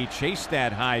 and he chased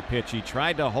that high pitch. He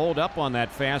tried to hold up on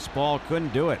that fastball,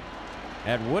 couldn't do it.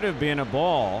 That would have been a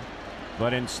ball,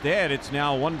 but instead it's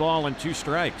now 1 ball and 2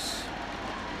 strikes.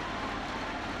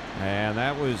 And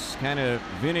that was kind of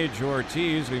vintage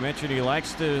Ortiz. We mentioned he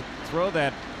likes to throw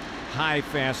that high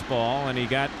fastball, and he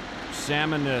got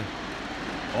Salmon to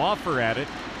offer at it.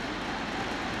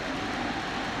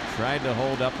 tried to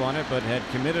hold up on it, but had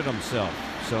committed himself.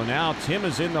 So now Tim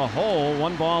is in the hole,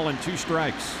 1 ball and 2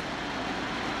 strikes.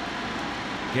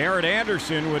 Garrett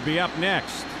Anderson would be up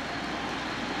next.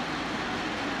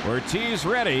 Ortiz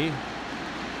ready.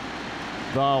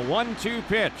 The 1-2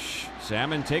 pitch.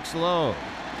 Salmon takes low.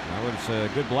 That was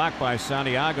a good block by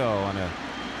Santiago on a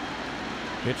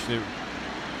pitch that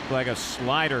looked like a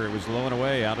slider. It was low and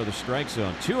away out of the strike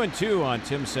zone. 2-2 on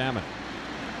Tim Salmon.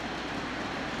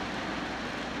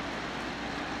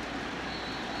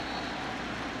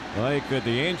 Boy, could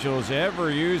the Angels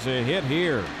ever use a hit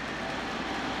here?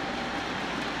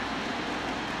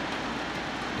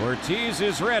 Ortiz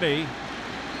is ready.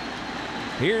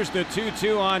 Here's the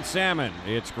 2-2 on Salmon.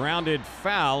 It's grounded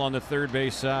foul on the third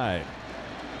base side.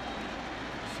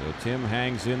 So Tim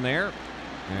hangs in there,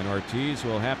 and Ortiz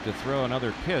will have to throw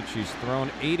another pitch. He's thrown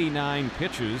 89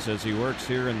 pitches as he works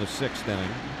here in the 6th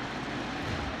inning.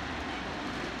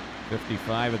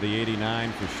 55 of the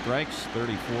 89 for strikes,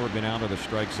 34 been out of the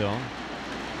strike zone.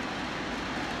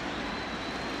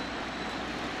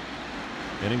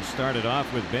 Inning started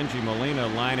off with Benji Molina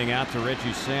lining out to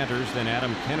Reggie Sanders. Then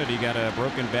Adam Kennedy got a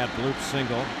broken bat bloop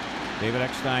single. David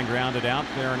Eckstein grounded out.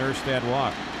 Darren Erstad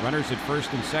walked. Runners at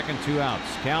first and second, 2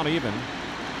 outs. Count even.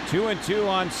 2-2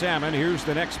 on Salmon. Here's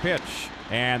the next pitch.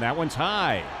 And that one's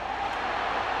high.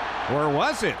 Or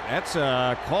was it? That's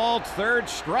a called third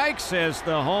strike, says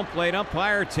the home plate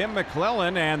umpire Tim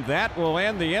McClellan, and that will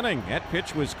end the inning. That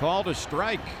pitch was called a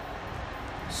strike.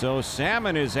 So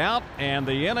Salmon is out, and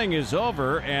the inning is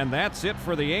over, and that's it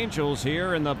for the Angels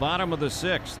here in the bottom of the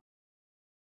 6th.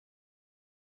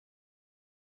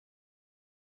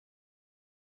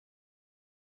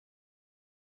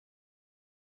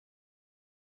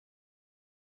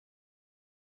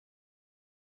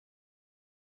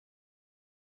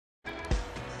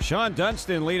 Sean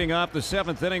Dunston leading off the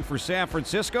 7th inning for San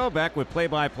Francisco. Back with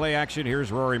play-by-play action. Here's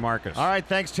Rory Markus. All right,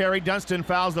 thanks, Terry. Dunston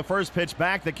fouls the first pitch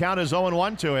back. The count is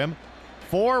 0-1 to him.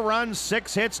 4 runs,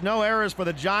 6 hits, no errors for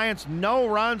the Giants. No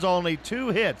runs, only 2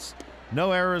 hits.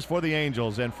 No errors for the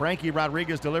Angels. And Frankie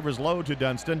Rodriguez delivers low to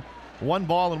Dunston. 1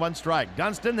 ball and 1 strike.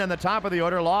 Dunston, then the top of the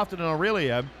order, Lofton and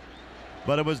Aurelia.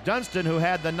 But it was Dunston who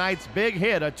had the night's big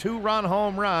hit, a 2-run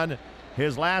home run,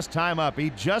 his last time up. He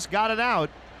just got it out,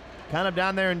 kind of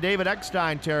down there in David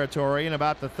Eckstein territory in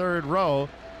about the 3rd row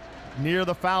near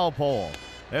the foul pole.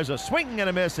 There's a swing and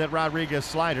a miss at Rodriguez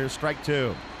slider, strike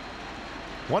 2.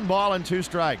 1 ball and 2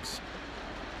 strikes.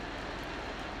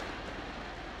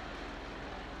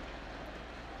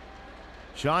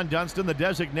 Sean Dunston, the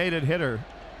designated hitter.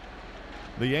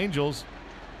 The Angels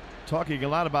talking a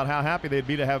lot about how happy they'd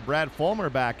be to have Brad Fulmer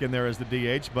back in there as the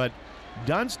DH, but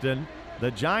Dunston, the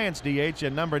Giants DH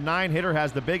and number 9 hitter,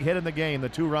 has the big hit in the game, the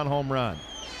 2-run home run.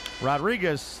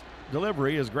 Rodriguez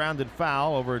delivery is grounded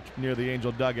foul over near the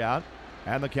Angel dugout,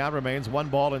 and the count remains 1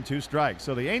 ball and 2 strikes.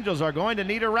 So the Angels are going to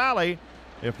need a rally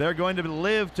if they're going to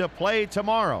live to play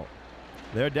tomorrow.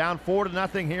 They're down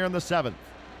 4-0 here in the 7th.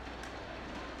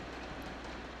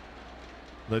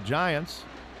 The Giants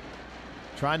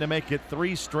trying to make it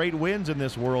 3 straight wins in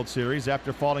this World Series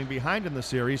after falling behind in the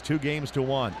series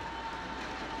 2-1.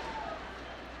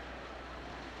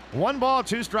 1 ball,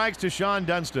 2 strikes to Sean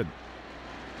Dunston.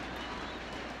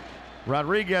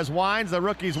 Rodriguez winds. The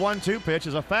rookie's 1-2 pitch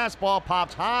as a fastball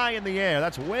pops high in the air.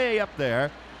 That's way up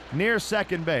there near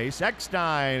second base.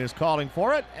 Eckstein is calling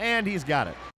for it, and he's got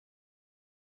it.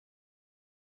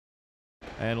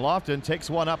 And Lofton takes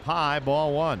one up high,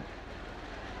 ball 1.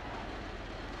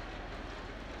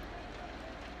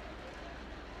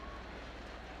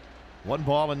 One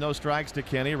ball and no strikes to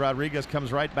Kenny. Rodriguez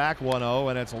comes right back 1-0,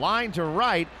 and it's lined to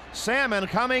right. Salmon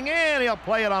coming in. He'll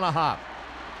play it on a hop.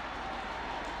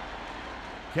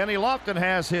 Kenny Lofton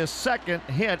has his 2nd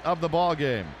hit of the ball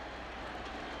game.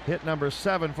 Hit number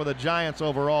 7 for the Giants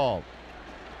overall.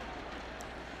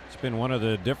 It's been one of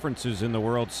the differences in the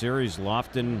World Series.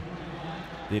 Lofton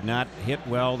did not hit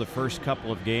well the first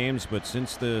couple of games, but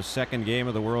since the 2nd game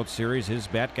of the World Series, his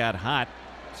bat got hot.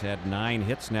 He's had 9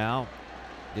 hits now.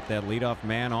 Get that leadoff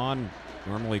man on.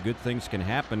 Normally good things can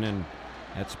happen, and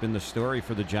that's been the story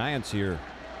for the Giants here.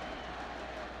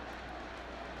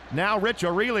 Now Rich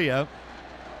Aurelia.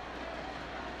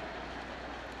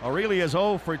 Aurelia's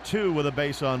 0 for 2 with a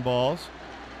base on balls.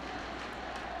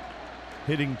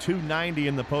 Hitting .290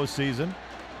 in the postseason.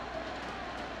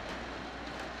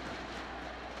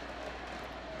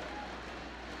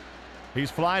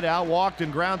 He's flied out, walked,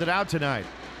 and grounded out tonight.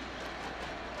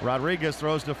 Rodriguez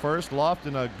throws to first.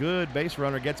 Lofton, a good base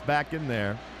runner, gets back in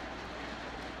there.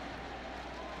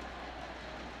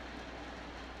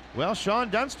 Well,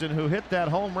 Sean Dunston, who hit that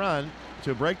home run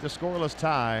to break the scoreless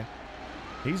tie,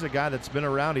 He's a guy that's been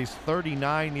around. He's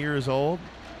 39 years old,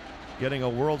 getting a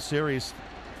World Series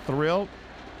thrill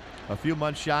a few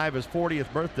months shy of his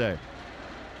 40th birthday.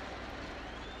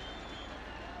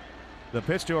 The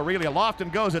pitch to Aurelia.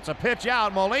 Lofton goes. It's a pitch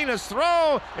out. Molina's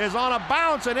throw is on a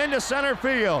bounce and into center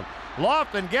field.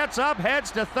 Lofton gets up,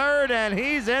 heads to third, and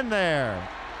he's in there.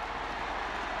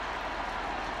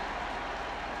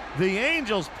 The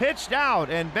Angels pitched out,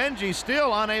 and Benji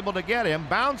still unable to get him.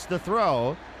 Bounced the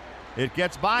throw. It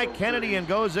gets by Kennedy and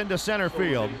goes into center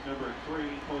field.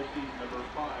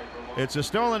 It's a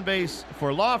stolen base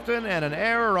for Lofton and an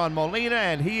error on Molina,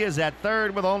 and he is at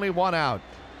third with only one out.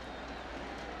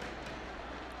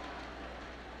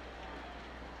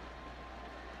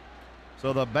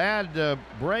 So the bad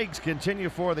breaks continue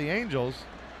for the Angels.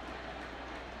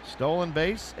 Stolen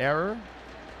base, error,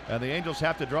 and the Angels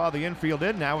have to draw the infield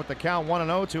in now with the count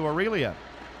 1-0 to Aurelia.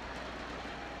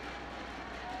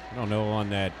 I don't know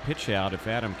on that pitch out if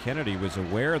Adam Kennedy was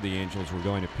aware the Angels were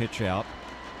going to pitch out.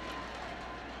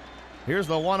 Here's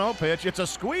the 1-0 pitch. It's a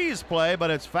squeeze play,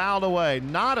 but it's fouled away.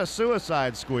 Not a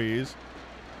suicide squeeze.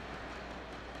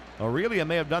 Aurelia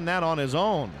may have done that on his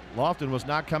own. Lofton was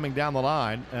not coming down the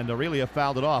line, and Aurelia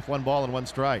fouled it off. 1 ball and 1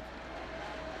 strike.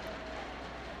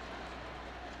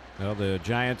 Well, the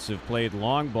Giants have played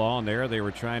long ball, and there they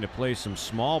were trying to play some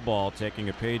small ball, taking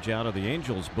a page out of the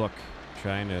Angels' book,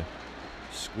 trying to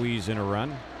squeeze in a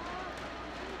run.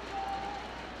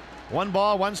 1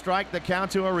 ball, 1 strike, the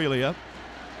count to Aurelia.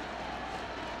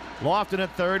 Lofton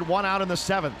at third, 1 out in the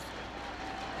 7th.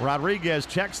 Rodriguez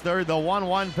checks third, the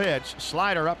 1-1 pitch.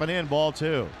 Slider up and in, ball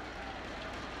 2.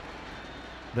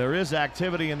 There is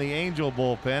activity in the Angel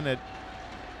bullpen. It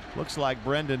looks like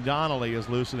Brendan Donnelly is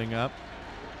loosening up.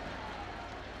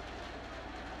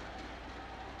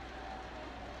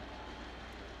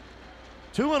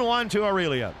 Two and 1 to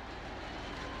Aurelia.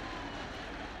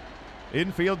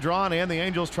 Infield drawn in. The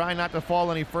Angels trying not to fall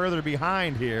any further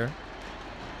behind here.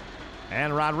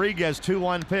 And Rodriguez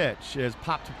 2-1 pitch is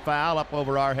popped foul up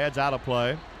over our heads, out of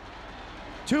play.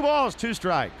 2 balls, 2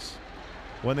 strikes.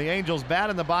 When the Angels bat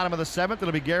in the bottom of the 7th,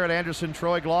 it'll be Garrett Anderson,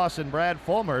 Troy Gloss, and Brad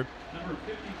Fulmer.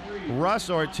 Russ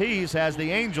Ortiz has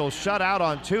the Angels shut out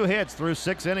on 2 hits through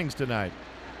 6 innings tonight.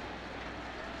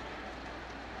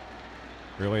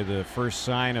 Really the first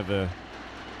sign of a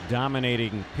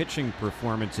dominating pitching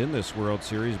performance in this World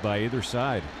Series by either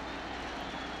side.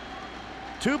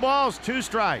 2 balls, 2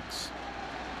 strikes.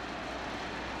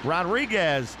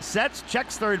 Rodriguez sets,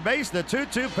 checks third base, the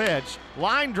 2-2 pitch.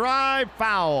 Line drive,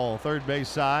 foul, third base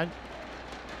side.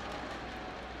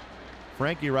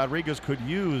 Frankie Rodriguez could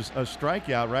use a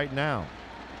strikeout right now.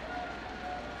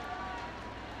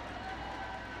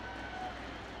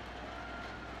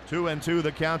 Two and 2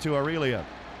 the count to Aurelia.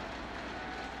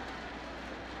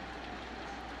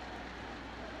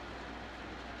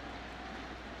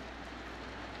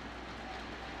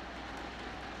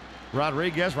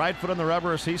 Rodriguez, right foot on the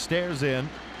rubber as he stares in.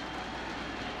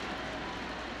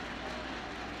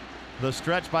 The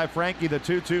stretch by Frankie, the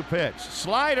 2-2 pitch.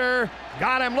 Slider,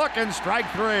 got him looking,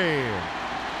 strike 3.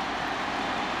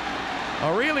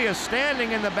 Aurelia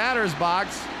standing in the batter's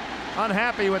box,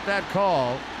 unhappy with that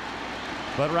call.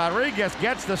 But Rodriguez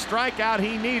gets the strikeout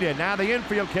he needed. Now the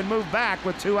infield can move back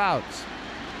with 2 outs.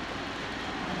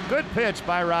 Good pitch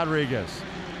by Rodriguez.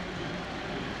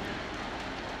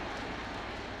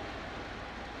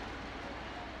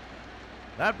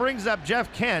 That brings up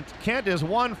Jeff Kent. Kent is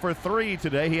 1 for 3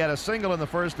 today. He had a single in the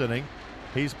first inning.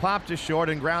 He's popped to short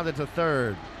and grounded to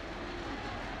third.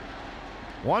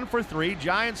 1 for 3.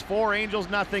 Giants 4, Angels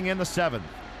nothing in the 7th.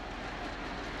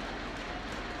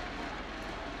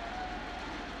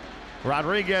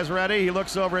 Rodriguez ready. He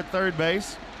looks over at third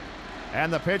base.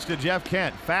 And the pitch to Jeff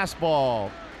Kent.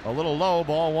 Fastball. A little low,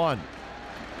 ball 1.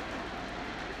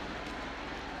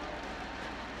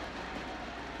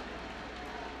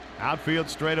 Outfield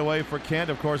straightaway for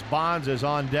Kent. Of course, Bonds is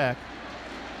on deck.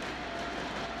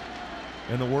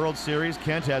 In the World Series,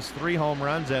 Kent has 3 home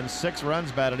runs and 6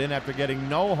 runs batted in after getting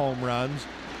no home runs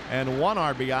and 1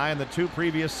 RBI in the 2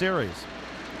 previous series.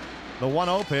 The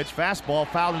 1-0 pitch, fastball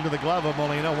fouled into the glove of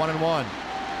Molina, 1-1.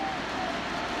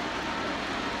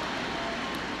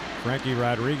 Frankie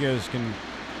Rodriguez can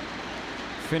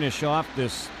finish off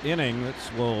this inning.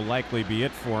 This will likely be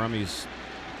it for him. He's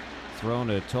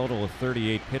thrown a total of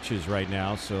 38 pitches right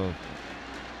now, so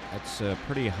that's a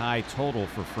pretty high total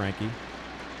for Frankie.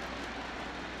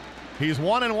 He's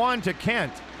 1-1 to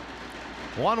Kent.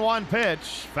 1-1 pitch,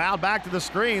 fouled back to the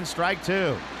screen, strike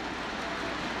 2.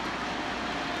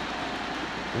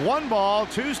 1 ball,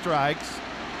 2 strikes.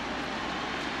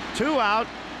 2 out.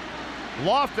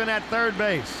 Lofton at third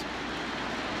base.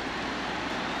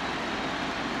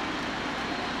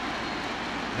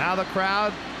 Now the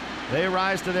crowd, they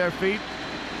rise to their feet,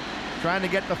 trying to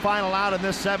get the final out in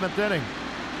this 7th inning.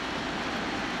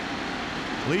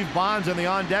 Leave Bonds in the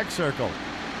on-deck circle.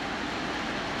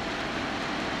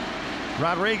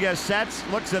 Rodriguez sets,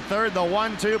 looks at third, the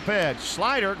 1-2 pitch.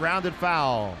 Slider grounded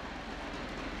foul.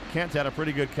 Kent had a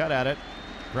pretty good cut at it.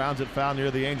 Grounds it foul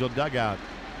near the Angel dugout.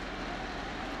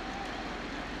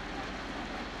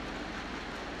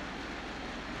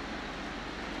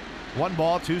 One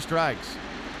ball, 2 strikes.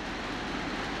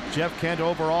 Jeff Kent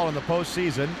overall in the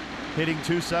postseason, hitting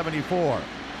 .274.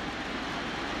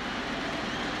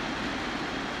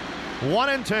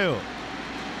 1-2.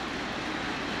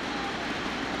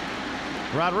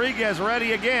 Rodriguez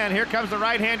ready again. Here comes the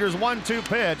right-hander's 1-2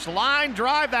 pitch. Line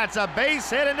drive, that's a base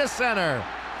hit into center.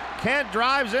 Kent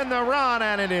drives in the run,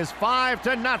 and it is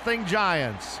 5-0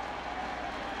 Giants.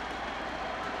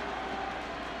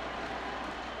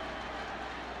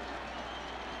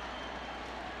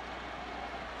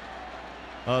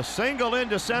 A single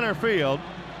into center field.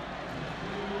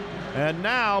 And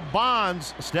now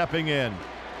Bonds stepping in.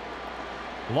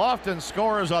 Lofton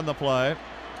scores on the play.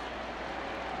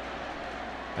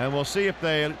 And we'll see if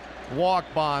they walk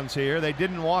Bonds here. They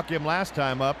didn't walk him last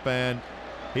time up, and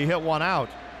he hit one out.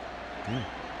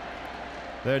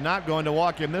 They're not going to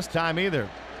walk him this time either.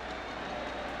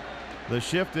 The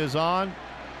shift is on.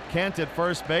 Kent at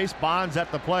first base, Bonds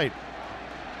at the plate.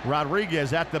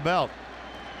 Rodriguez at the belt.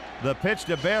 The pitch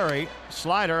to Barry,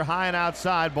 slider high and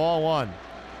outside, ball 1.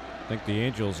 I think the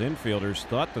Angels infielders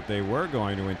thought that they were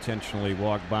going to intentionally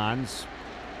walk Bonds.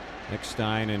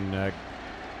 Eckstein and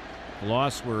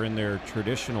Loss were in their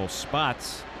traditional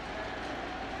spots.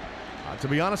 To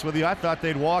be honest with you, I thought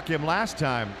they'd walk him last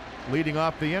time leading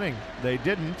off the inning. They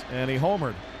didn't, and he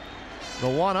homered. The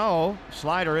 1-0,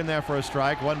 slider in there for a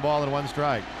strike, 1 ball and 1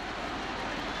 strike.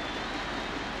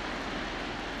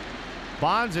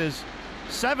 Bonds is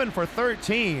 7 for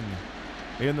 13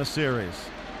 in the series.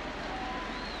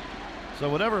 So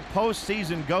whatever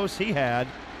postseason ghosts he had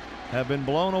have been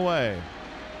blown away.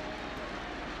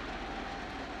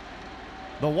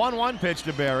 The 1-1 pitch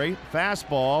to Barry,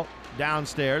 fastball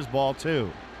downstairs, ball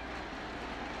 2.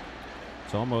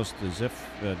 It's almost as if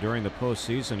during the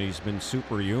postseason he's been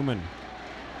superhuman.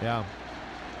 Yeah.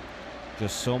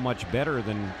 Just so much better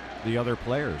than the other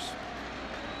players.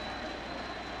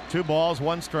 2 balls,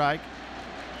 1 strike.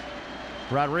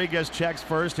 Rodriguez checks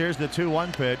first. Here's the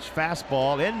 2-1 pitch.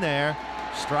 Fastball in there.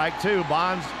 Strike 2.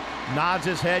 Bonds nods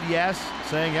his head yes,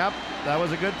 saying, yep, that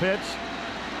was a good pitch.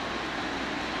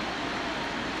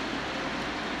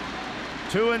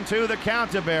 2-2 the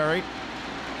count to Barry.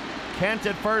 Kent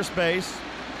at first base.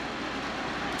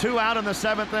 2 out in the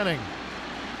 7th inning.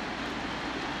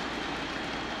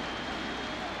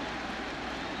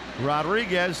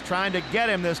 Rodriguez trying to get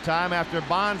him this time after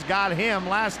Bonds got him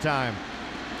last time.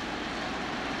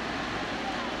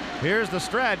 Here's the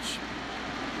stretch.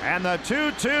 And the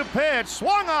 2-2 pitch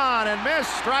swung on and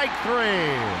missed, strike 3.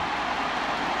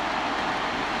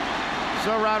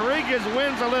 So Rodriguez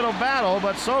wins a little battle,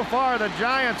 but so far the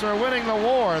Giants are winning the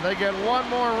war. They get 1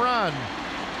 more run.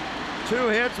 2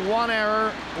 hits, 1 error,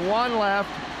 1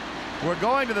 left. We're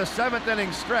going to the 7th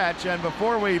inning stretch, and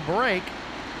before we break,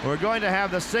 we're going to have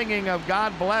the singing of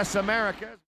God Bless America.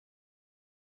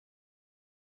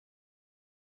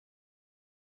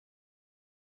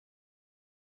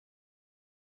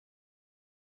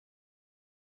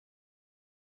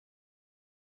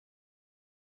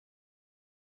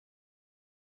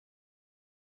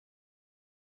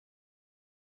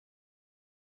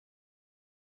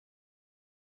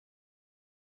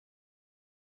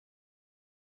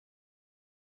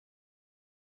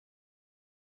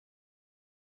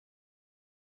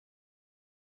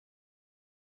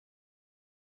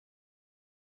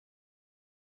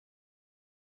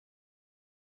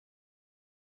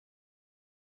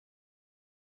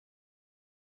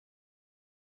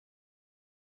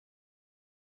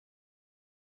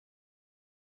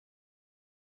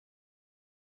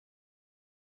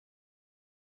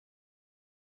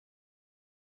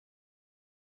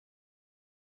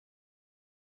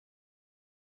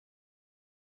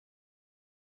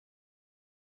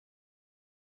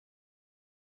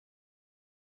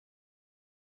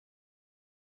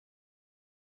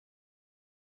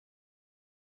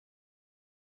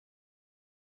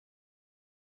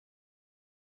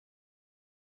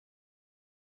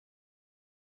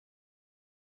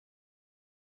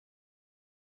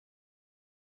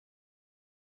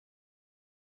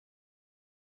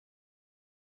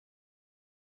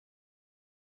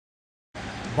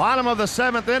 Bottom of the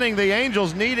 7th inning, the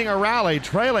Angels needing a rally,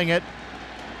 trailing it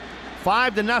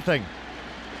 5-0.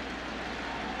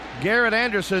 Garrett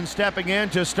Anderson stepping in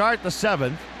to start the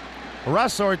 7th.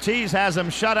 Russ Ortiz has him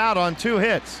shut out on 2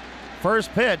 hits.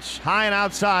 First pitch, high and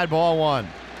outside, ball 1.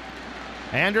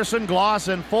 Anderson, Gloss,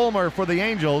 and Fulmer for the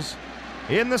Angels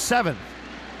in the 7th.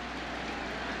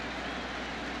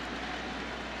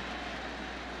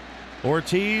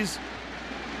 Ortiz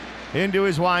into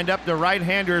his windup. The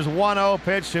right-hander's 1-0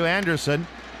 pitch to Anderson.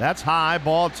 That's high,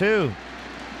 ball 2.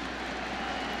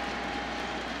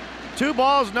 2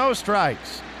 balls, no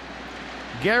strikes.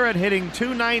 Garrett hitting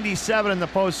 .297 in the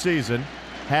postseason,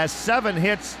 has 7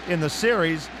 hits in the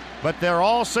series, but they're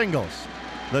all singles.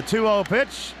 The 2-0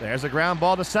 pitch, there's a ground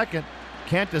ball to second.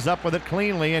 Kent is up with it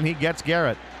cleanly, and he gets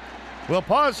Garrett. We'll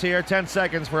pause here, 10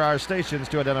 seconds for our stations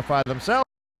to identify themselves.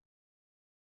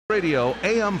 Radio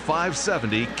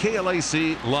AM570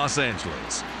 KLAC Los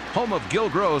Angeles, home of Gil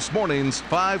Gross mornings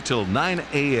 5 till 9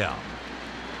 a.m.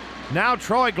 Now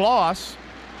Troy Gloss.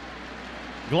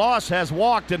 Gloss has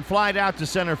walked and flied out to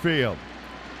center field.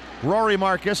 Rory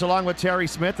Markus along with Terry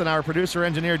Smith and our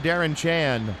producer-engineer Darren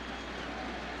Chan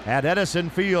at Edison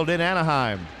Field in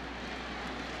Anaheim.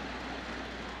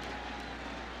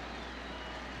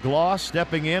 Gloss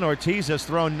stepping in. Ortiz has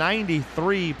thrown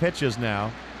 93 pitches now.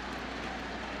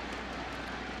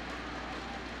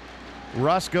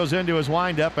 Russ goes into his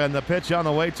windup, and the pitch on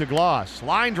the way to Gloss.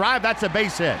 Line drive, that's a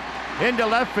base hit. Into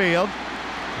left field.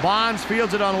 Bonds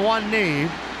fields it on one knee.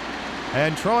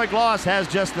 And Troy Gloss has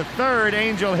just the 3rd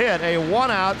Angel hit, a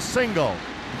 1-out single.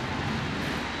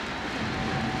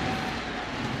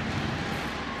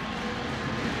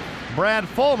 Brad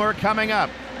Fulmer coming up.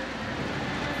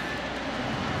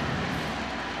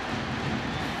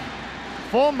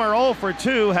 Fulmer 0 for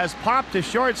 2 has popped to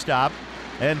shortstop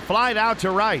and flied out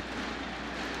to right.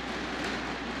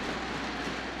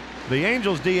 The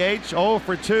Angels DH 0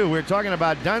 for 2. We're talking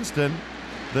about Dunston,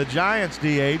 the Giants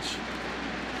DH.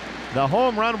 The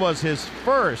home run was his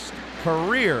first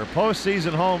career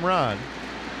postseason home run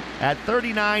at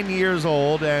 39 years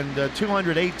old and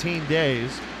 218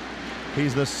 days.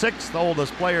 He's the 6th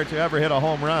oldest player to ever hit a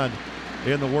home run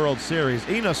in the World Series.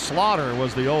 Enos Slaughter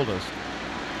was the oldest.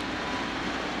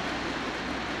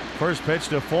 First pitch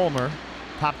to Fulmer,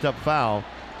 popped up foul.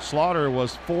 Slaughter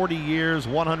was 40 years,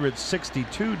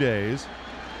 162 days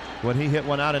when he hit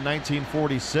one out in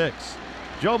 1946.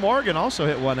 Joe Morgan also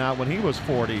hit one out when he was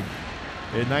 40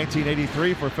 in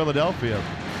 1983 for Philadelphia.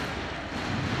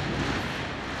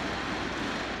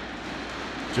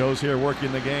 Joe's here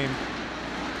working the game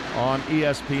on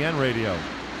ESPN radio.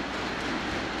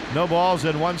 No balls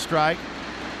and 1 strike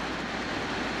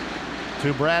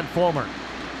to Brad Fulmer.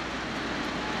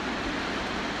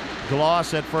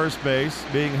 Gloss at first base,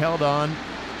 being held on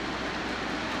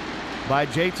by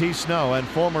JT Snow, and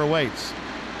Fulmer waits.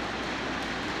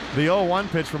 The 0-1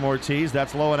 pitch from Ortiz,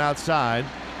 that's low and outside.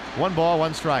 1 ball,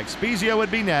 1 strike. Spezia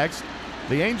would be next.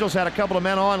 The Angels had a couple of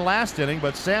men on last inning,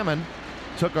 but Salmon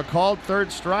took a called 3rd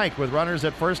strike with runners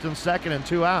at 1st and 2nd and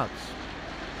 2 outs.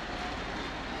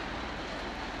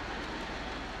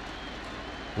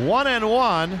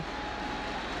 1-1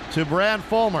 to Brad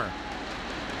Fulmer.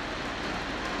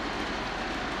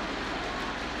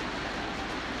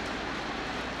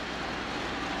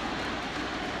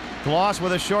 Gloss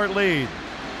with a short lead.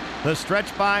 The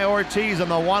stretch by Ortiz on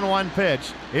the 1-1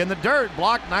 pitch. In the dirt,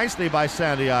 blocked nicely by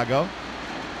Santiago.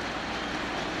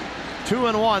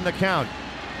 2-1 the count.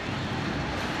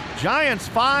 Giants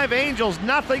 5, Angels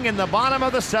nothing in the bottom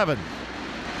of the 7th.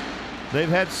 They've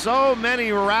had so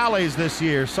many rallies this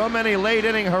year, so many late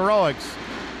inning heroics.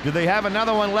 Do they have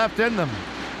another one left in them?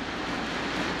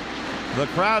 The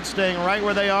crowd staying right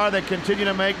where they are. They continue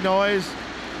to make noise.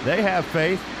 They have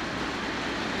faith.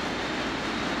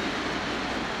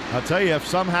 I'll tell you, if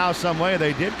somehow, some way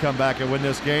they did come back and win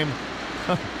this game,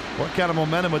 what kind of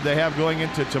momentum would they have going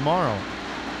into tomorrow?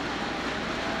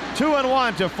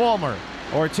 2-1 to Fulmer.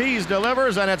 Ortiz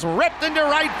delivers, and it's ripped into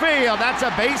right field. That's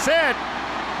a base hit.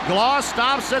 Gloss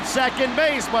stops at second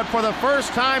base, but for the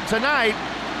first time tonight,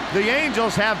 the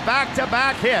Angels have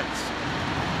back-to-back hits.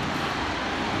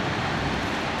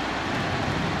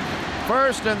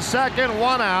 1st and 2nd,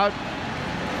 1 out.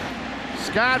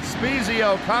 Scott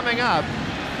Spezia coming up.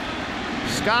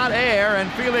 Scott Air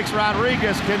and Felix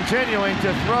Rodriguez continuing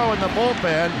to throw in the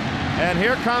bullpen. And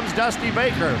here comes Dusty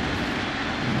Baker.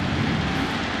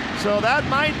 So that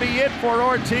might be it for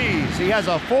Ortiz. He has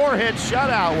a 4-hit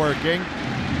shutout working,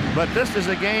 but this is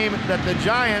a game that the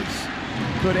Giants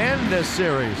could end this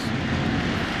series.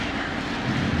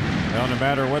 Well, no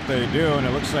matter what they do, and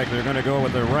it looks like they're going to go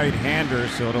with the right-hander,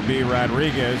 so it'll be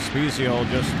Rodriguez. Spezia will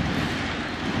just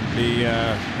be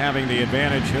having the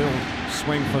advantage. He'll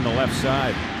swing from the left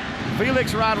side.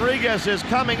 Felix Rodriguez is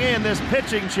coming in. This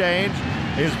pitching change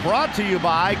is brought to you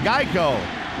by Geico.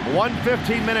 One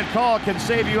 15-minute call can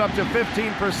save you up to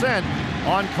 15%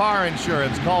 on car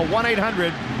insurance. Call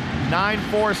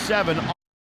 1-800-947.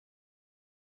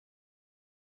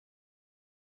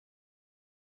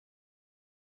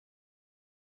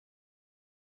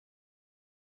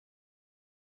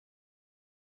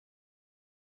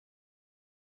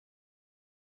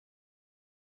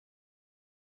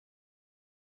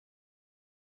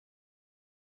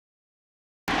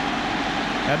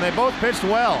 And they both pitched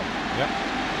well. Yep.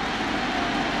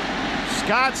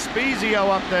 Scott Spiezio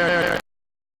up there.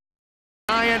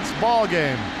 Giants ball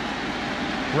game.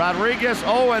 Rodriguez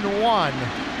 0-1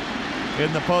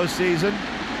 in the postseason.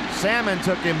 Salmon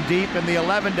took him deep in the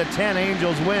 11-10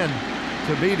 Angels win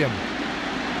to beat him.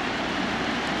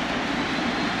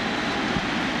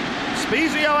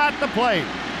 Spiezio at the plate.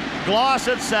 Gloss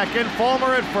at second,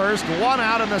 Fulmer at first, 1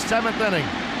 out in the 7th inning.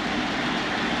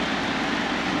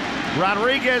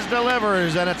 Rodriguez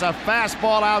delivers, and it's a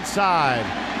fastball outside.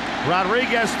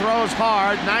 Rodriguez throws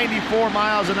hard, 94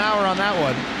 miles an hour on that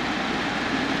one.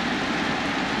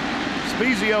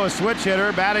 Spiezio, a switch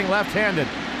hitter, batting left-handed,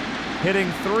 hitting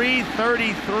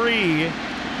 .333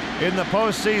 in the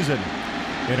postseason.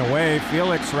 In a way,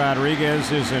 Felix Rodriguez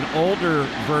is an older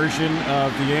version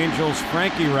of the Angels'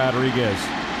 Frankie Rodriguez.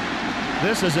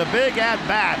 This is a big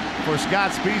at-bat for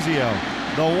Scott Spiezio.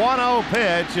 The 1-0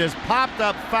 pitch is popped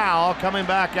up foul, coming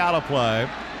back out of play.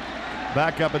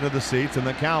 Back up into the seats, and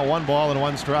the count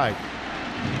 1-1 strike.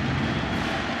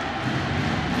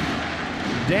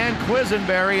 Dan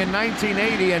Quisenberry in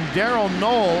 1980 and Darryl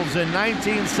Knowles in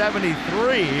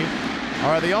 1973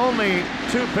 are the only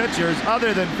 2 pitchers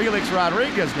other than Felix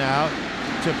Rodriguez now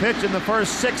to pitch in the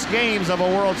first 6 games of a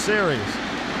World Series.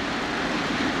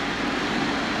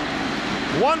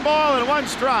 1-1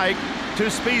 strike to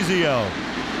Spiezio.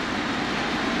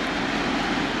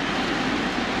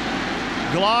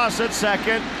 Gloss at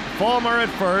second, Fulmer at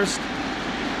first,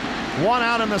 1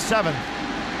 out in the 7th.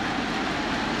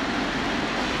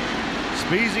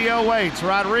 Spiezio waits.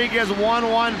 Rodriguez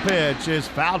 1-1 pitch is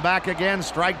fouled back again,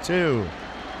 strike 2.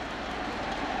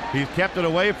 He's kept it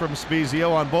away from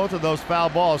Spiezio on both of those foul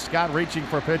balls. Scott reaching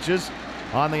for pitches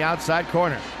on the outside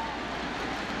corner.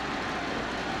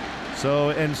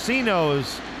 So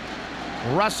Encino's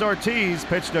Russ Ortiz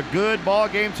pitched a good ball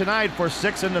game tonight for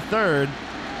 6 1/3.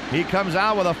 He comes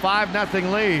out with a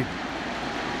 5-0 lead.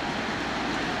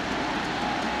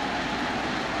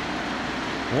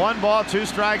 1-2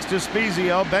 strikes to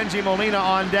Spiezio. Benji Molina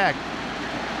on deck.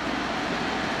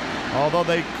 Although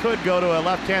they could go to a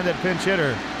left-handed pinch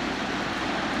hitter.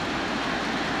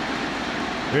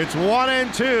 It's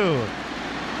 1-2.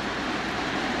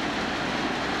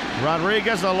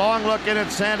 Rodriguez, a long look in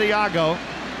at Santiago.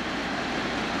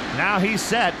 Now he's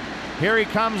set. Here he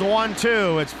comes,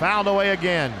 1-2. It's fouled away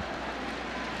again.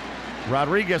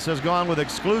 Rodriguez has gone with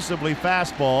exclusively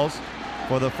fastballs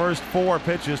for the first 4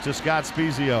 pitches to Scott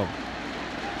Spiezio.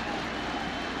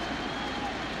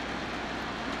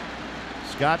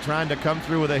 Scott trying to come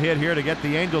through with a hit here to get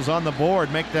the Angels on the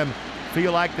board, make them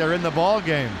feel like they're in the ball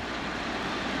game.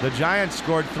 The Giants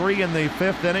scored 3 in the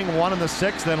 5th inning, 1 in the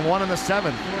 6th, and 1 in the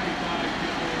 7th.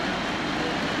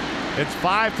 It's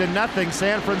 5-0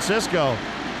 San Francisco.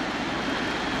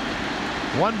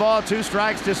 1-2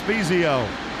 strikes to Spiezio.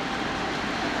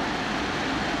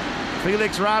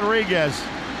 Felix Rodriguez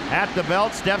at the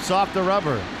belt, steps off the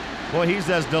rubber. Boy, he's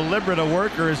as deliberate a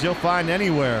worker as you'll find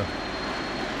anywhere.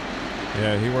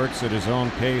 Yeah, he works at his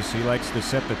own pace. He likes to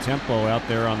set the tempo out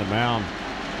there on the mound.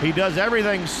 He does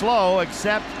everything slow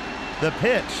except the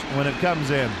pitch when it comes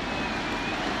in.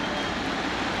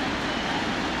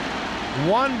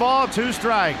 1-2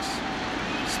 strikes.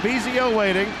 Spiezio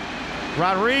waiting.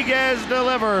 Rodriguez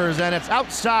delivers, and it's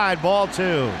outside, ball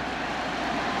 2.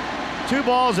 2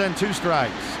 balls and 2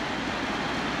 strikes.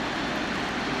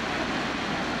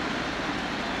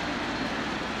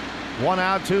 One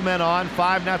out, 2 men on,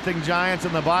 5-0 Giants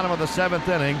in the bottom of the 7th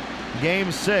inning. Game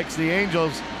 6, the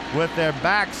Angels with their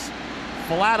backs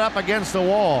flat up against the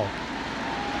wall.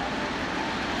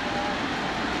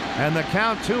 And the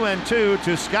count 2-2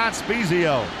 to Scott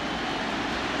Spiezio.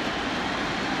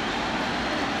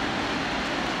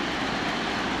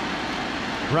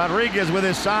 Rodriguez with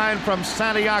his sign from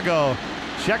Santiago.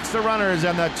 Checks the runners,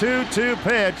 and the 2-2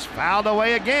 pitch fouled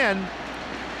away again.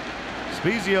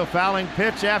 Spiezio fouling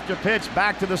pitch after pitch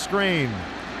back to the screen.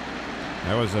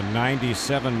 That was a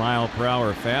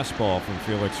 97-mile-per-hour fastball from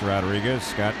Felix Rodriguez.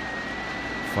 Scott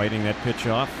fighting that pitch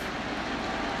off.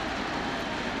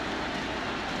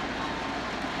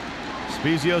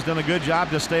 Spiezio's done a good job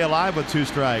to stay alive with 2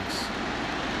 strikes.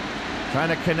 Trying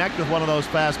to connect with one of those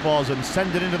fastballs and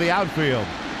send it into the outfield.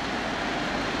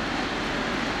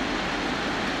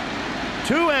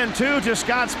 2-2 to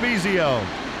Scott Spiezio.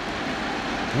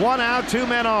 1 out, 2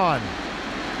 men on.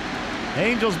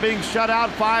 Angels being shut out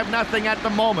 5-0 at the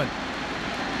moment.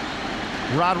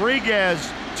 Rodriguez,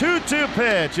 2-2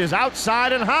 pitch is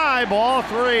outside and high, ball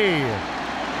 3.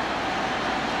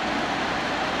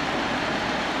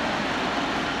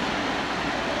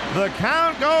 The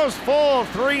count goes full,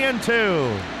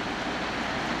 3-2.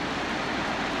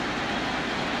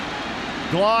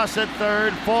 Gloss at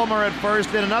third, Fulmer at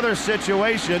first. In another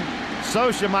situation,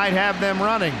 Scioscia might have them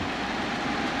running.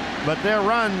 But their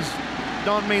runs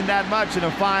don't mean that much in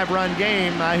a 5-run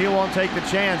game. He won't take the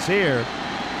chance here.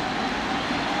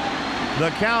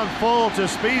 The count full to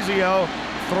Spiezio,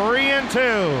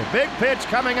 3-2. Big pitch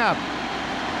coming up.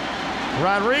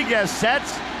 Rodriguez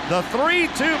sets. The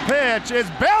 3-2 pitch is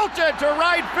belted to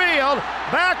right field.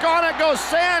 Back on it goes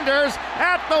Sanders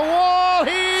at the wall.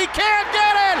 He can't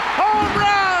get it. Home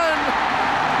run!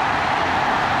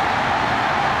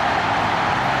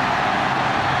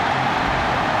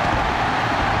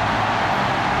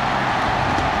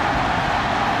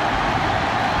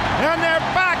 And they're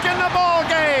back in the ball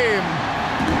game.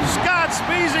 Scott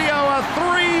Spiezio, a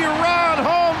 3-run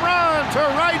home run to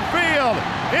right field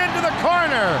into the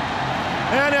corner.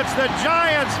 And it's the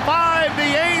Giants 5, the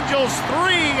Angels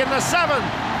 3 in the 7th.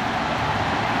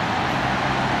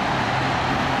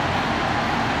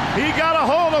 He got a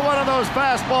hold of one of those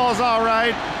fastballs all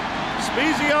right.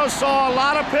 Spiezio saw a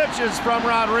lot of pitches from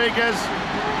Rodriguez.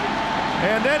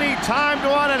 And then he timed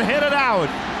one and hit it out.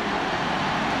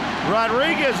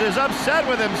 Rodriguez is upset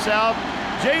with himself.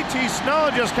 JT Snow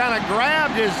just kind of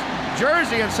grabbed his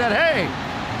jersey and said, hey,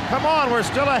 come on, we're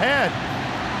still ahead.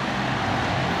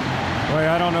 Boy,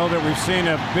 I don't know that we've seen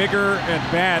a bigger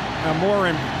at-bat, a more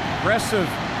impressive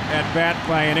at-bat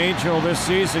by an Angel this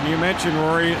season. You mentioned,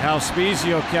 Rory, how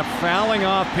Spiezio kept fouling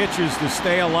off pitches to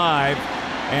stay alive,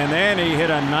 and then he hit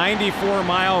a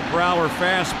 94-mile-per-hour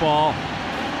fastball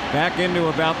back into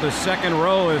about the second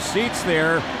row of seats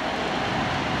there,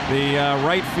 the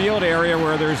right field area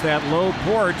where there's that low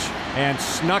porch, and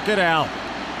snuck it out.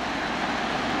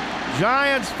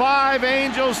 Giants 5,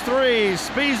 Angels 3.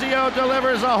 Spiezio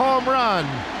delivers a home run.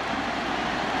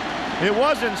 It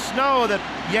wasn't Snow that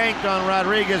yanked on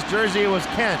Rodriguez's jersey, it was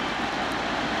Kent.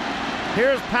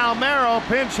 Here's Palmeiro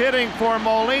pinch hitting for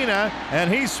Molina,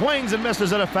 and he swings and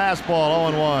misses at a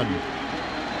fastball, 0-1.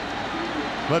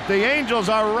 But the Angels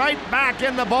are right back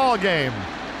in the ball game.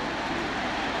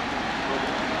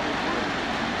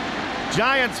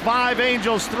 Giants 5,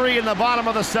 Angels 3 in the bottom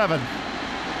of the 7th.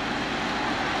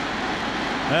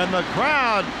 And the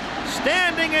crowd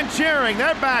standing and cheering.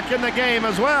 They're back in the game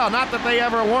as well. Not that they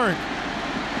ever weren't.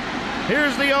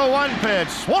 Here's the 0-1 pitch.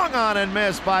 Swung on and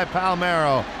missed by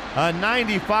Palmeiro. A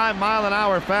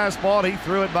 95-mile-an-hour fastball. He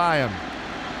threw it by him.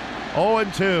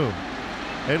 0-2.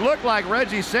 It looked like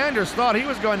Reggie Sanders thought he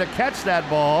was going to catch that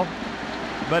ball,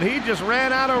 but he just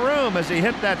ran out of room as he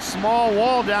hit that small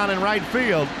wall down in right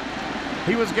field.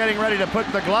 He was getting ready to put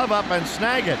the glove up and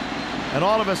snag it. And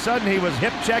all of a sudden, he was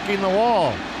hip-checking the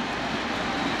wall.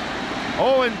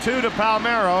 0-2 to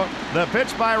Palmeiro. The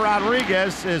pitch by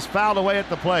Rodriguez is fouled away at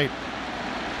the plate.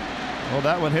 Oh,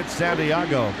 that one hit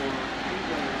Santiago.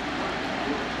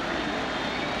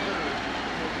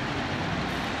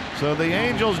 So the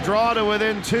Angels draw to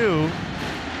within 2.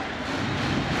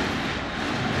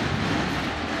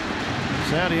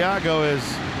 Santiago is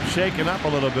shaken up a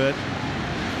little bit.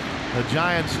 The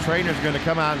Giants trainer's going to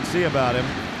come out and see about him.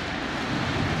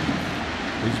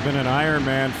 He's been an Iron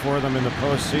Man for them in the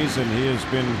postseason. He has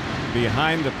been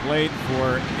behind the plate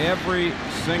for every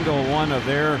single one of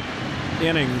their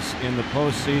innings in the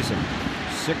postseason.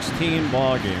 16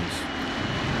 ball games.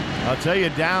 I'll tell you,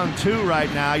 down 2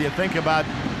 right now. You think about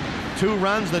 2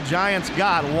 runs the Giants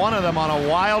got. One of them on a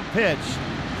wild pitch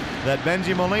that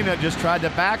Benji Molina just tried to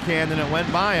backhand and it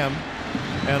went by him.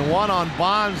 And one on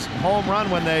Bond's home run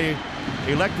when they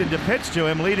elected to pitch to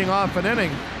him, leading off an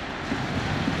inning.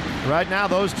 Right now,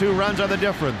 those 2 runs are the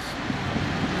difference.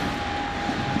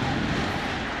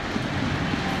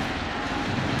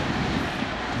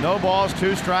 No balls,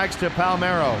 2 strikes to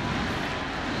Palmeiro.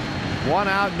 1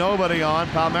 out, nobody on.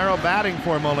 Palmeiro batting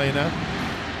for Molina.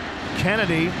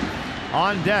 Kennedy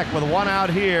on deck with 1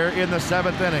 out here in the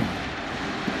 7th inning.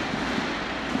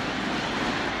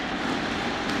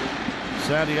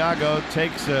 Santiago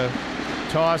takes a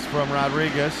toss from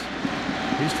Rodriguez.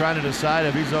 He's trying to decide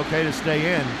if he's okay to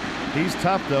stay in. He's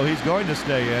tough, though. He's going to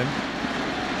stay in.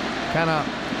 Kind of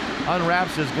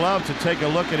unwraps his glove to take a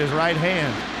look at his right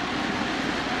hand.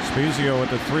 Spezio with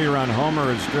the 3-run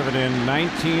homer has driven in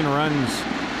 19 runs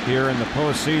here in the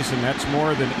postseason. That's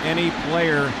more than any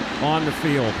player on the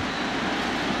field.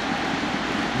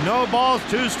 No balls,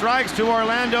 2 strikes to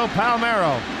Orlando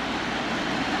Palmeiro.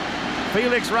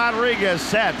 Felix Rodriguez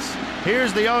sets.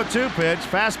 Here's the 0-2 pitch,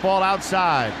 fastball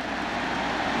outside.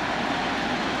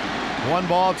 1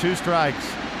 ball, 2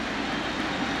 strikes.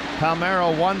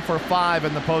 Palmeiro 1 for 5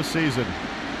 in the postseason.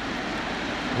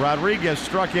 Rodriguez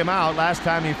struck him out last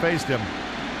time he faced him.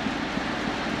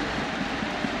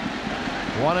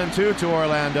 1-2 to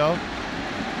Orlando.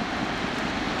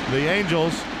 The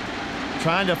Angels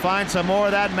trying to find some more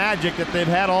of that magic that they've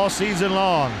had all season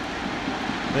long.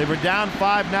 They were down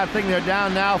 5-0. They're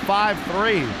down now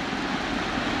 5-3.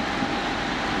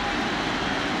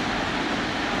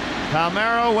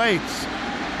 Palmeiro waits.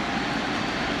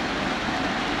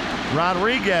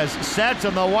 Rodriguez sets,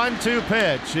 and the 1-2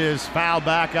 pitch is fouled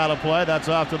back out of play. That's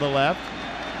off to the left.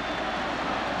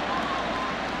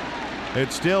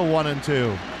 It's still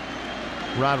 1-2.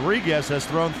 Rodriguez has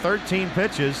thrown 13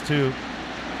 pitches to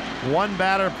 1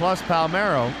 batter plus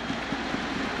Palmeiro.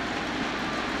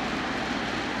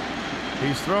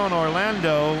 He's thrown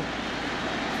Orlando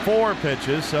 4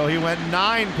 pitches, so he went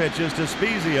 9 pitches to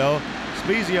Spezio.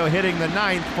 Spezio hitting the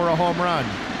 9th for a home run.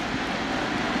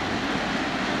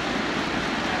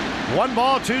 1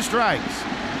 ball, 2 strikes.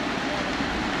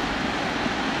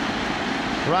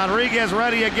 Rodriguez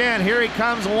ready again. Here he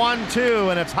comes, 1-2,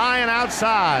 and it's high and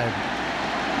outside.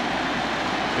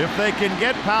 If they can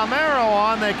get Palmeiro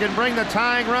on, they can bring the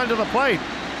tying run to the plate.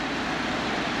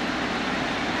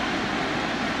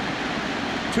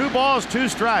 2 balls, 2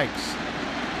 strikes.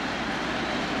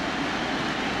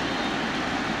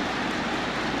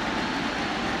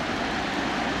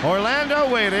 Orlando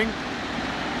waiting.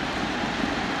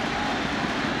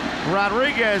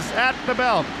 Rodriguez at the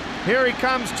belt. Here he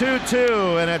comes,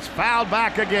 2-2, and it's fouled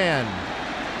back again.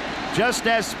 Just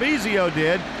as Spezio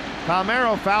did.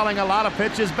 Palmeiro fouling a lot of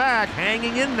pitches back,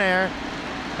 hanging in there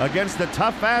against the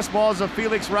tough fastballs of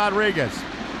Felix Rodriguez.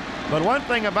 But one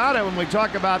thing about it, when we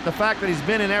talk about the fact that he's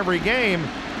been in every game,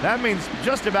 that means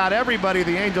just about everybody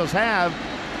the Angels have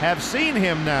seen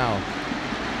him now.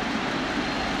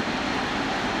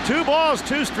 2 balls,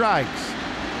 2 strikes.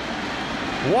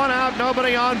 1 out,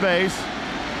 nobody on base.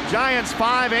 Giants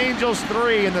 5, Angels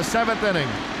 3 in the 7th inning.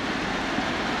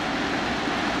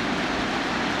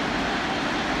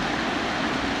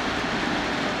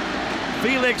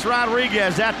 Felix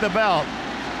Rodriguez at the belt.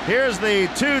 Here's the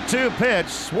 2-2 pitch.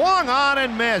 Swung on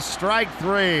and missed. Strike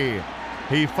 3.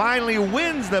 He finally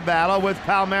wins the battle with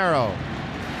Palmeiro.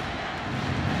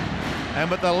 And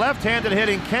with the left-handed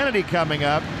hitting Kennedy coming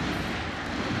up,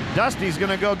 Dusty's going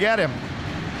to go get him.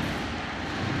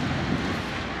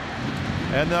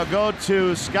 And they'll go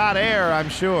to Scott Air, I'm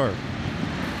sure.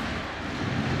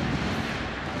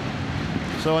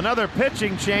 So another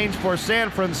pitching change for San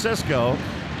Francisco.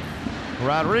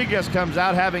 Rodriguez comes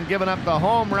out having given up the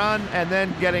home run and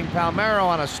then getting Palmeiro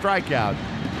on a strikeout.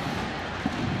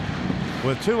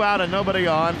 With 2 out and nobody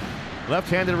on,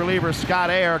 left-handed reliever Scott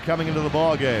Air coming into the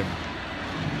ball game.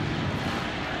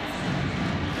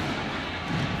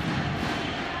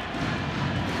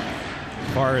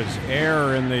 As far as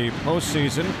Air in the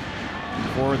postseason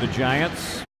for the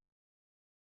Giants,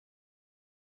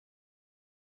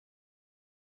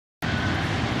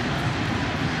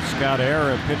 Scott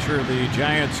Air, a pitcher the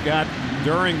Giants got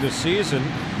during the season.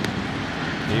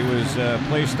 He was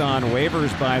placed on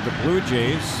waivers by the Blue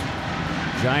Jays.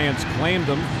 Giants claimed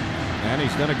him, and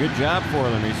he's done a good job for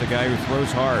them. He's a guy who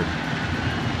throws hard.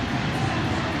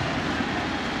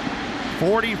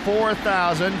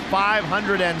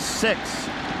 44,506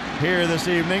 here this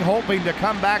evening, hoping to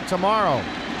come back tomorrow.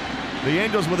 The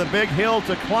Angels with a big hill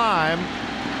to climb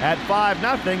at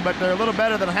 5-0, but they're a little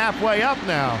better than halfway up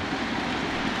now.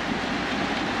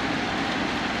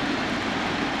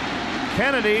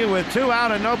 Kennedy with 2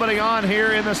 out and nobody on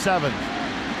here in the 7th.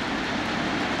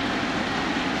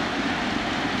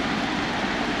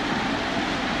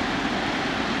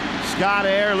 Scott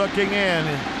Air looking in.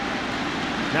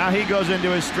 Now he goes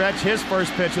into his stretch, his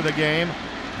first pitch of the game.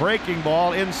 Breaking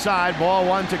ball inside, ball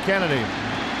 1 to Kennedy.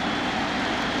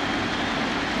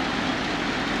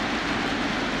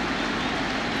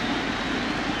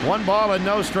 One ball and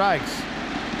no strikes.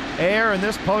 Air in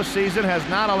this postseason has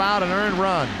not allowed an earned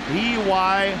run.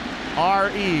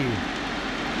 E-Y-R-E.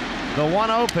 The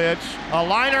 1-0 pitch, a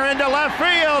liner into left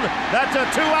field. That's a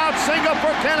 2-out single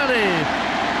for Kennedy.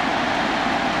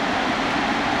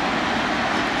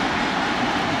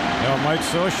 Well, Mike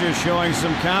Scioscia showing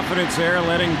some confidence there,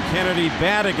 letting Kennedy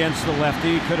bat against the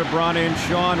lefty. He could have brought in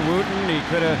Sean Wooten. He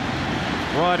could have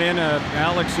brought in a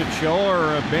Alex Ochoa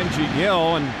or a Benji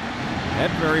Gill, and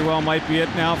that very well might be it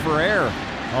now for Air.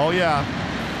 Oh, yeah.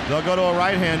 They'll go to a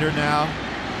right-hander now.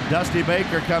 Dusty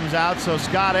Baker comes out, so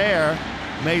Scott Air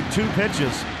made 2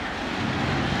 pitches.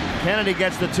 Kennedy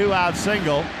gets the 2-out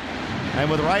single, and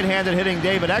with right-handed hitting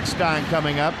David Eckstein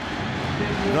coming up,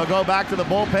 they'll go back to the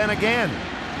bullpen again.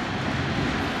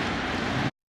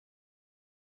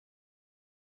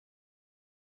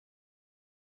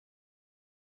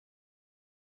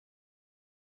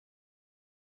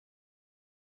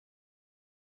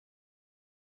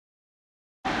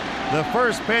 The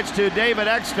first pitch to David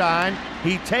Eckstein,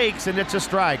 he takes, and it's a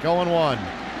strike, 0-1.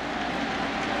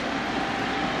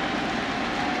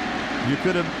 You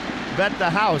could have bet the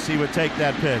house he would take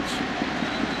that pitch.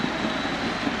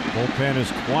 Bullpen is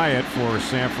quiet for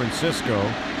San Francisco.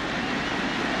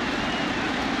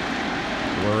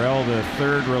 Worrell, the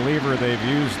third reliever they've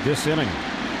used this inning.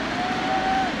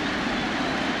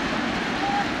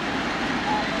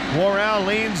 Worrell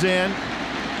leans in,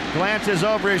 glances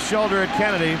over his shoulder at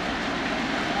Kennedy.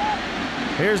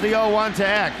 Here's the 0-1 to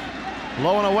Eck.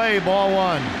 Low and away, ball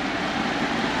 1.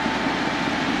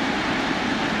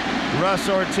 Russ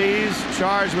Ortiz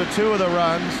charged with 2 of the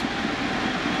runs.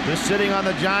 Just sitting on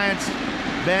the Giants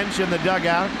bench in the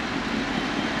dugout.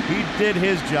 He did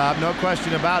his job, no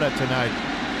question about it tonight.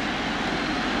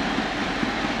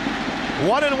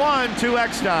 1-1 to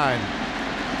Eckstein.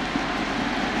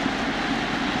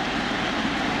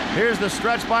 Here's the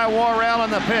stretch by Worrell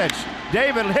and the pitch.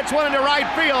 David hits one into right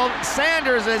field.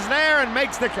 Sanders is there and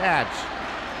makes the catch.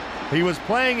 He was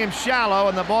playing him shallow,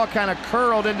 and the ball kind of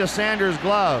curled into Sanders'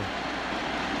 glove.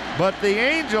 But the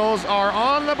Angels are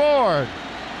on the board.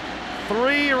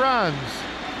 3 runs,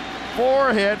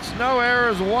 4 hits, no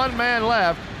errors, 1 man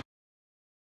left.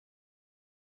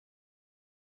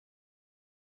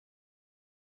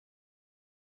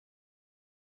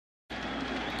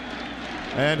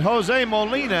 And Jose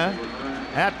Molina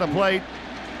at the plate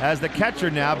as the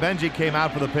catcher now. Benji came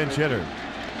out for the pinch hitter.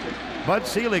 Bud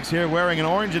Selig's here wearing an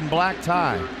orange and black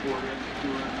tie.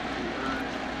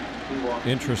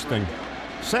 Interesting.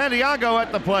 Santiago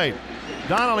at the plate.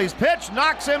 Donnelly's pitch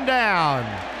knocks him down.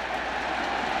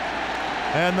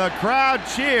 And the crowd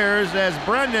cheers as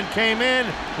Brendan came in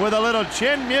with a little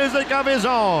chin music of his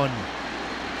own.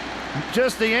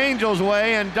 Just the Angels'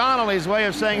 way and Donnelly's way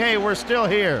of saying, hey, we're still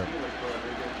here.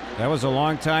 That was a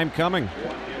long time coming.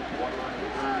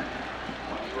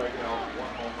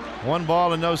 1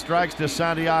 ball and no strikes to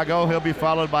Santiago. He'll be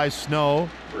followed by Snow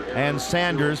and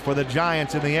Sanders for the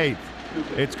Giants in the 8th.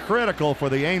 It's critical for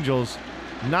the Angels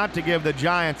not to give the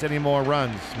Giants any more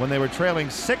runs. When they were trailing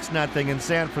 6-0 in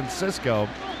San Francisco,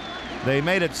 they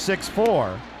made it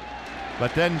 6-4.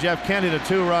 But then Jeff Kennedy hit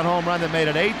a 2-run home run that made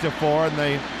it 8-4, and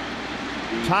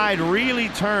the tide really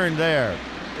turned there.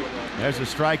 There's a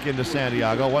strike into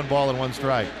Santiago. 1 ball and 1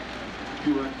 strike.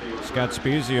 Scott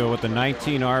Spezio with the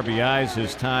 19 RBIs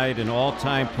has tied an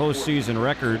all-time postseason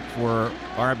record for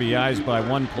RBIs by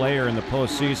 1 player in the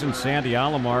postseason. Sandy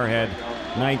Alomar had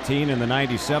 19 in the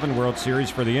 '97 World Series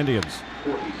for the Indians.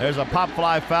 There's a pop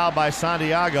fly foul by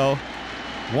Santiago.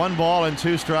 1 ball and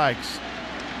 2 strikes.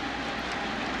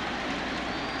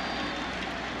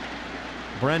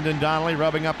 Brendan Donnelly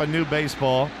rubbing up a new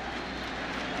baseball.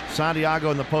 Santiago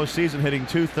in the postseason hitting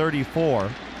 .234.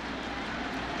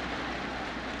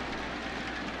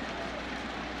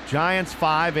 Giants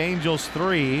 5, Angels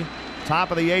 3. Top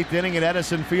of the 8th inning at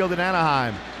Edison Field in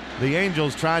Anaheim. The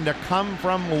Angels trying to come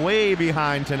from way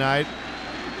behind tonight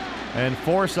and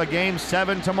force a Game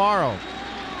 7 tomorrow.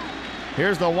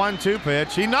 Here's the 1-2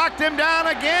 pitch. He knocked him down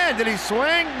again. Did he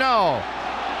swing? No.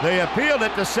 They appealed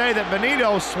it to say that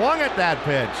Benito swung at that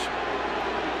pitch.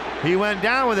 He went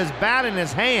down with his bat in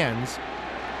his hands.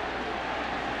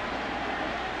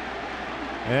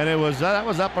 And that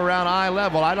was up around eye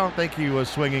level. I don't think he was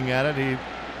swinging at it. He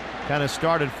kind of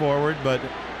started forward, but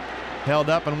held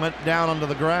up and went down onto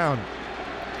the ground.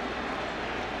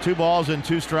 2 balls and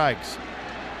 2 strikes.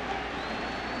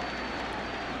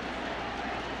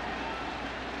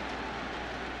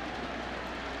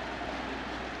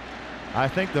 I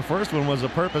think the first one was a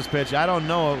purpose pitch. I don't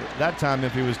know that time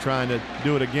if he was trying to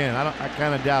do it again. I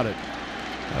kind of doubt it.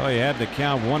 Oh, he had the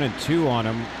count 1-2 on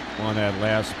him on that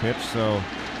last pitch, so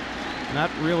not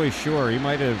really sure. He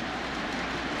might have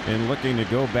been looking to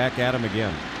go back at him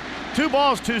again. 2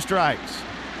 balls, 2 strikes.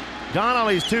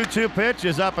 Donnelly's 2-2 pitch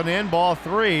is up and in, ball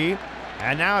 3,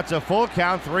 and now it's a full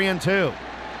count, 3-2.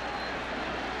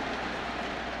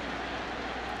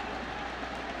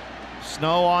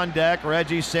 Snow on deck,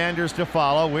 Reggie Sanders to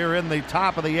follow. We're in the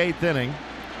top of the 8th inning.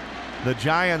 The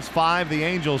Giants 5, the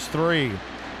Angels 3.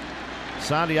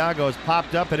 Santiago has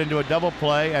popped up, hit into a double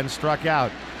play, and struck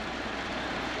out.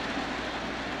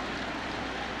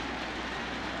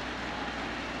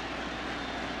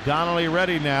 Donnelly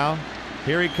ready now.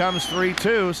 Here he comes,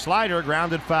 3-2. Slider,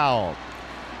 grounded foul.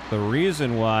 The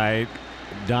reason why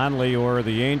Donnelly or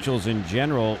the Angels in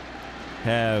general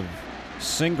have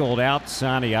singled out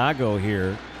Santiago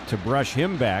here to brush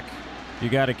him back, you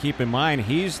got to keep in mind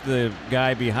he's the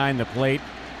guy behind the plate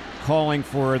calling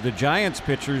for the Giants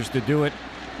pitchers to do it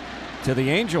to the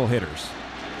Angel hitters.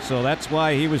 So that's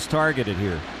why he was targeted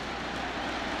here.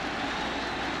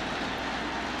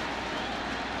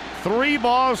 3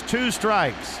 balls, 2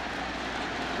 strikes.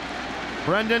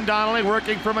 Brendan Donnelly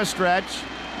working from a stretch.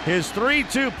 His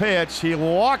 3-2 pitch, he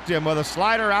walked him with a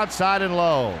slider outside and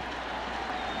low.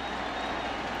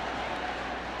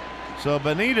 So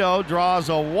Benito draws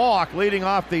a walk leading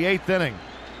off the 8th inning.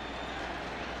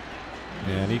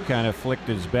 And he kind of flicked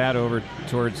his bat over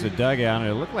towards the dugout, and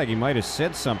it looked like he might have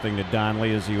said something to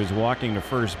Donnelly as he was walking to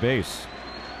first base.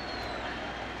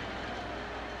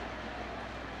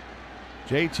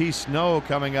 JT Snow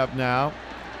coming up now.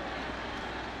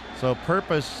 So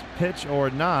purpose pitch or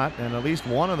not, and at least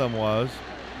one of them was,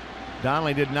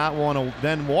 Donnelly did not want to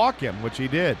then walk him, which he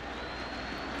did.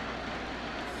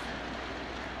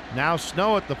 Now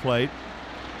Snow at the plate.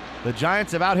 The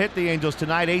Giants have out-hit the Angels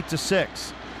tonight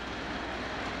 8-6.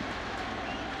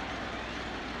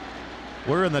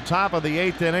 We're in the top of the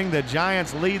 8th inning. The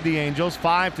Giants lead the Angels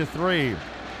 5-3.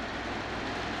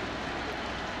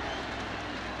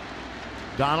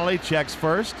 Donnelly checks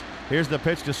first. Here's the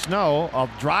pitch to Snow. A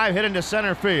drive hit into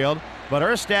center field, but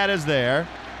Erstad is there.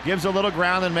 Gives a little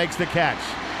ground and makes the catch.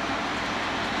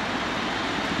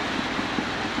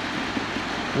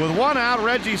 With 1 out,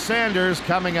 Reggie Sanders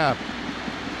coming up.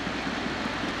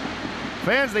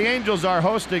 Fans, the Angels are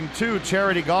hosting 2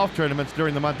 charity golf tournaments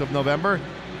during the month of November.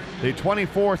 The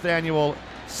 24th annual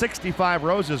 65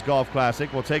 Roses Golf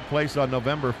Classic will take place on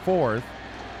November 4th,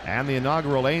 and the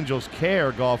inaugural Angels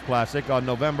Care Golf Classic on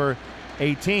November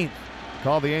 18th.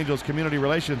 Call the Angels Community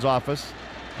Relations Office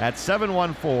at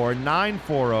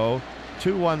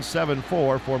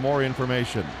 714-940-2174 for more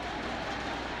information.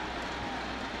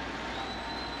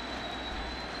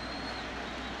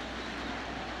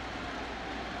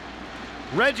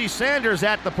 Reggie Sanders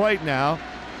at the plate now.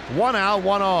 1 out,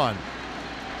 1 on.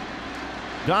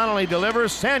 Donnelly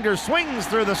delivers. Sanders swings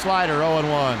through the slider,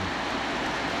 0-1.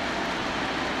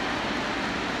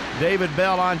 David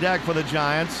Bell on deck for the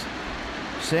Giants.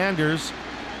 Sanders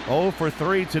 0 for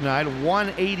 3 tonight,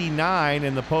 189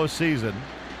 in the postseason.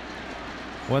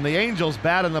 When the Angels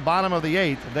bat in the bottom of the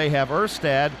 8th, they have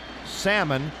Erstad,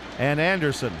 Salmon, and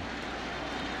Anderson.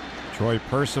 Troy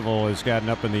Percival has gotten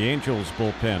up in the Angels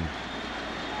bullpen.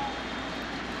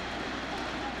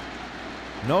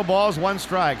 No balls, 1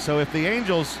 strike. So if the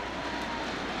Angels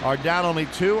are down only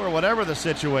 2 or whatever the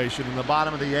situation in the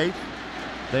bottom of the 8th,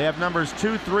 they have numbers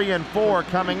 2, 3, and 4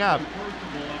 coming up.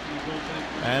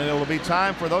 And it will be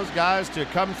time for those guys to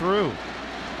come through.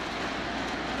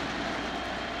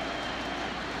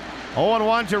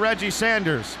 0-1 to Reggie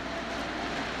Sanders.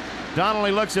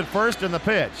 Donnelly looks at first in the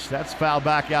pitch. That's fouled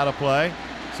back out of play.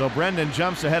 So Brendan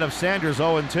jumps ahead of Sanders,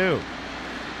 0-2.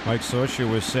 Mike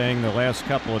Scioscia was saying the last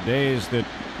couple of days that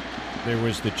there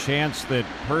was the chance that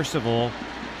Percival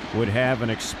would have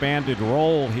an expanded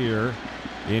role here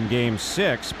in Game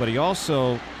 6, but he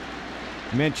also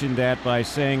mentioned that by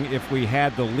saying if we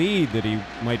had the lead that he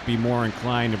might be more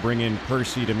inclined to bring in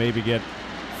Percy to maybe get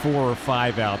 4 or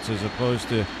 5 outs as opposed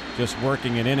to just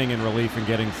working an inning in relief and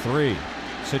getting 3.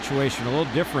 Situation a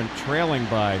little different, trailing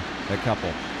by a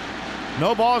couple.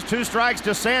 No balls, 2 strikes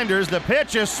to Sanders. The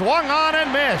pitch is swung on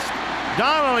and missed.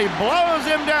 Donnelly blows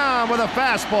him down with a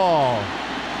fastball.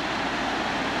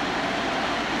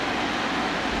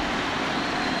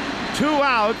 2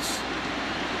 outs.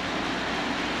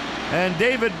 And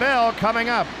David Bell coming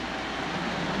up.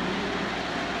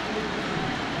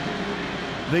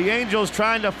 The Angels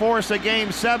trying to force a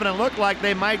Game 7. It looked like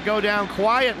they might go down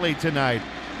quietly tonight,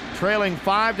 trailing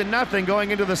 5-0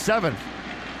 going into the 7th.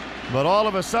 But all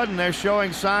of a sudden, they're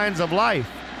showing signs of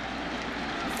life.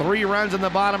 3 runs in the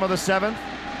bottom of the 7th.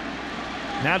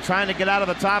 Now trying to get out of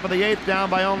the top of the 8th, down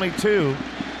by only 2.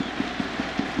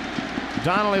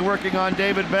 Donnelly working on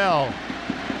David Bell.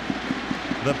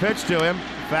 The pitch to him,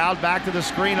 fouled back to the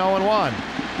screen, 0-1.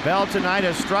 Bell tonight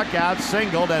has struck out,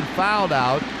 singled, and fouled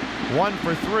out. 1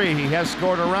 for 3. He has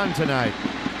scored a run tonight.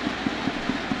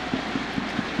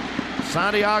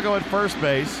 Santiago at first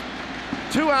base.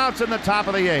 2 outs in the top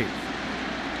of the 8th.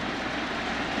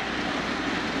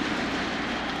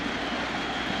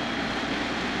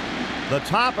 The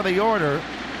top of the order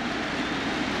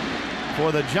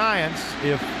for the Giants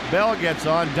if Bell gets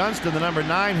on. Dunston, the number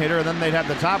 9 hitter, and then they'd have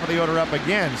the top of the order up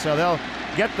again. So they'll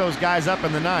get those guys up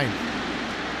in the 9th.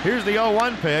 Here's the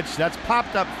 0-1 pitch. That's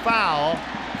popped up foul.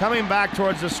 Coming back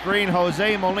towards the screen,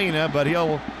 Jose Molina, but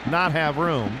he'll not have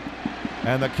room.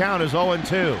 And the count is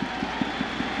 0-2.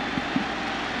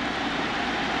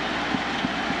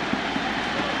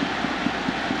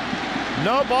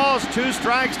 No balls, 2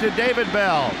 strikes to David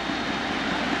Bell.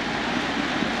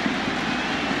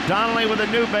 Donnelly with a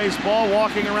new baseball,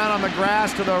 walking around on the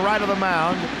grass to the right of the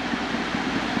mound.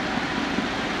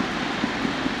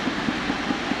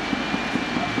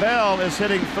 Bell is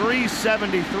hitting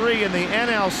 .373 in the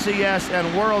NLCS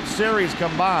and World Series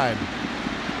combined.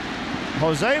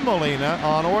 Jose Molina,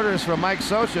 on orders from Mike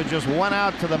Socha, just went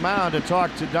out to the mound to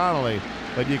talk to Donnelly.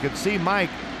 But you could see Mike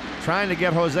trying to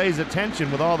get Jose's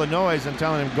attention with all the noise and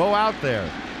telling him, go out there.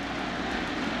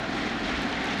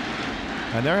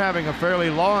 And they're having a fairly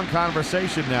long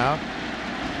conversation now.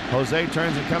 Jose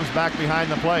turns and comes back behind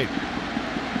the plate.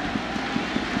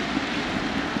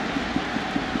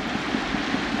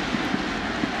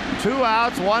 Two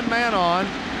outs, 1 man on.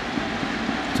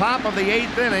 Top of the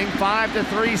 8th inning,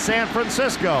 5-3 San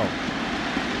Francisco.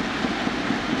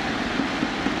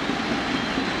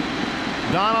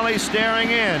 Donnelly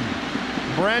staring in.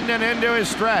 Brendan into his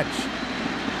stretch.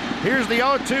 Here's the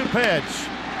 0-2 pitch.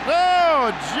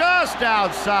 Oh, just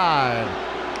outside.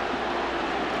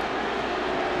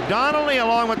 Donnelly,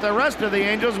 along with the rest of the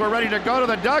Angels, were ready to go to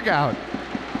the dugout.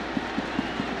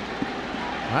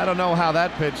 I don't know how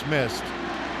that pitch missed.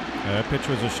 That pitch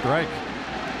was a strike.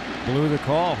 Blew the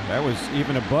call. That was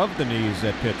even above the knees,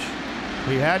 that pitch.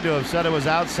 He had to have said it was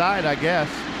outside, I guess.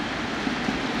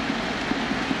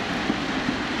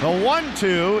 The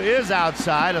 1-2 is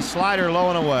outside, a slider low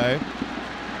and away.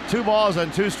 2 balls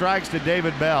and 2 strikes to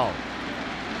David Bell.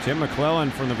 Tim McClellan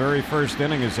from the very first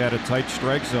inning has had a tight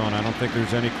strike zone. I don't think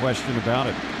there's any question about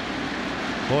it.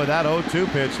 Boy, that 0-2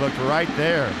 pitch looked right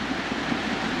there.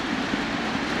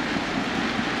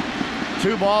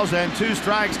 2 balls and 2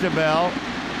 strikes to Bell.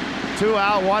 2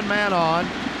 out, 1 man on.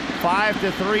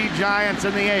 5-3 Giants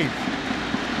in the 8th.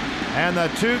 And the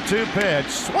 2-2 pitch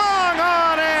swung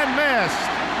on and missed.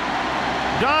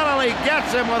 Donnelly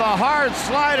gets him with a hard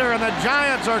slider, and the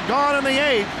Giants are gone in the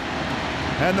 8th.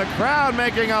 And the crowd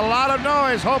making a lot of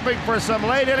noise, hoping for some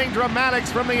late inning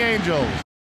dramatics from the Angels.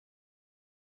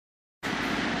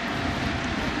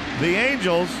 The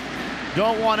Angels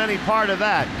don't want any part of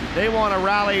that. They want to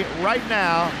rally right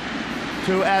now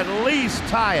to at least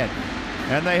tie it.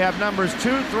 And they have numbers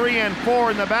 2, 3, and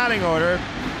 4 in the batting order.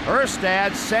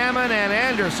 Erstad, Salmon, and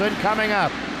Anderson coming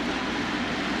up.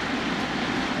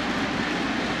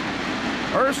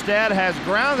 Erstad has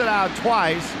grounded out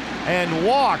twice and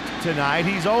walked tonight.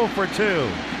 He's 0 for 2.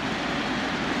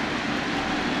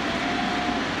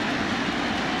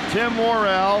 Tim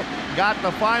Worrell got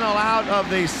the final out of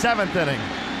the 7th inning.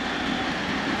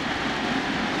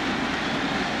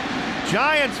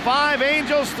 Giants 5,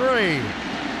 Angels 3.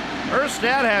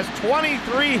 Erstad has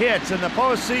 23 hits in the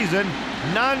postseason,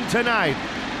 none tonight.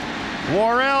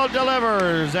 Worrell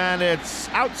delivers, and it's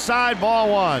outside, ball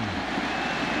 1.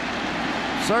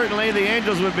 Certainly the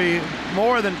Angels would be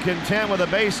more than content with a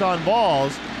base on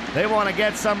balls. They want to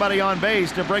get somebody on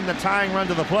base to bring the tying run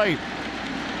to the plate.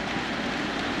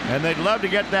 And they'd love to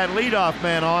get that leadoff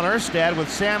man on, Erstad, with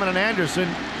Salmon and Anderson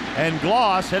and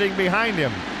Gloss hitting behind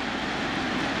him.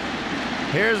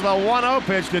 Here's the 1-0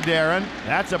 pitch to Darren.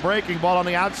 That's a breaking ball on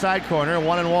the outside corner,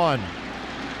 1-1.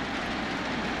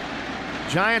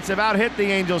 Giants have out-hit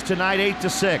the Angels tonight,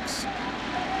 8-6.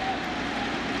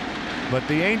 But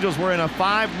the Angels were in a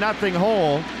 5-0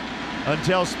 hole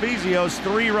until Spezio's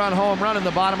 3-run home run in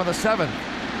the bottom of the 7th.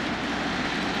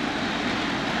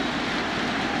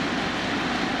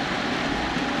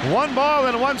 One ball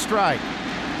and 1 strike.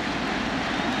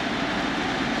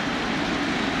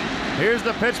 Here's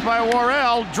the pitch by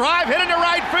Worrell. Drive hit into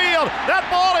right field. That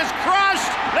ball is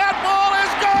crushed. That ball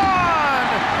is gone.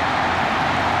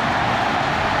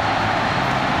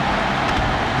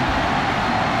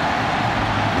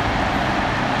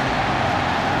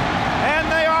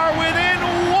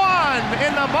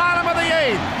 In the bottom of the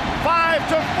 8th,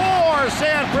 5-4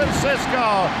 San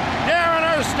Francisco. Darren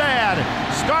Erstad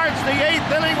starts the 8th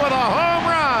inning with a home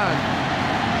run.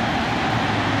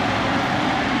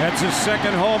 That's his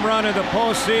 2nd home run of the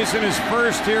postseason, his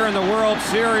 1st here in the World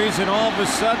Series, and all of a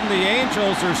sudden the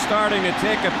Angels are starting to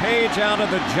take a page out of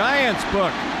the Giants'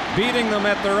 book, beating them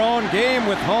at their own game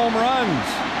with home runs.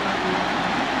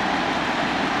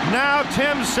 Now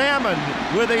Tim Salmon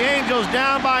with the Angels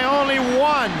down by only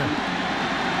 1.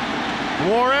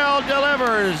 Worrell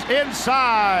delivers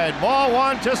inside. Ball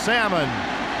 1 to Salmon.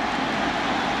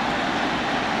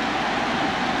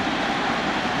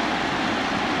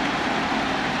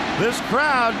 This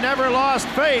crowd never lost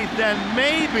faith, and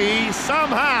maybe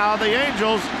somehow the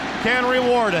Angels can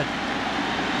reward it.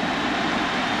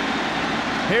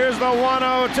 Here's the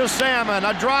 1-0 to Salmon.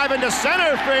 A drive into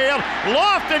center field.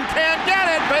 Lofton can't get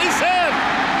it. Base hit.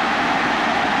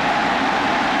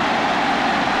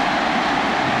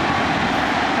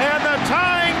 And the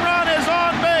tying run is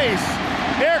on base.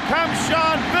 Here comes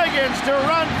Sean Figgins to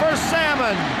run for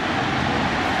Salmon.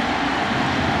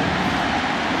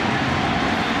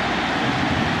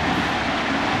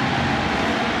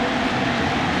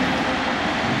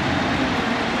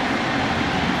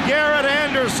 Garrett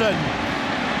Anderson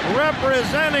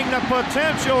representing the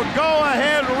potential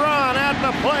go-ahead run at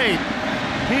the plate.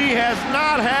 He has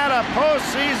not had a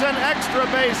postseason extra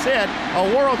base hit,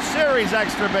 a World Series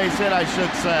extra base hit, I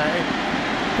should say.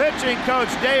 Pitching coach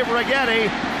Dave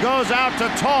Righetti goes out to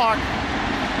talk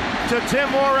to Tim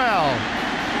Worrell.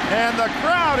 And the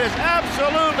crowd is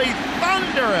absolutely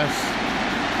thunderous,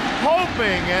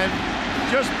 hoping and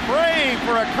just praying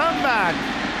for a comeback.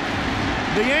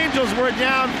 The Angels were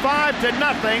down 5-0.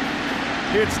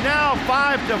 It's now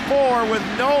 5-4 with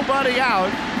nobody out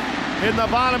in the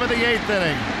bottom of the 8th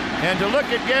inning. And to look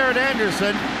at Garrett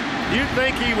Anderson, you'd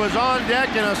think he was on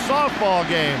deck in a softball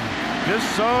game. Just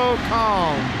so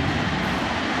calm.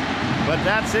 But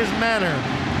that's his manner.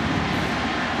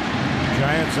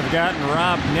 Giants have gotten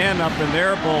Rob Nen up in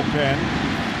their bullpen.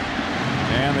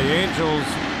 And the Angels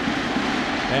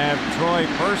have Troy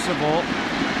Percival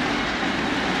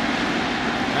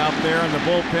out there in the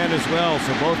bullpen as well,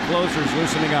 so both closers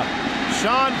loosening up.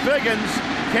 Sean Figgins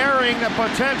carrying the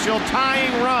potential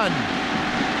tying run.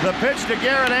 The pitch to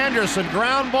Garrett Anderson,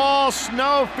 ground ball,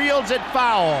 Snow fields it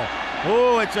foul.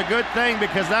 Ooh, it's a good thing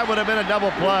because that would have been a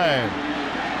double play.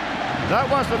 That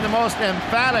wasn't the most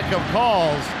emphatic of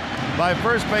calls by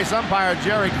first base umpire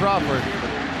Jerry Crawford.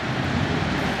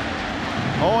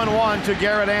 0-1 to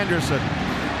Garrett Anderson.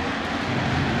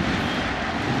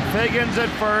 Figgins at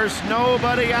first,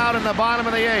 nobody out in the bottom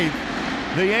of the 8th.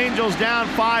 The Angels down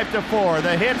 5-4.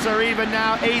 The hits are even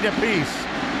now 8 apiece.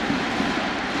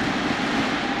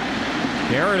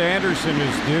 Garrett Anderson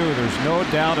is due, there's no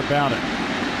doubt about it.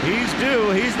 He's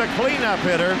due, he's the cleanup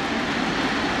hitter.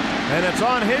 And it's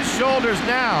on his shoulders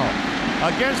now.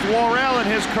 Against Worrell in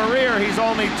his career, he's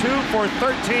only 2 for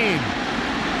 13.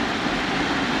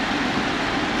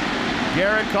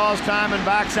 Garrett calls time and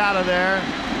backs out of there.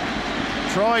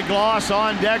 Troy Gloss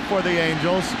on deck for the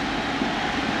Angels.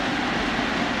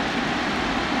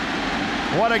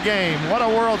 What a game, what a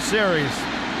World Series.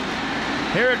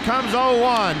 Here it comes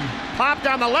 0-1. Pop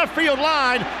down the left field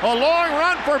line, a long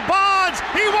run for Bonds.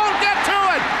 He won't get to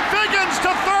it. Figgins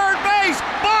to third base.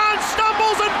 Bonds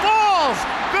stumbles and falls.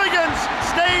 Figgins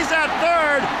stays at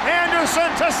third.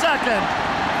 Anderson to second.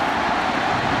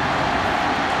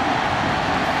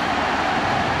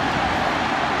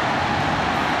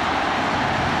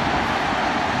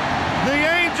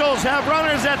 Have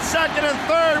runners at second and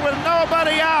third with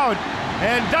nobody out.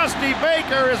 And Dusty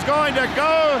Baker is going to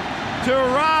go to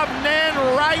Rob Nen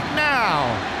right now.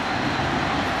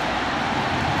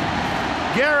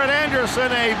 Garrett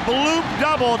Anderson, a bloop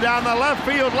double down the left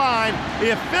field line.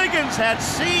 If Figgins had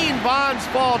seen Bonds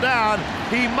fall down,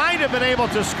 he might have been able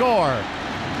to score.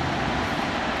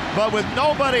 But with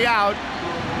nobody out,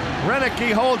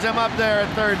 Renicky holds him up there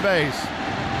at third base.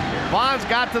 Bonds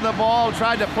got to the ball,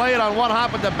 tried to play it on one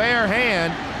hop with the bare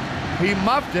hand. He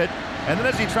muffed it, and then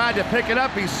as he tried to pick it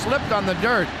up, he slipped on the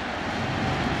dirt.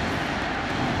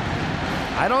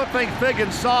 I don't think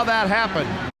Figgins saw that happen.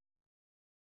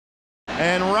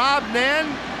 And Rob Nen,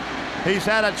 he's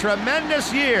had a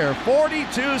tremendous year,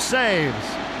 42 saves.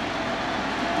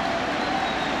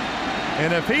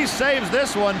 And if he saves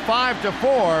this one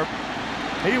 5-4,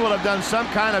 he will have done some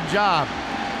kind of job.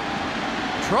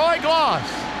 Troy Gloss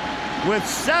with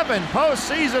 7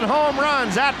 postseason home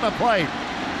runs at the plate.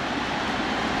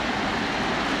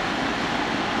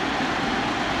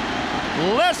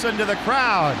 Listen to the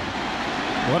crowd.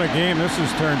 What a game this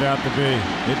has turned out to be.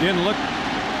 It didn't look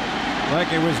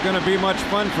like it was going to be much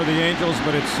fun for the Angels,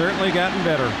 but it's certainly gotten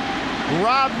better.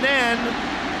 Rob Nen,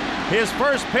 his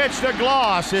first pitch to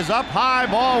Gloss is up high,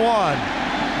 ball 1.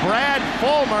 Brad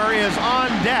Fulmer is on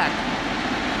deck.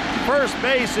 First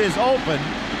base is open.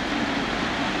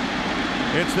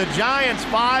 It's the Giants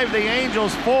 5, the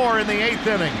Angels 4 in the 8th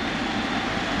inning.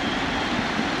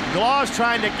 Gloss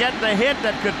trying to get the hit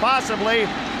that could possibly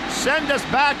send us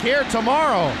back here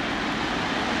tomorrow.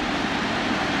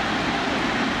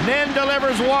 Nen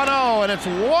delivers 1-0, and it's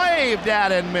waved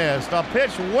at and missed. A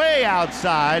pitch way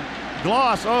outside.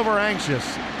 Gloss over anxious.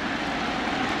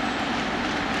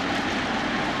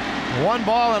 1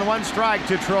 ball and 1 strike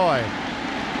to Troy.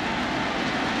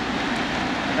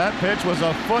 That pitch was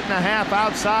 1.5 feet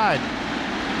outside.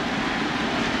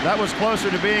 That was closer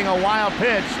to being a wild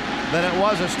pitch than it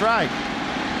was a strike.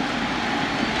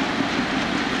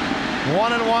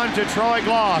 1-1 to Troy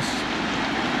Gloss.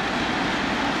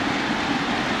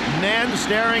 Nen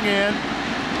staring in.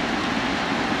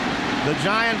 The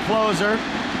Giant closer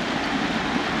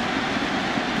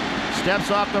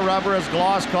steps off the rubber as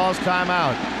Gloss calls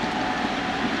timeout.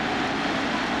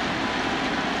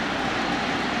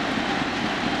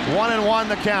 One and one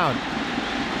the count.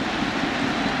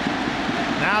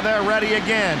 Now they're ready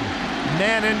again.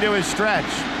 Nen into his stretch.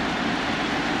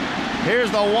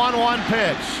 Here's the 1-1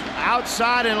 pitch.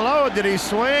 Outside and low. Did he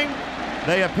swing?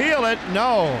 They appeal it.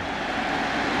 No.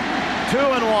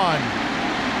 2-1.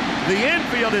 The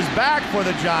infield is back for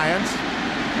the Giants,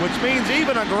 which means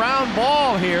even a ground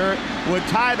ball here would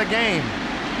tie the game.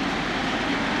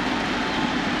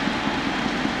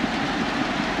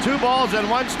 2 balls and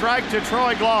 1 strike to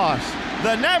Troy Gloss.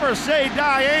 The Never Say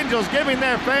Die Angels giving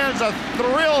their fans a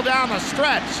thrill down the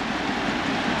stretch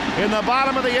in the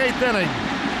bottom of the 8th inning.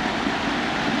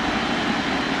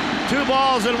 2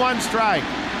 balls and 1 strike.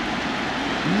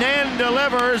 Nen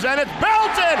delivers, and it's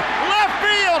belted left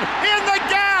field in the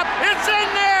gap. It's in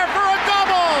there for a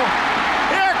double.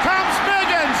 Here comes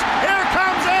Biggins. Here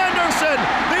comes Anderson.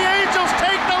 The Angels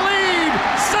take the lead,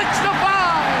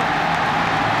 6-5.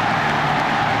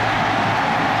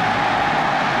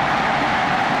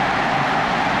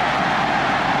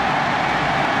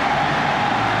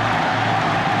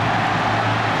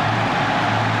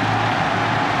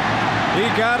 He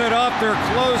got it off their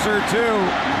closer, too.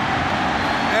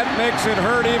 That makes it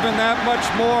hurt even that much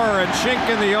more. And chink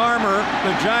in the armor,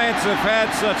 the Giants have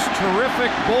had such terrific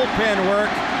bullpen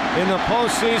work in the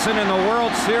postseason and the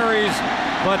World Series,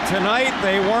 but tonight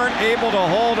they weren't able to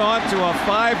hold on to a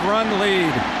 5-run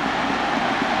lead.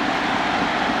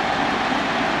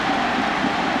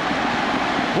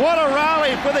 What a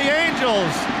rally for the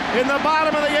Angels. In the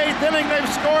bottom of the 8th inning,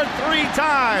 they've scored 3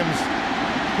 times.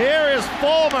 Here is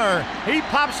Fulmer. He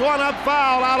pops one up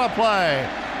foul, out of play.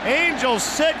 Angels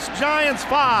 6, Giants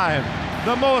 5.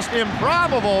 The most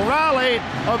improbable rally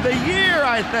of the year,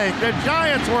 I think. The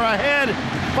Giants were ahead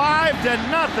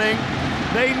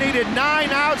 5-0. They needed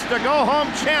 9 outs to go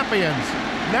home champions.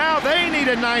 Now they need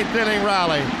a 9th inning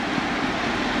rally.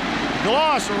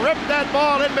 Gloss ripped that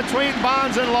ball in between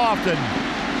Bonds and Lofton.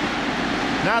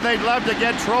 Now they'd love to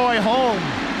get Troy home.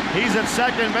 He's at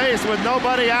second base with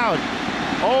nobody out.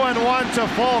 0-1 to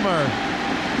Fulmer.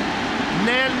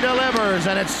 Nen delivers,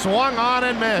 and it's swung on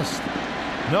and missed.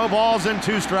 No balls and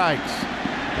 2 strikes.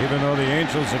 Even though the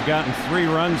Angels have gotten 3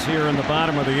 runs here in the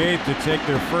bottom of the 8th to take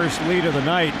their first lead of the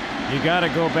night, you got to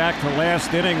go back to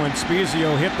last inning when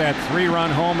Spezio hit that 3-run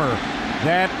homer.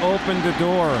 That opened the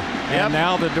door, and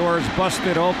now the door's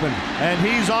busted open. And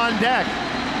he's on deck.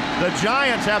 The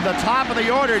Giants have the top of the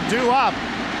order due up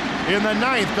in the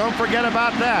 9th. Don't forget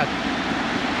about that.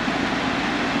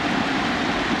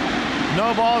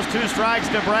 No balls, 2 strikes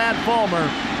to Brad Fulmer.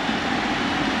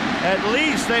 At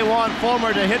least they want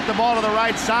Fulmer to hit the ball to the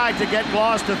right side to get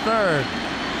Gloss to third.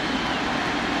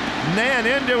 Nen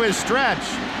into his stretch.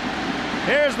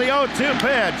 Here's the 0-2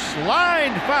 pitch.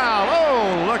 Lined foul.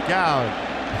 Oh, look out.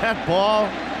 That ball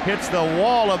hits the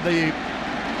wall of the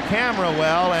camera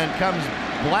well and comes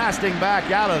blasting back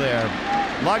out of there.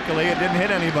 Luckily, it didn't hit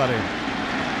anybody.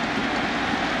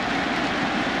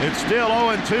 It's still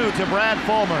 0-2 to Brad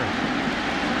Fulmer.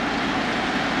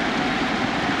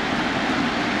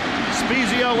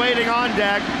 Spezio waiting on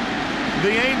deck.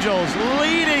 The Angels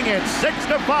leading it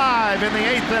 6-5 in the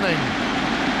 8th inning.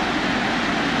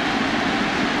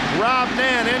 Rob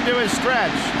Nen into his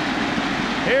stretch.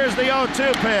 Here's the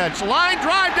 0-2 pitch. Line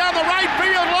drive down the right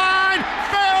field line.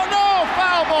 Foul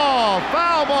ball.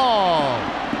 Foul ball.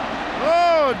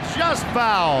 Oh, just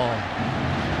foul.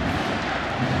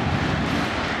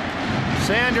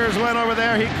 Sanders went over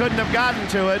there. He couldn't have gotten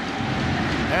to it.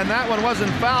 And that one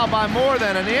wasn't foul by more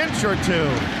than an inch or 2.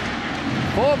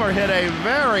 Fulmer hit a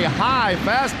very high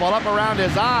fastball up around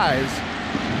his eyes.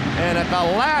 And at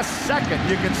the last second,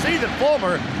 you can see that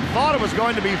Fulmer thought it was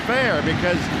going to be fair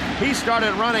because he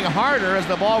started running harder as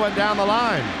the ball went down the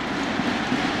line.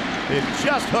 It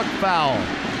just hooked foul.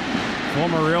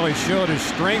 Fulmer really showed his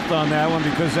strength on that one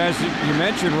because, as you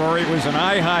mentioned, Rory, it was an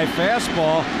eye-high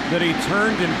fastball that he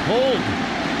turned and pulled.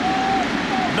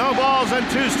 No balls and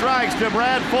 2 strikes to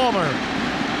Brad Fulmer.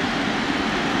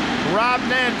 Rob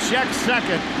Nen checks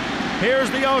second. Here's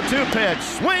the 0-2 pitch.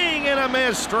 Swing and a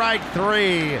miss, strike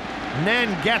 3.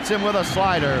 Nen gets him with a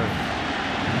slider.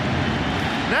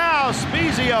 Now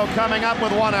Spezio coming up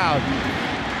with 1 out.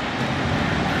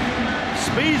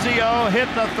 Spezio hit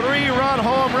the 3-run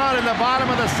home run in the bottom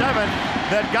of the 7th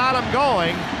that got him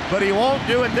going, but he won't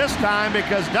do it this time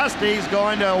because Dusty's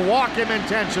going to walk him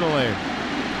intentionally.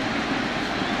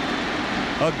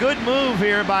 A good move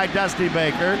here by Dusty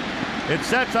Baker. It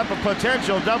sets up a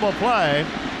potential double play,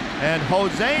 and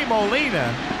Jose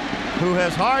Molina, who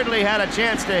has hardly had a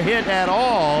chance to hit at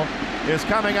all, is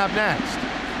coming up next.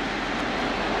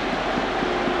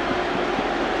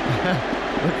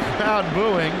 The crowd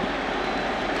booing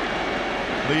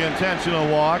the intentional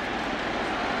walk.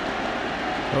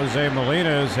 Jose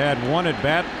Molina has had 1 at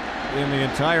bat in the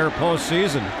entire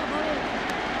postseason.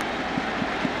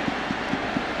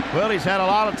 Well, he's had a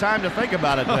lot of time to think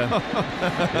about it then.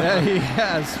 Yeah, he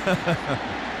has.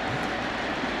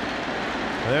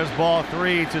 There's ball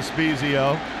 3 to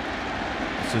Spezio.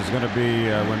 This is going to be,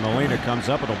 when Molina comes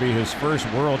up, it'll be his first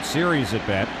World Series at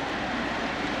bat.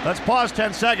 Let's pause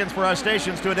 10 seconds for our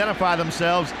stations to identify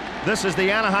themselves. This is the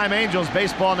Anaheim Angels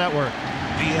Baseball Network.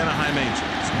 The Anaheim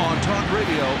Angels on Talk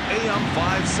Radio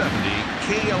AM570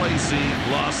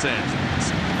 KLAC Los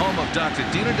Angeles. Home of Dr.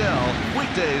 Dina Dell,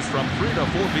 weekdays from 3 to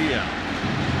 4 p.m.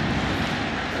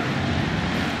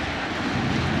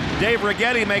 Dave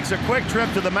Righetti makes a quick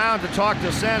trip to the mound to talk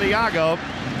to Santiago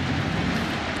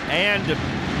and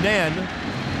Nen.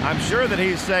 I'm sure that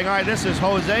he's saying, all right, this is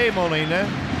Jose Molina.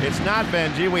 It's not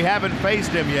Benji. We haven't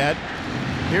faced him yet.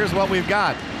 Here's what we've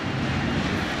got.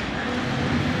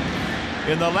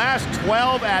 In the last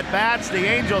 12 at-bats, the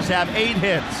Angels have 8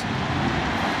 hits.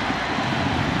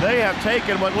 They have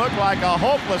taken what looked like a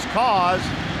hopeless cause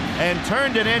and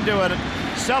turned it into a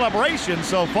celebration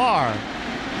so far.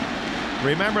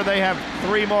 Remember, they have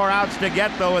 3 more outs to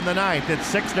get, though, in the 9th.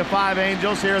 It's 6-5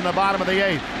 Angels here in the bottom of the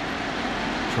 8th.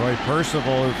 Troy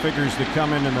Percival, who figures to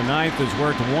come in the 9th, has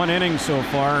worked 1 inning so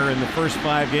far in the first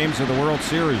 5 games of the World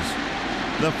Series.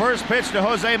 The first pitch to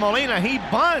Jose Molina, he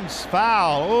bunts,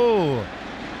 foul. Ooh.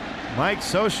 Mike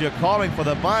Scioscia calling for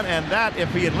the bunt, and that,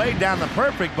 if he had laid down the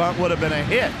perfect bunt, would have been a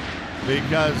hit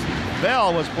because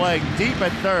Bell was playing deep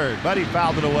at third, but he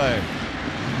fouled it away.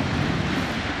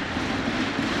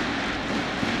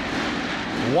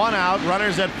 1 out,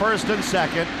 runners at first and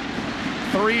second.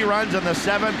 3 runs in the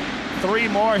 7th, 3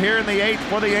 more here in the 8th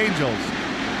for the Angels.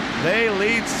 They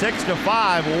lead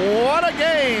 6-5. What a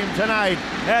game tonight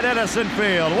at Edison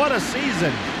Field. What a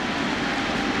season.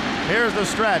 Here's the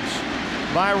stretch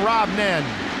by Rob Nen.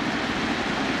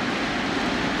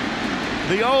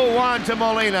 The 0-1 to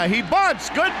Molina. He bunts.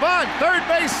 Good bunt. Third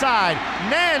base side.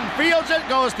 Nen fields it,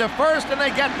 goes to first, and they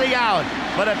get the out.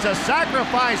 But it's a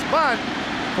sacrifice bunt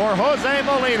for Jose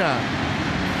Molina.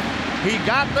 He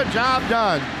got the job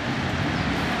done.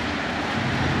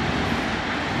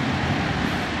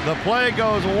 The play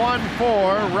goes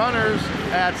 1-4. Runners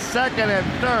at second and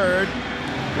third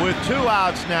with 2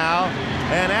 outs now.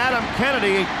 And Adam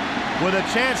Kennedy with a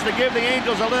chance to give the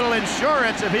Angels a little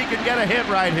insurance if he can get a hit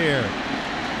right here.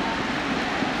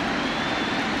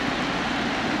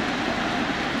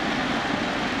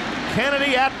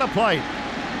 Kennedy at the plate.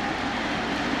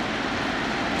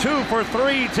 2 for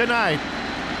 3 tonight.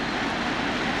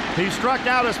 He struck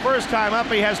out his first time up.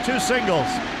 He has 2 singles.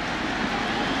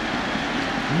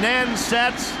 Nen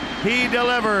sets, he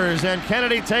delivers, and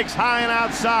Kennedy takes high and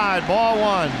outside. Ball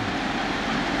 1.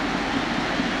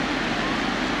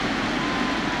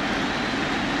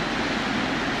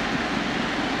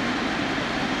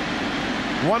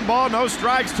 One ball, no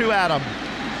strikes to Adam.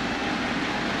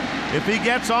 If he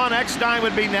gets on, Eckstein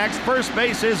would be next. First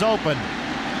base is open.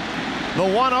 The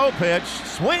 1-0 pitch,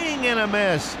 swing and a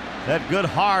miss. That good,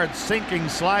 hard, sinking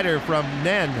slider from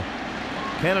Nen.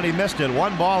 Kennedy missed it.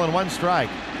 1 ball and 1 strike.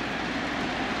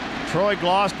 Troy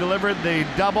Gloss delivered the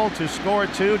double to score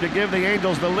 2 to give the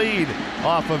Angels the lead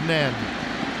off of Nen.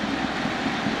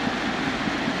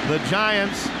 The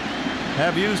Giants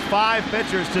have used 5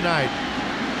 pitchers tonight.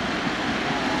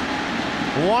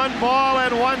 1 ball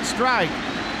and 1 strike.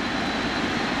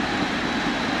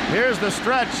 Here's the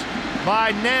stretch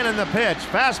by Nen in the pitch.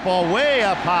 Fastball way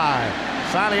up high.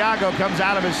 Santiago comes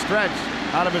out of his stretch,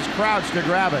 out of his crouch to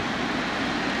grab it.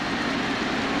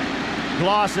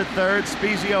 Gloss at third,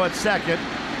 Spezio at second.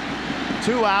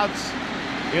 2 outs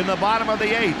in the bottom of the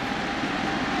 8th.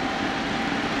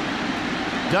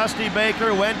 Dusty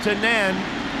Baker went to Nen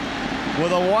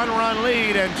with a 1-run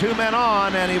lead and 2 men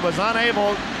on, and he was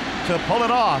unable to pull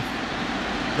it off.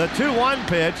 The 2-1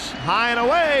 pitch, high and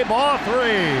away, ball 3.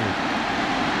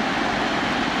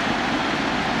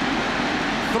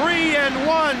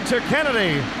 3-1 to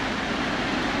Kennedy.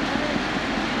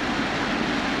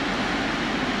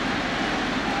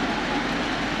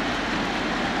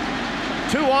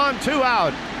 Two on, two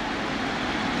out.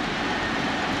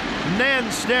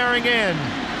 Nen staring in.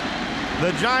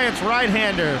 The Giants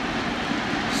right-hander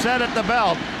set at the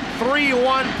belt.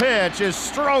 3-1 pitch is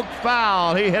stroked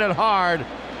foul. He hit it hard,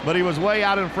 but he was way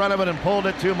out in front of it and pulled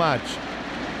it too much.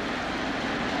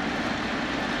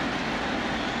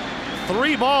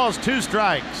 3 balls, 2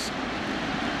 strikes.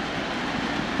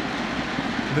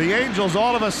 The Angels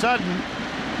all of a sudden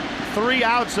 3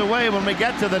 outs away when we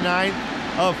get to the 9th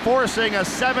of forcing a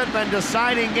 7th and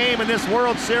deciding game in this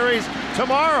World Series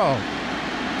tomorrow.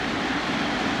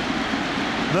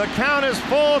 The count is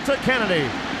full to Kennedy.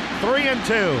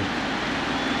 3-2.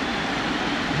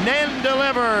 Nen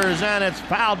delivers, and it's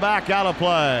fouled back out of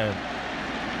play.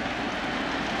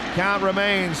 Count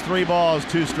remains 3 balls,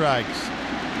 2 strikes.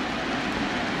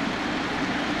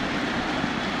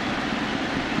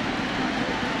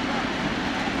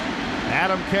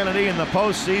 Adam Kennedy in the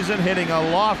postseason hitting a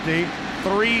lofty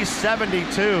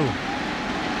 .372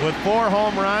 with 4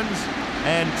 home runs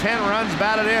and 10 runs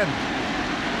batted in.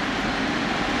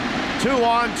 2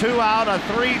 on, 2 out, a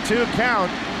 3-2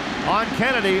 count on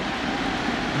Kennedy.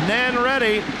 Nen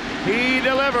ready, he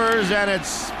delivers, and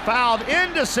it's fouled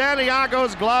into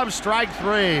Santiago's glove, strike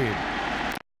 3.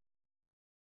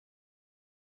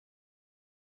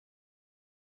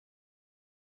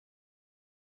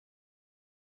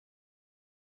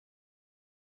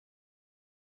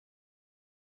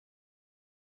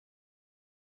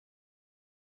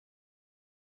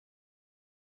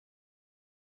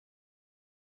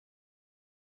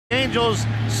 Angels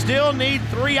still need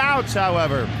 3 outs,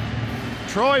 however.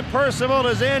 Troy Percival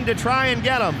is in to try and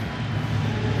get them.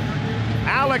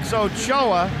 Alex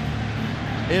Ochoa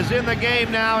is in the game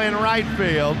now in right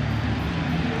field.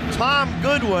 Tom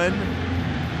Goodwin,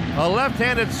 a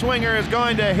left-handed swinger, is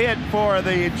going to hit for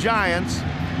the Giants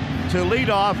to lead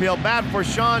off. He'll bat for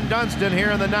Sean Dunston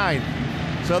here in the 9th.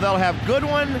 So they'll have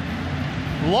Goodwin,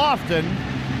 Lofton,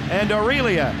 and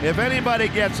Aurelia. If anybody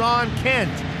gets on,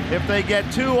 Kent. If they get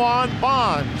 2 on,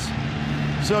 Bonds.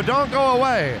 So don't go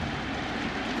away.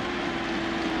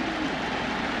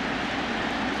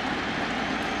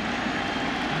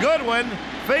 Goodwin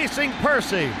facing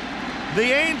Percy,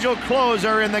 the Angel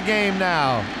closer in the game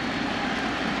now.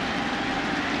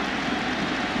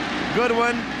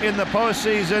 Goodwin in the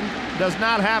postseason does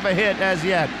not have a hit as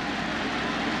yet.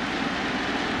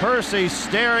 Percy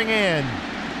staring in,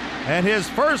 and his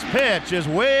first pitch is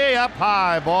way up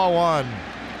high, ball 1.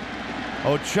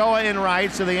 Ochoa in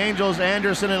right, so the Angels,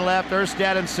 Anderson in left,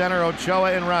 Erstad in center,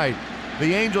 Ochoa in right.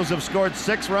 The Angels have scored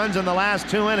 6 runs in the last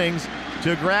 2 innings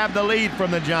to grab the lead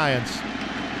from the Giants.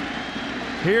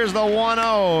 Here's the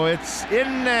 1-0, it's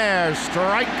in there,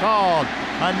 strike called.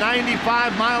 A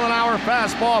 95-mile-an-hour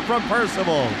fastball from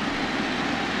Percival.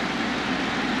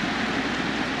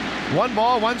 1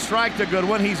 ball, 1 strike to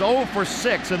Goodwin. He's 0 for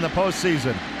 6 in the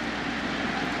postseason.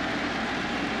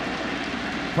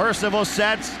 Percival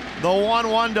sets the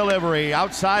 1-1 delivery,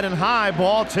 outside and high,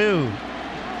 ball 2.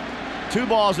 2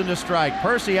 balls into strike.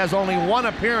 Percy has only 1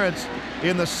 appearance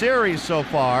in the series so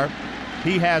far.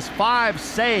 He has 5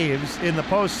 saves in the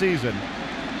postseason.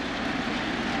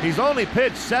 He's only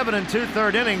pitched 7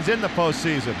 2/3 innings in the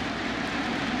postseason.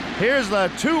 Here's the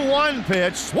 2-1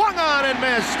 pitch, swung on and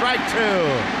missed, strike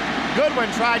 2.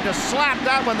 Goodwin tried to slap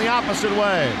that one the opposite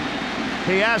way.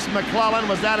 He asked McClellan,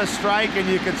 was that a strike? And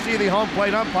you could see the home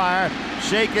plate umpire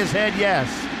shake his head yes.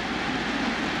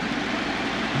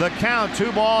 The count,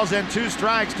 2 balls and 2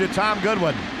 strikes to Tom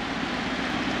Goodwin.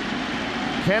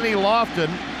 Kenny Lofton,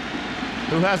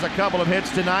 who has a couple of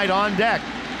hits tonight, on deck.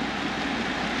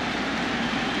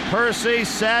 Percy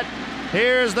set.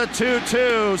 Here's the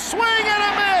 2-2. Swing and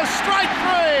a miss. Strike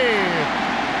 3.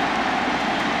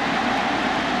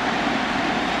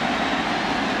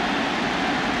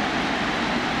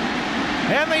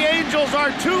 And the Angels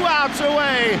are 2 outs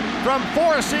away from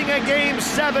forcing a Game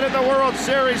 7 in the World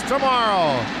Series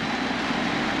tomorrow.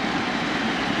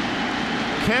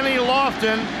 Kenny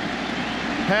Lofton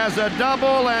has a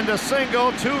double and a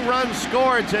single, 2 runs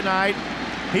scored tonight.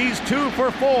 He's 2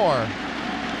 for 4.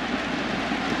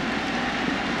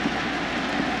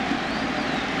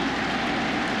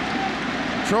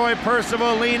 Troy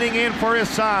Percival leaning in for his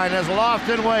sign as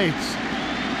Lofton waits.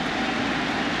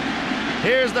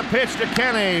 Here's the pitch to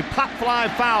Kenny. Pop fly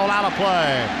foul, out of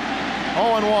play.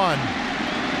 0-1.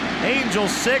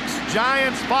 Angels 6,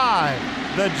 Giants 5.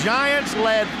 The Giants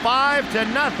led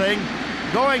 5-0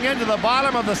 going into the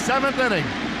bottom of the 7th inning.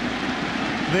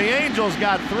 The Angels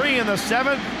got 3 in the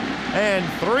 7th and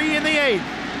 3 in the 8th.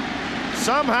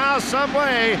 somehow, some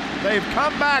way, they've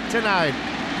come back tonight.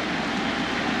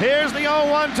 Here's the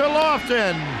 0-1 to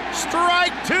Lofton.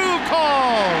 Strike 2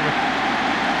 called.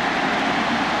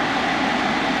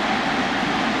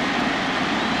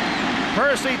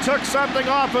 Percy took something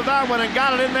off of that one and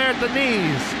got it in there at the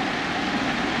knees.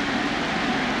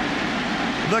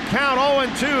 The count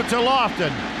 0-2 to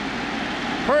Lofton.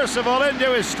 Percival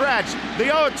into his stretch. The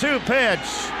 0-2 pitch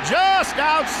just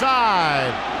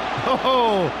outside.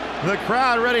 Oh, the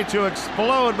crowd ready to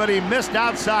explode, but he missed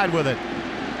outside with it.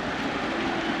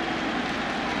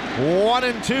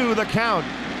 1-2 the count.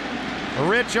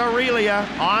 Rich Aurelia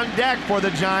on deck for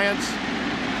the Giants.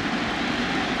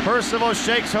 Percival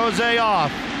shakes Jose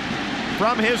off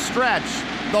from his stretch.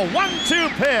 The 1-2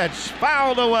 pitch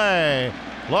fouled away.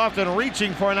 Lofton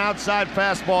reaching for an outside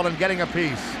fastball and getting a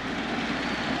piece.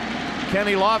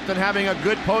 Kenny Lofton having a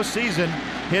good postseason,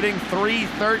 hitting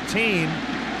 .313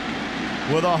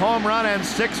 with a home run and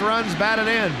 6 runs batted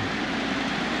in.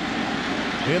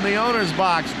 In the owner's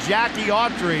box, Jackie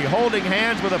Autry holding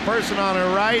hands with a person on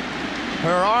her right, her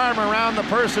arm around the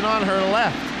person on her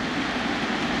left.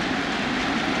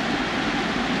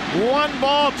 1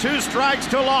 ball, 2 strikes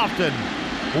to Lofton.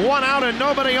 1 out and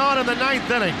nobody on in the 9th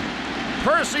inning.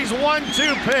 Percy's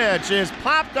 1-2 pitch is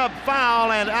popped up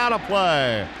foul and out of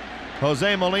play.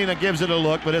 Jose Molina gives it a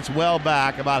look, but it's well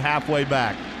back, about halfway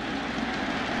back.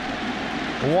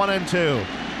 1-2.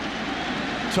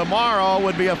 Tomorrow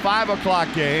would be a 5 o'clock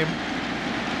game.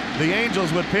 The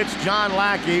Angels would pitch John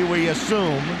Lackey, we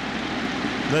assume.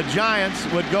 The Giants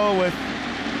would go with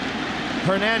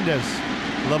Hernandez,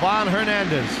 Levon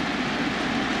Hernandez.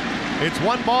 It's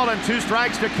 1 ball and 2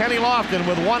 strikes to Kenny Lofton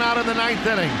with 1 out in the 9th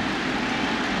inning.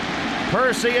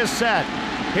 Percy is set.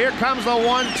 Here comes the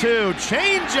 1-2.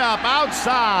 Change up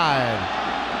outside.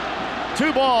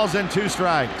 2 balls and 2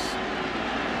 strikes.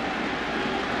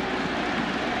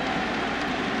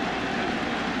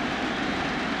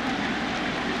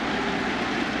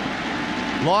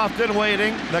 Lofton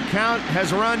waiting. The count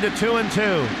has run to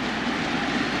 2-2.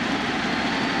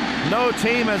 No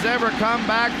team has ever come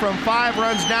back from 5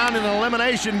 runs down in an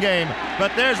elimination game.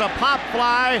 But there's a pop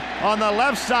fly on the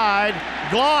left side.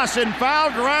 Gloss in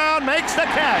foul ground makes the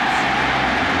catch.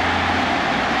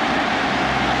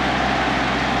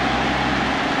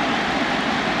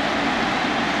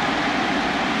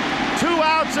 Two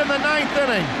outs in the 9th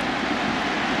inning.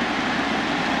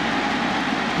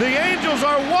 The Angels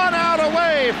are 1 out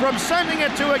away from sending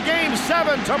it to a Game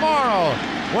 7 tomorrow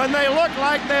when they look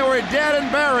like they were dead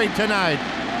and buried tonight.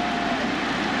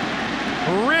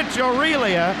 Rich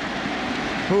Aurelia,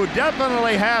 who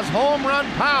definitely has home run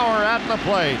power at the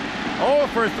plate. 0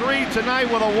 for 3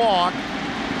 tonight with a walk.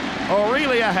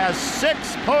 Aurelia has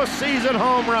 6 postseason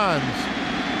home runs.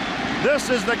 This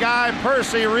is the guy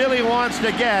Percy really wants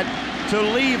to get to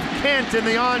leave Kent in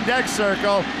the on-deck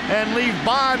circle and leave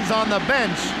Bonds on the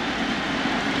bench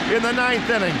in the 9th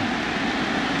inning.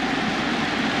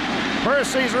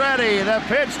 Percy's ready. The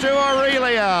pitch to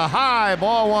Aurelia. High,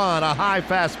 ball 1, a high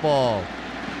fastball.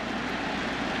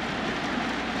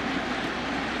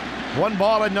 1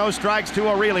 ball and no strikes to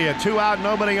Aurelia. 2 out,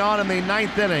 nobody on in the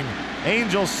 9th inning.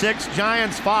 Angels 6,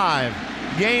 Giants 5.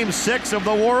 Game 6 of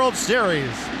the World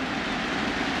Series.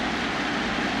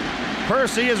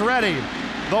 Percy is ready.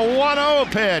 The 1-0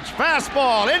 pitch.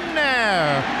 Fastball in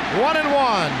there.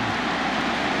 1-1.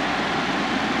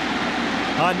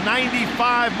 A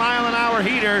 95-mile-an-hour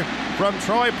heater from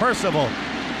Troy Percival.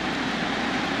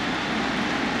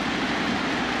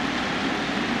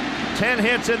 10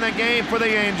 hits in the game for the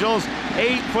Angels,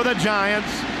 8 for the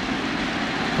Giants.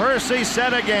 Percy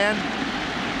set again.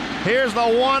 Here's the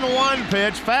 1-1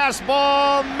 pitch.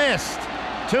 Fastball missed.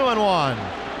 2-1.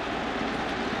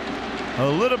 A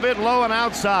little bit low and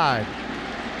outside.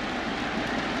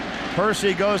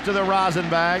 Percy goes to the rosin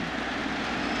bag.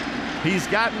 He's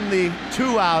gotten the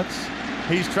 2 outs.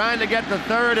 He's trying to get the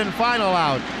 3rd and final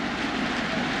out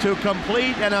to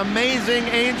complete an amazing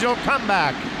Angel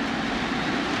comeback.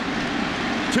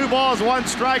 2 balls, 1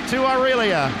 strike to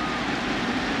Aurelia.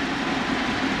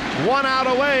 1 out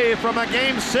away from a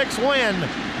Game 6 win.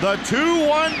 The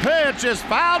 2-1 pitch is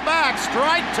fouled back,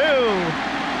 strike 2.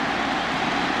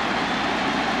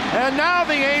 And now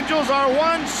the Angels are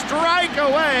 1 strike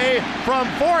away from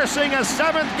forcing a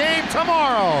 7th game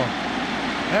tomorrow.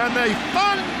 And the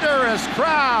thunderous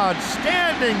crowd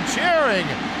standing, cheering,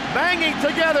 banging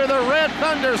together the red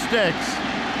thunder sticks,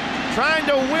 trying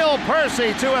to will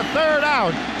Percy to a 3rd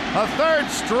out, a 3rd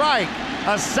strike,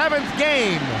 a 7th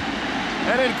game.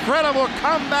 An incredible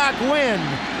comeback win.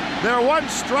 They're 1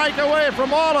 strike away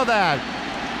from all of that.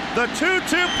 The 2-2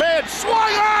 pitch, swung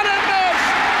on and missed.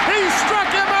 He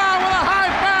struck him out with a high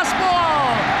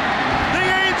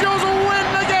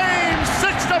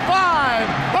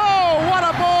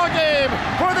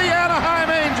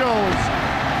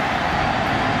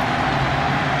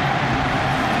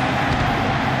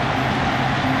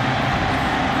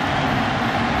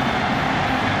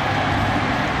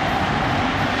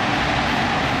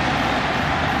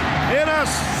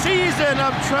season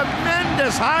of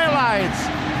tremendous highlights,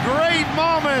 great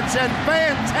moments, and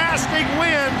fantastic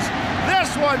wins.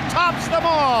 This one tops them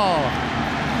all.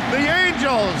 The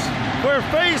Angels were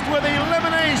faced with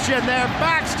elimination, their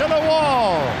backs to the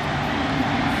wall.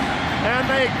 And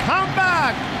they come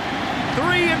back.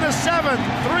 3 in the 7th,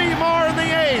 3 more in the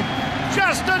 8th.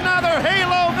 Just another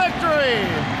Halo victory.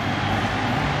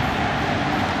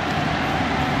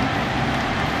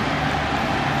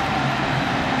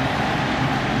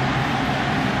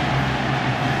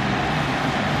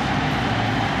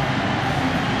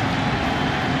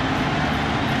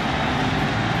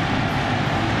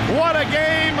 What a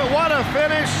game, what a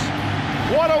finish,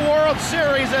 what a World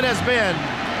Series it has been.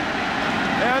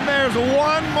 And there's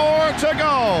one more to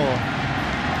go.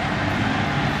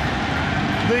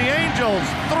 The Angels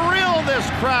thrill this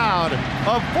crowd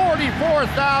of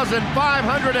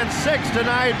 44,506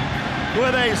 tonight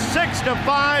with a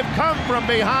 6-5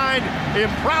 come-from-behind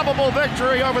improbable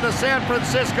victory over the San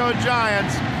Francisco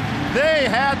Giants. They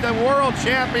had the World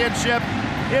Championship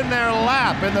in their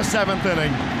lap in the 7th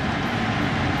inning.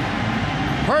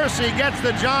 Percy gets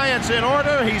the Giants in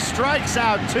order. He strikes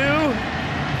out 2.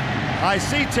 I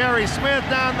see Terry Smith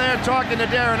down there talking to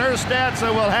Darren Erstad,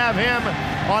 so we'll have him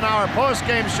on our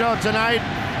post-game show tonight.